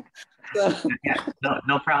 So. Yeah,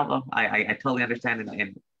 no problem. I totally understand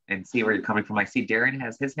and see where you're coming from. I see Darren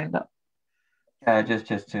has his hand up. Just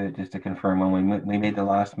to confirm, when we made the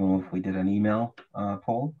last move, we did an email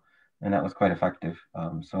poll, and that was quite effective.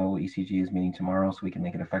 So ECG is meeting tomorrow, so we can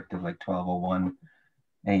make it effective like 12:01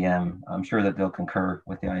 a.m. I'm sure that they'll concur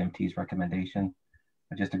with the IMT's recommendation,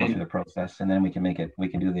 just to go through the process, and then we can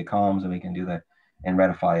do the comms, and we can and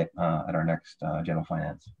ratify it at our next general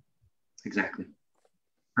finance. Exactly.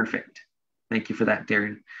 Perfect. Thank you for that,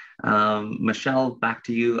 Darren. Michelle, back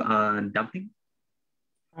to you on dumping.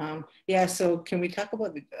 Yeah, so can we talk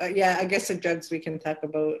about yeah, I guess the drugs we can talk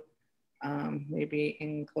about maybe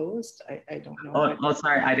enclosed. I don't know. Oh,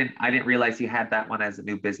 sorry, I didn't realize you had that one as a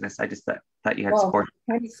new business. I just thought you had sport.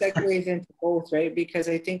 Kind of segues into both, right? Because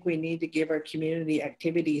I think we need to give our community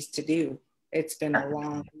activities to do. It's been a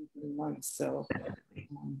long months, so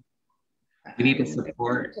we need to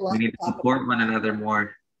support. We need to support one another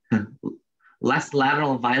more. Less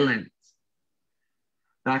lateral violence.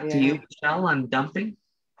 Back to you, Michelle, on dumping.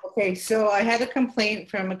 Okay, so I had a complaint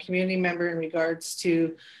from a community member in regards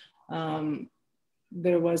to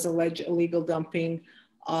there was alleged illegal dumping.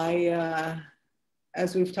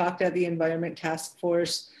 As we've talked at the Environment Task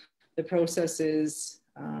Force, the process is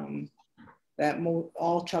that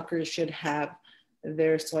all truckers should have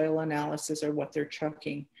their soil analysis or what they're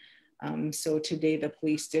trucking. So today the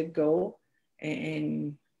police did go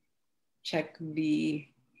and check the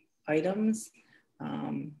items.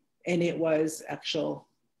 and it was actual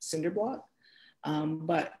cinder block.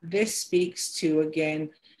 But this speaks to, again,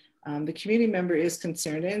 the community member is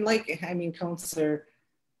concerned. And like, I mean, Councillor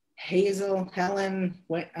Hazel, Helen,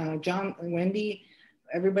 John, Wendy,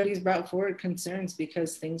 everybody's brought forward concerns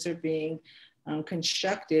because things are being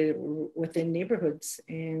constructed within neighborhoods.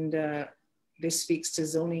 And this speaks to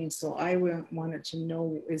zoning. So I wanted to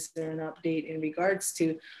know, is there an update in regards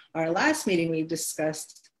to our last meeting we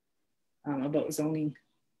discussed about zoning?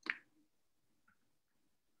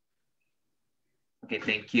 Okay,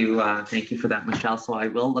 thank you. Thank you for that, Michelle. So I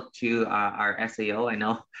will look to our SAO. I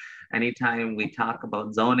know anytime we talk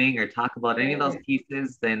about zoning or talk about any of those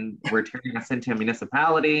pieces, then we're turning us into a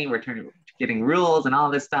municipality, we're getting rules and all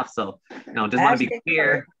this stuff. So, you know, just want to be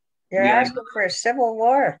clear. You're asking for a civil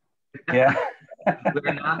war. Yeah.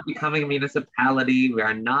 We're not becoming a municipality. We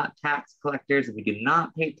are not tax collectors. We do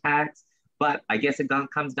not pay tax. But I guess it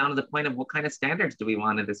comes down to the point of what kind of standards do we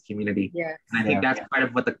want in this community? Yeah. And I think that's part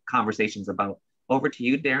of what the conversation's about. Over to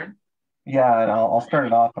you, Darren. Yeah, and I'll start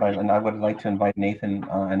it off, but I would like to invite Nathan.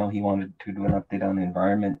 I know he wanted to do an update on the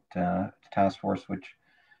environment task force, which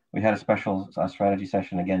we had a special strategy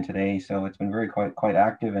session again today. So it's been quite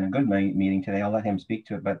active and a good meeting today. I'll let him speak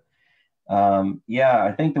to it. But yeah,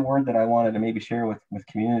 I think the word that I wanted to maybe share with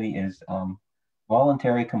community is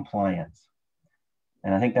voluntary compliance.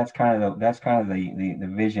 And I think that's kind of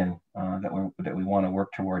the vision that we want to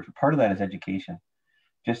work towards. Part of that is education.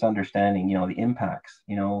 Just understanding, you know, the impacts.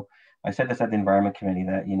 You know, I said this at the Environment Committee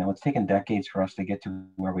that, you know, it's taken decades for us to get to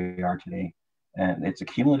where we are today. And it's a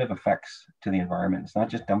cumulative effects to the environment. It's not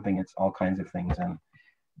just dumping, it's all kinds of things. And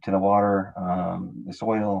to the water, the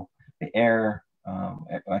soil, the air,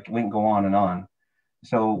 we can go on and on.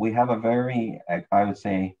 So we have a very, I would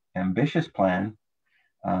say, ambitious plan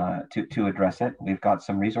to address it. We've got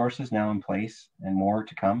some resources now in place and more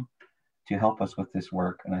to come to help us with this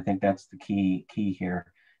work. And I think that's the key here.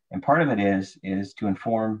 And part of it is to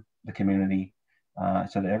inform the community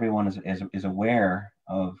so that everyone is aware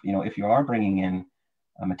of, you know, if you are bringing in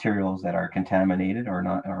materials that are contaminated or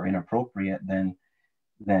not or inappropriate, then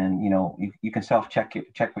you know, you can self-check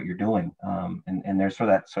what you're doing. And there's sort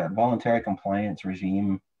of that voluntary compliance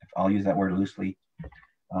regime, if I'll use that word loosely.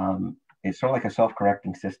 It's sort of like a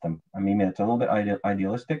self-correcting system. I mean, it's a little bit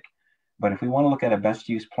idealistic, but if we want to look at a best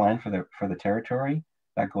use plan for the territory,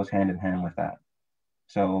 that goes hand in hand with that.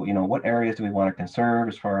 So, you know, what areas do we want to conserve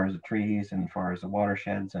as far as the trees and as far as the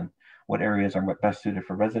watersheds, and what areas are best suited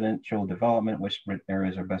for residential development, which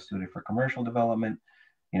areas are best suited for commercial development,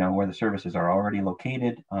 you know, where the services are already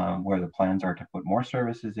located, where the plans are to put more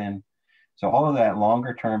services in. So all of that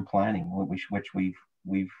longer term planning, which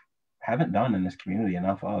we haven't done in this community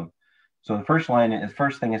enough of. So the first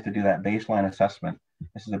thing is to do that baseline assessment.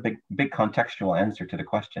 This is a big contextual answer to the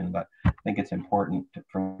question, but I think it's important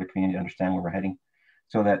for the community to understand where we're heading.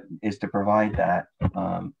 So that is to provide that,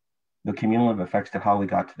 the cumulative effects to how we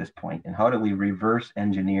got to this point, and how do we reverse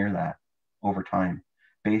engineer that over time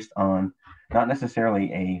based on not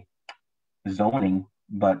necessarily a zoning,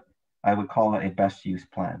 but I would call it a best use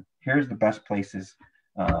plan. Here's the best places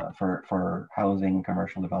for housing,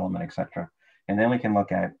 commercial development, etc. And then we can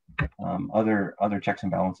look at other checks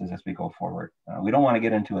and balances as we go forward. We don't want to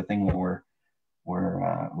get into a thing where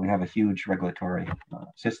we have a huge regulatory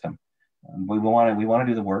system. We want to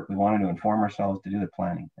do the work. We want to inform ourselves to do the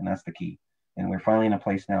planning, and that's the key. And we're finally in a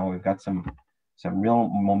place now where we've got some real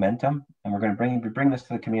momentum, and we're going to bring this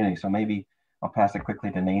to the community. So maybe I'll pass it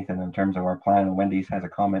quickly to Nathan in terms of our plan, and Wendy's has a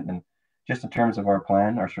comment, and just in terms of our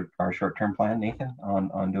plan, our short-term plan, Nathan,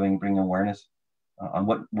 on bringing awareness on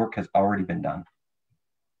what work has already been done.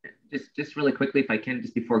 Just really quickly, if I can,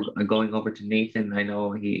 just before going over to Nathan, I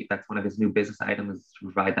know that's one of his new business items is to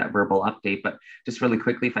provide that verbal update, but just really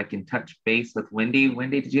quickly, if I can touch base with Wendy.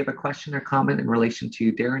 Wendy, did you have a question or comment in relation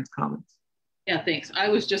to Darren's comments? Yeah, thanks. I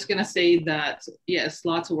was just going to say that, yes,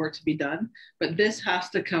 lots of work to be done, but this has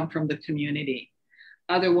to come from the community.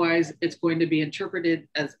 Otherwise, it's going to be interpreted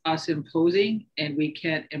as us imposing, and we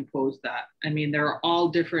can't impose that. I mean, there are all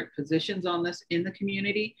different positions on this in the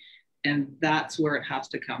community, and that's where it has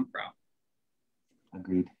to come from.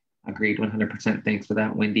 Agreed 100%. Thanks for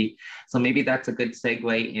that, Wendy. So maybe that's a good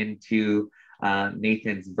segue into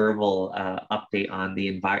Nathan's verbal update on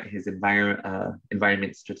his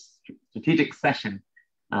environment strategic session.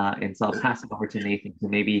 And so I'll pass it over to Nathan to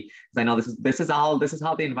maybe, because I know this is how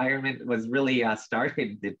the environment was really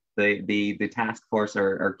started. The task force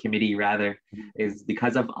or committee rather is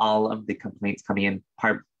because of all of the complaints coming in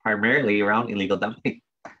primarily around illegal dumping.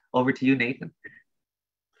 Over to you, Nathan.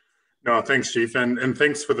 No, thanks, Chief, and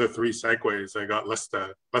thanks for the 3 segues. I got less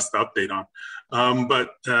to update on.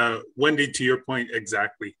 But Wendy, to your point,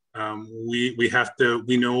 exactly. We have to,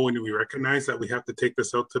 we know and we recognize that we have to take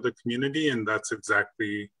this out to the community, and that's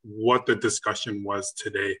exactly what the discussion was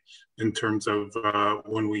today in terms of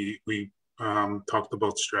when we talked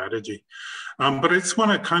about strategy. But I just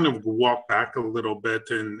want to kind of walk back a little bit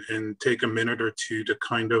and take a minute or two to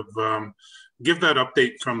kind of give that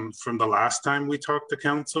update from the last time we talked to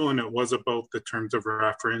council, and it was about the terms of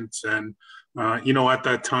reference. And you know, at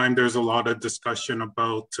that time, there's a lot of discussion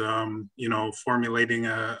about you know, formulating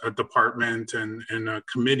a department and a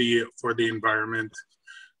committee for the environment.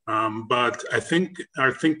 But I think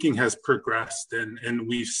our thinking has progressed, and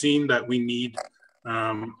we've seen that we need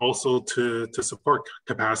also to support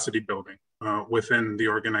capacity building within the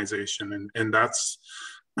organization, and that's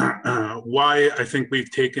why I think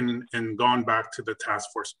we've taken and gone back to the task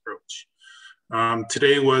force approach.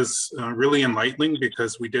 Today was really enlightening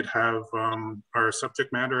because we did have our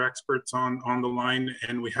subject matter experts on the line,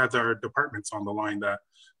 and we had our departments on the line. That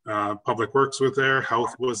Public Works was there,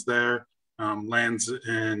 Health was there, Lands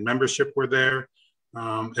and Membership were there,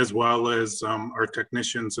 as well as our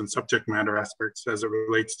technicians and subject matter experts as it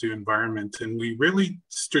relates to environment. And we really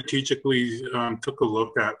strategically took a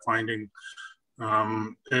look at finding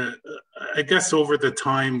I guess over the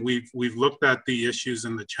time we've looked at the issues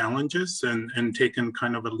and the challenges and taken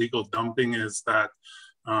kind of a legal dumping as that,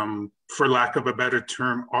 for lack of a better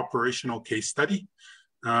term, operational case study,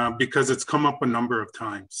 because it's come up a number of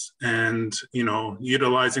times. And, you know,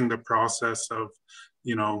 utilizing the process of,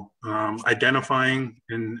 you know, identifying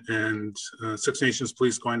and Six Nations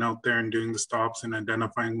Police going out there and doing the stops and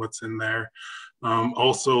identifying what's in there.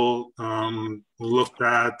 Also looked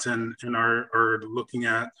at and are looking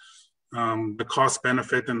at the cost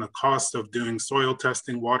benefit and the cost of doing soil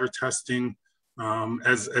testing, water testing,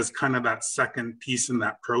 as kind of that second piece in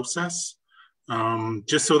that process,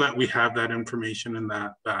 just so that we have that information in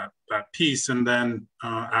that piece. And then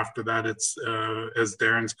after that, it's as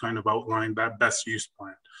Darren's kind of outlined, that best use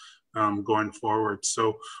plan going forward.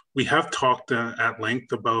 So we have talked at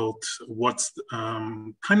length about what's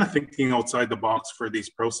kind of thinking outside the box for these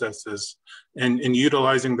processes and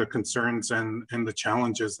utilizing the concerns and the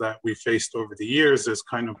challenges that we faced over the years as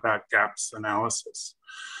kind of that gaps analysis.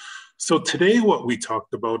 So today what we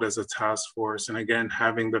talked about as a task force, and again,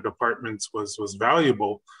 having the departments was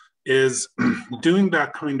valuable, is doing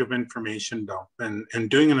that kind of information dump and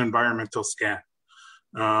doing an environmental scan.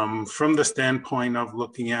 From the standpoint of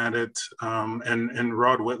looking at it, and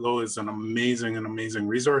Rod Whitlow is an amazing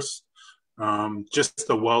resource. Just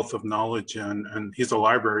the wealth of knowledge, and he's a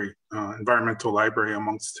library, environmental library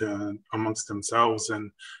amongst themselves,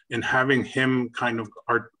 and having him kind of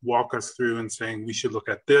walk us through and saying, we should look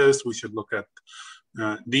at this, we should look at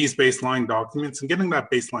these baseline documents, and getting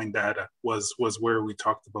that baseline data was where we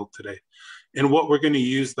talked about today. And what we're going to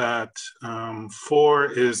use that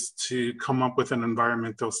for is to come up with an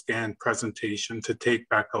environmental scan presentation to take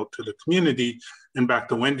back out to the community. And back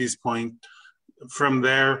to Wendy's point, from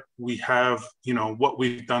there, we have, you know, what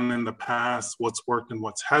we've done in the past, what's worked and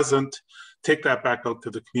what's hasn't, take that back out to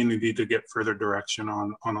the community to get further direction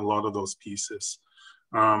on a lot of those pieces.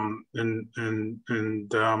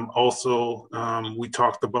 Also, we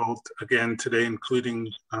talked about, again today,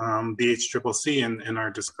 including the HCCC in our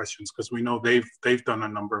discussions, because we know they've done a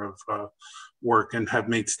number of work and have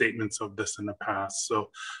made statements of this in the past. So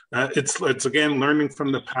it's again learning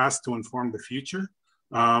from the past to inform the future.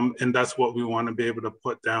 And that's what we want to be able to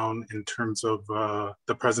put down in terms of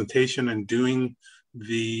the presentation and doing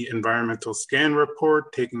the environmental scan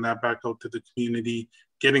report, taking that back out to the community,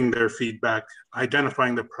 getting their feedback,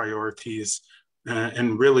 identifying the priorities,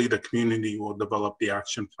 and really the community will develop the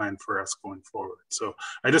action plan for us going forward. So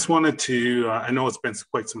I just wanted to, I know it's been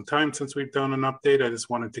quite some time since we've done an update. I just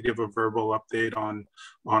wanted to give a verbal update on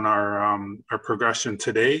our progression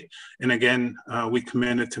today. And again, we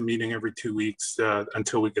committed to meeting every 2 weeks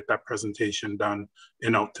until we get that presentation done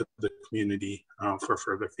and out to the community for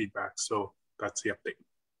further feedback. So that's the update.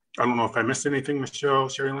 I don't know if I missed anything, Michelle,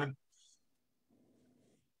 Sherry Lynn?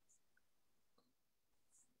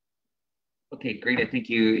 Okay, great. I think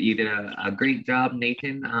you did a great job,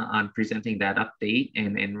 Nathan, on presenting that update,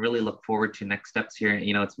 and really look forward to next steps here.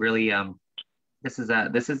 You know, it's really this is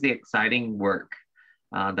the exciting work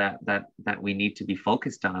that we need to be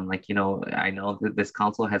focused on. Like, you know, I know that this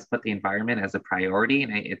council has put the environment as a priority,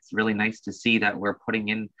 and it's really nice to see that we're putting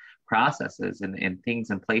in processes and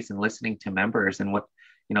things in place and listening to members and what,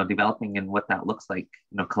 you know, developing and what that looks like,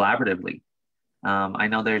 you know, collaboratively. I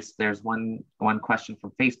know there's one question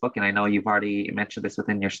from Facebook, and I know you've already mentioned this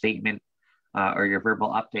within your statement or your verbal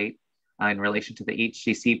update. in relation to the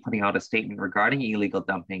HCC putting out a statement regarding illegal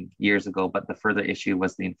dumping years ago, but the further issue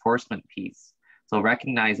was the enforcement piece. So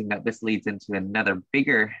recognizing that this leads into another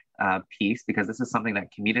bigger piece, because this is something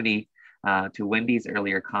that community, to Wendy's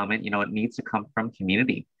earlier comment, it needs to come from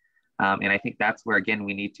community. And I think that's where, again,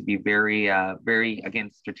 we need to be very,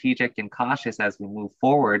 again, strategic and cautious as we move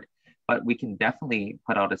forward. But we can definitely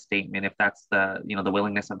put out a statement if that's the, the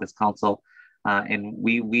willingness of this council. And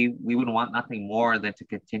we would want nothing more than to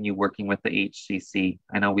continue working with the HCC.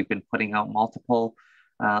 I know we've been putting out multiple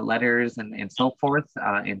letters and so forth.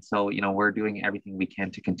 And so, we're doing everything we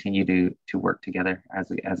can to continue to work together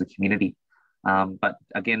as a community. But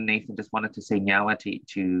again, Nathan, just wanted to say nyawa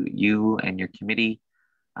to you and your committee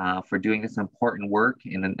for doing this important work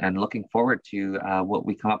and looking forward to what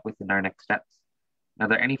we come up with in our next steps. Are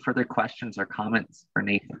there any further questions or comments for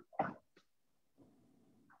Nathan?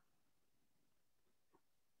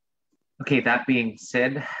 Okay, that being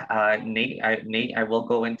said, Nate, I will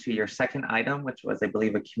go into your second item, which was, I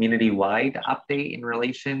believe, a community-wide update in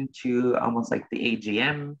relation to almost like the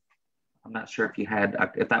AGM. I'm not sure if you had,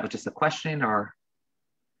 if that was just a question or.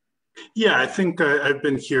 Yeah, I think I've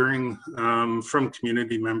been hearing from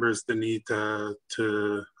community members the need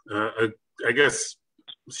to I guess,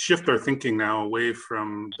 shift our thinking now away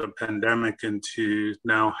from the pandemic into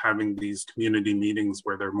now having these community meetings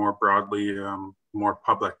where they're more broadly, more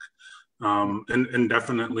public. And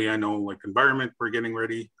definitely, I know like environment, we're getting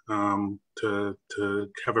ready to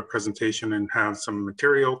have a presentation and have some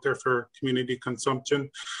material there for community consumption.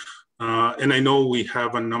 And I know we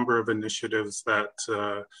have a number of initiatives that,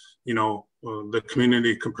 the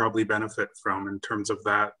community could probably benefit from in terms of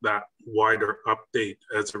that wider update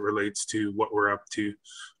as it relates to what we're up to.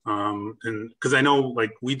 And because I know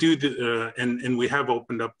like we do, and we have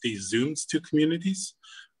opened up these Zooms to communities,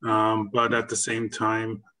 but at the same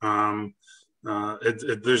time,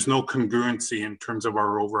 there's no congruency in terms of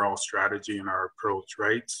our overall strategy and our approach,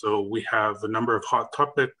 right? So we have a number of hot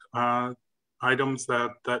topic items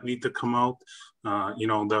that need to come out.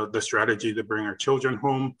 The strategy to bring our children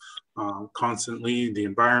home constantly, the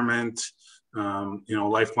environment,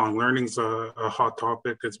 lifelong learning's a hot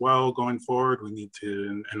topic as well going forward. We need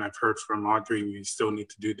to, and I've heard from Audrey, we still need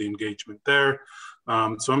to do the engagement there.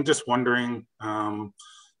 So I'm just wondering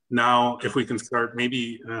now if we can start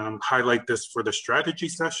maybe highlight this for the strategy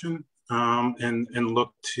session and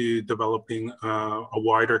look to developing a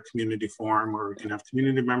wider community forum where we can have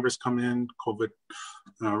community members come in, COVID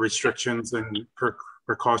restrictions and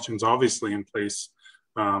precautions obviously in place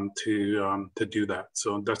to do that.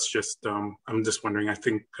 So that's just, I'm just wondering, I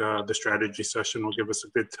think the strategy session will give us a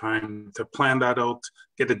good time to plan that out,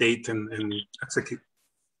 get a date and execute.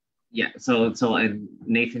 Yeah, so and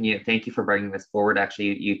Nathan, thank you for bringing this forward.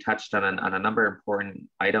 Actually, you touched on a number of important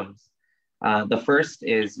items. The first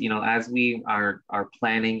is, as we are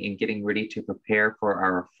planning and getting ready to prepare for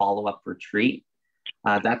our follow-up retreat,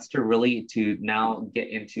 that's to now get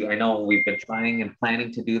into, I know we've been trying and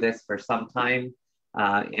planning to do this for some time,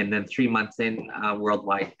 and then 3 months in,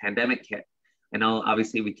 worldwide pandemic hit. I know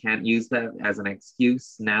obviously we can't use that as an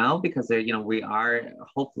excuse now because we are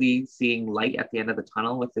hopefully seeing light at the end of the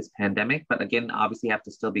tunnel with this pandemic. But again, obviously have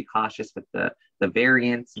to still be cautious with the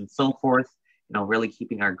variants and so forth, really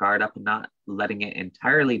keeping our guard up and not letting it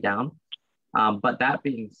entirely down. But that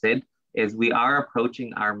being said, is we are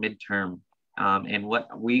approaching our midterm. And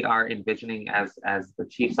what we are envisioning as the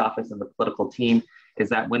chief's office and the political team is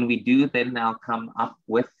that when we do then now come up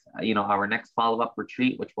with our next follow-up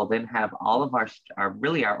retreat, which will then have all of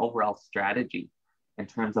our overall strategy in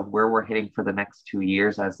terms of where we're heading for the next 2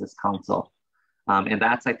 years as this council. And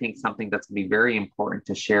that's, I think, something that's going to be very important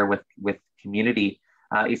to share with community,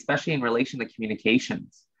 especially in relation to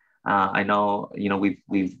communications. I know,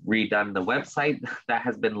 we've redone the website that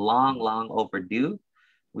has been long overdue.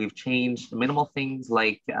 We've changed minimal things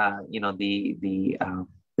like,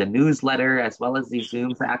 the newsletter, as well as these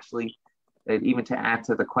Zooms. Actually, even to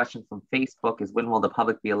answer the question from Facebook is when will the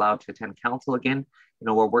public be allowed to attend council again?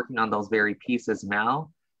 We're working on those very pieces now.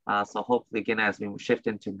 So hopefully, again, as we shift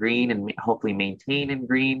into green and hopefully maintain in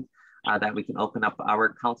green, that we can open up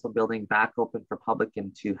our council building back open for public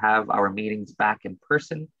and to have our meetings back in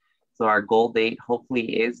person. So our goal date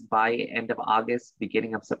hopefully is by end of August,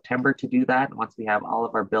 beginning of September to do that. Once we have all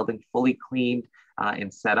of our building fully cleaned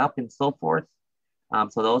and set up and so forth.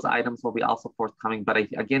 So those items will be also forthcoming. But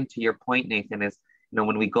again, to your point, Nathan, is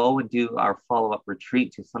when we go and do our follow-up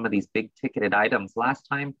retreat to some of these big ticketed items, last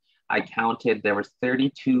time I counted there was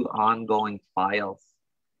 32 ongoing files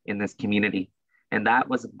in this community. And that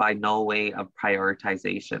was by no way of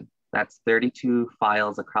prioritization. That's 32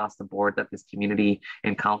 files across the board that this community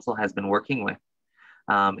and council has been working with.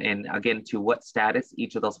 And again, to what status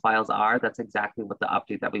each of those files are, that's exactly what the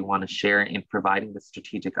update that we want to share in providing the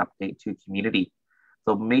strategic update to community.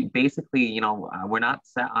 So basically, you know, we're not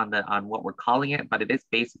set on what we're calling it, but it is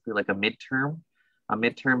basically like a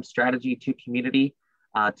midterm strategy to community,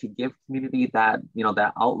 to give community that, you know,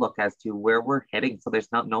 that outlook as to where we're heading. So there's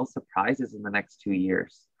no surprises in the next 2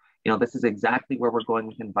 years. You know, this is exactly where we're going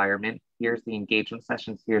with environment. Here's the engagement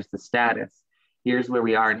sessions. Here's the status. Here's where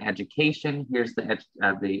we are in education. Here's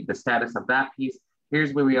the status of that piece.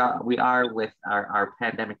 Here's where we are with our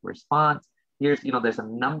pandemic response. Here's, you know, there's a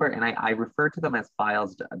number, and I refer to them as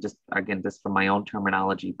files, just from my own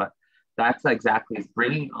terminology, but that's exactly is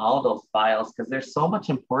bringing all those files, because there's so much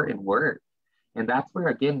important work. And that's where,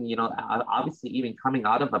 again, you know, obviously even coming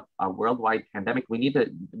out of a worldwide pandemic, we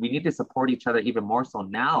need to support each other even more so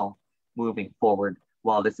now moving forward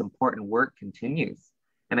while this important work continues.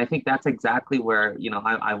 And I think that's exactly where, you know,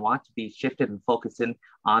 I want to be shifted and focusing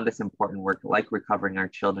on this important work, like recovering our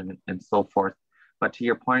children and so forth. But to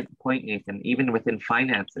your point, Nathan, even within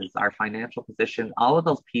finances, our financial position, all of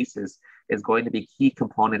those pieces is going to be key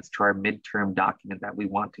components to our midterm document that we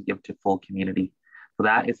want to give to full community. So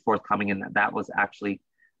that is forthcoming, and that was actually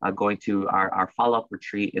going to our follow-up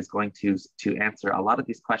retreat is going to answer a lot of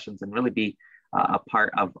these questions and really be a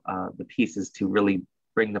part of the pieces to really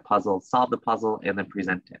bring the puzzle, solve the puzzle, and then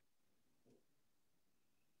present it.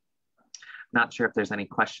 Not sure if there's any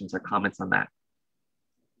questions or comments on that.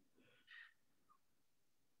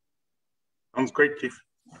 Sounds great, Chief.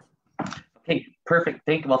 Okay, perfect.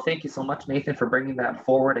 Thank you so much, Nathan, for bringing that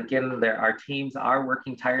forward. Again, our teams are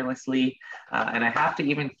working tirelessly, and I have to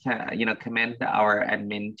even, you know, commend our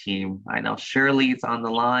admin team. I know Shirley's on the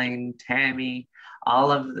line, Tammy,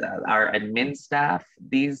 all of our admin staff.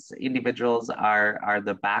 These individuals are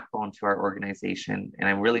the backbone to our organization, and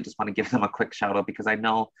I really just want to give them a quick shout out, because I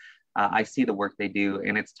know I see the work they do,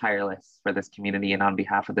 and it's tireless for this community and on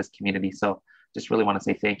behalf of this community. So just really want to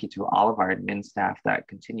say thank you to all of our admin staff that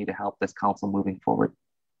continue to help this council moving forward.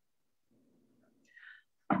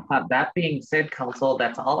 That being said, council,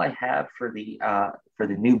 that's all I have for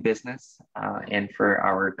the new business and for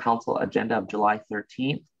our council agenda of July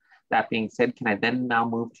 13th. That being said, can I then now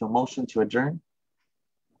move to a motion to adjourn?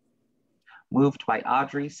 Moved by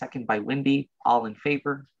Audrey, second by Wendy. All in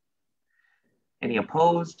favor? Any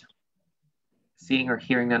opposed? Seeing or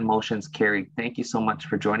hearing none, motion's carried. Thank you so much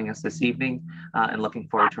for joining us this evening, and looking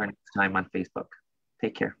forward to our next time on Facebook.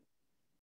 Take care.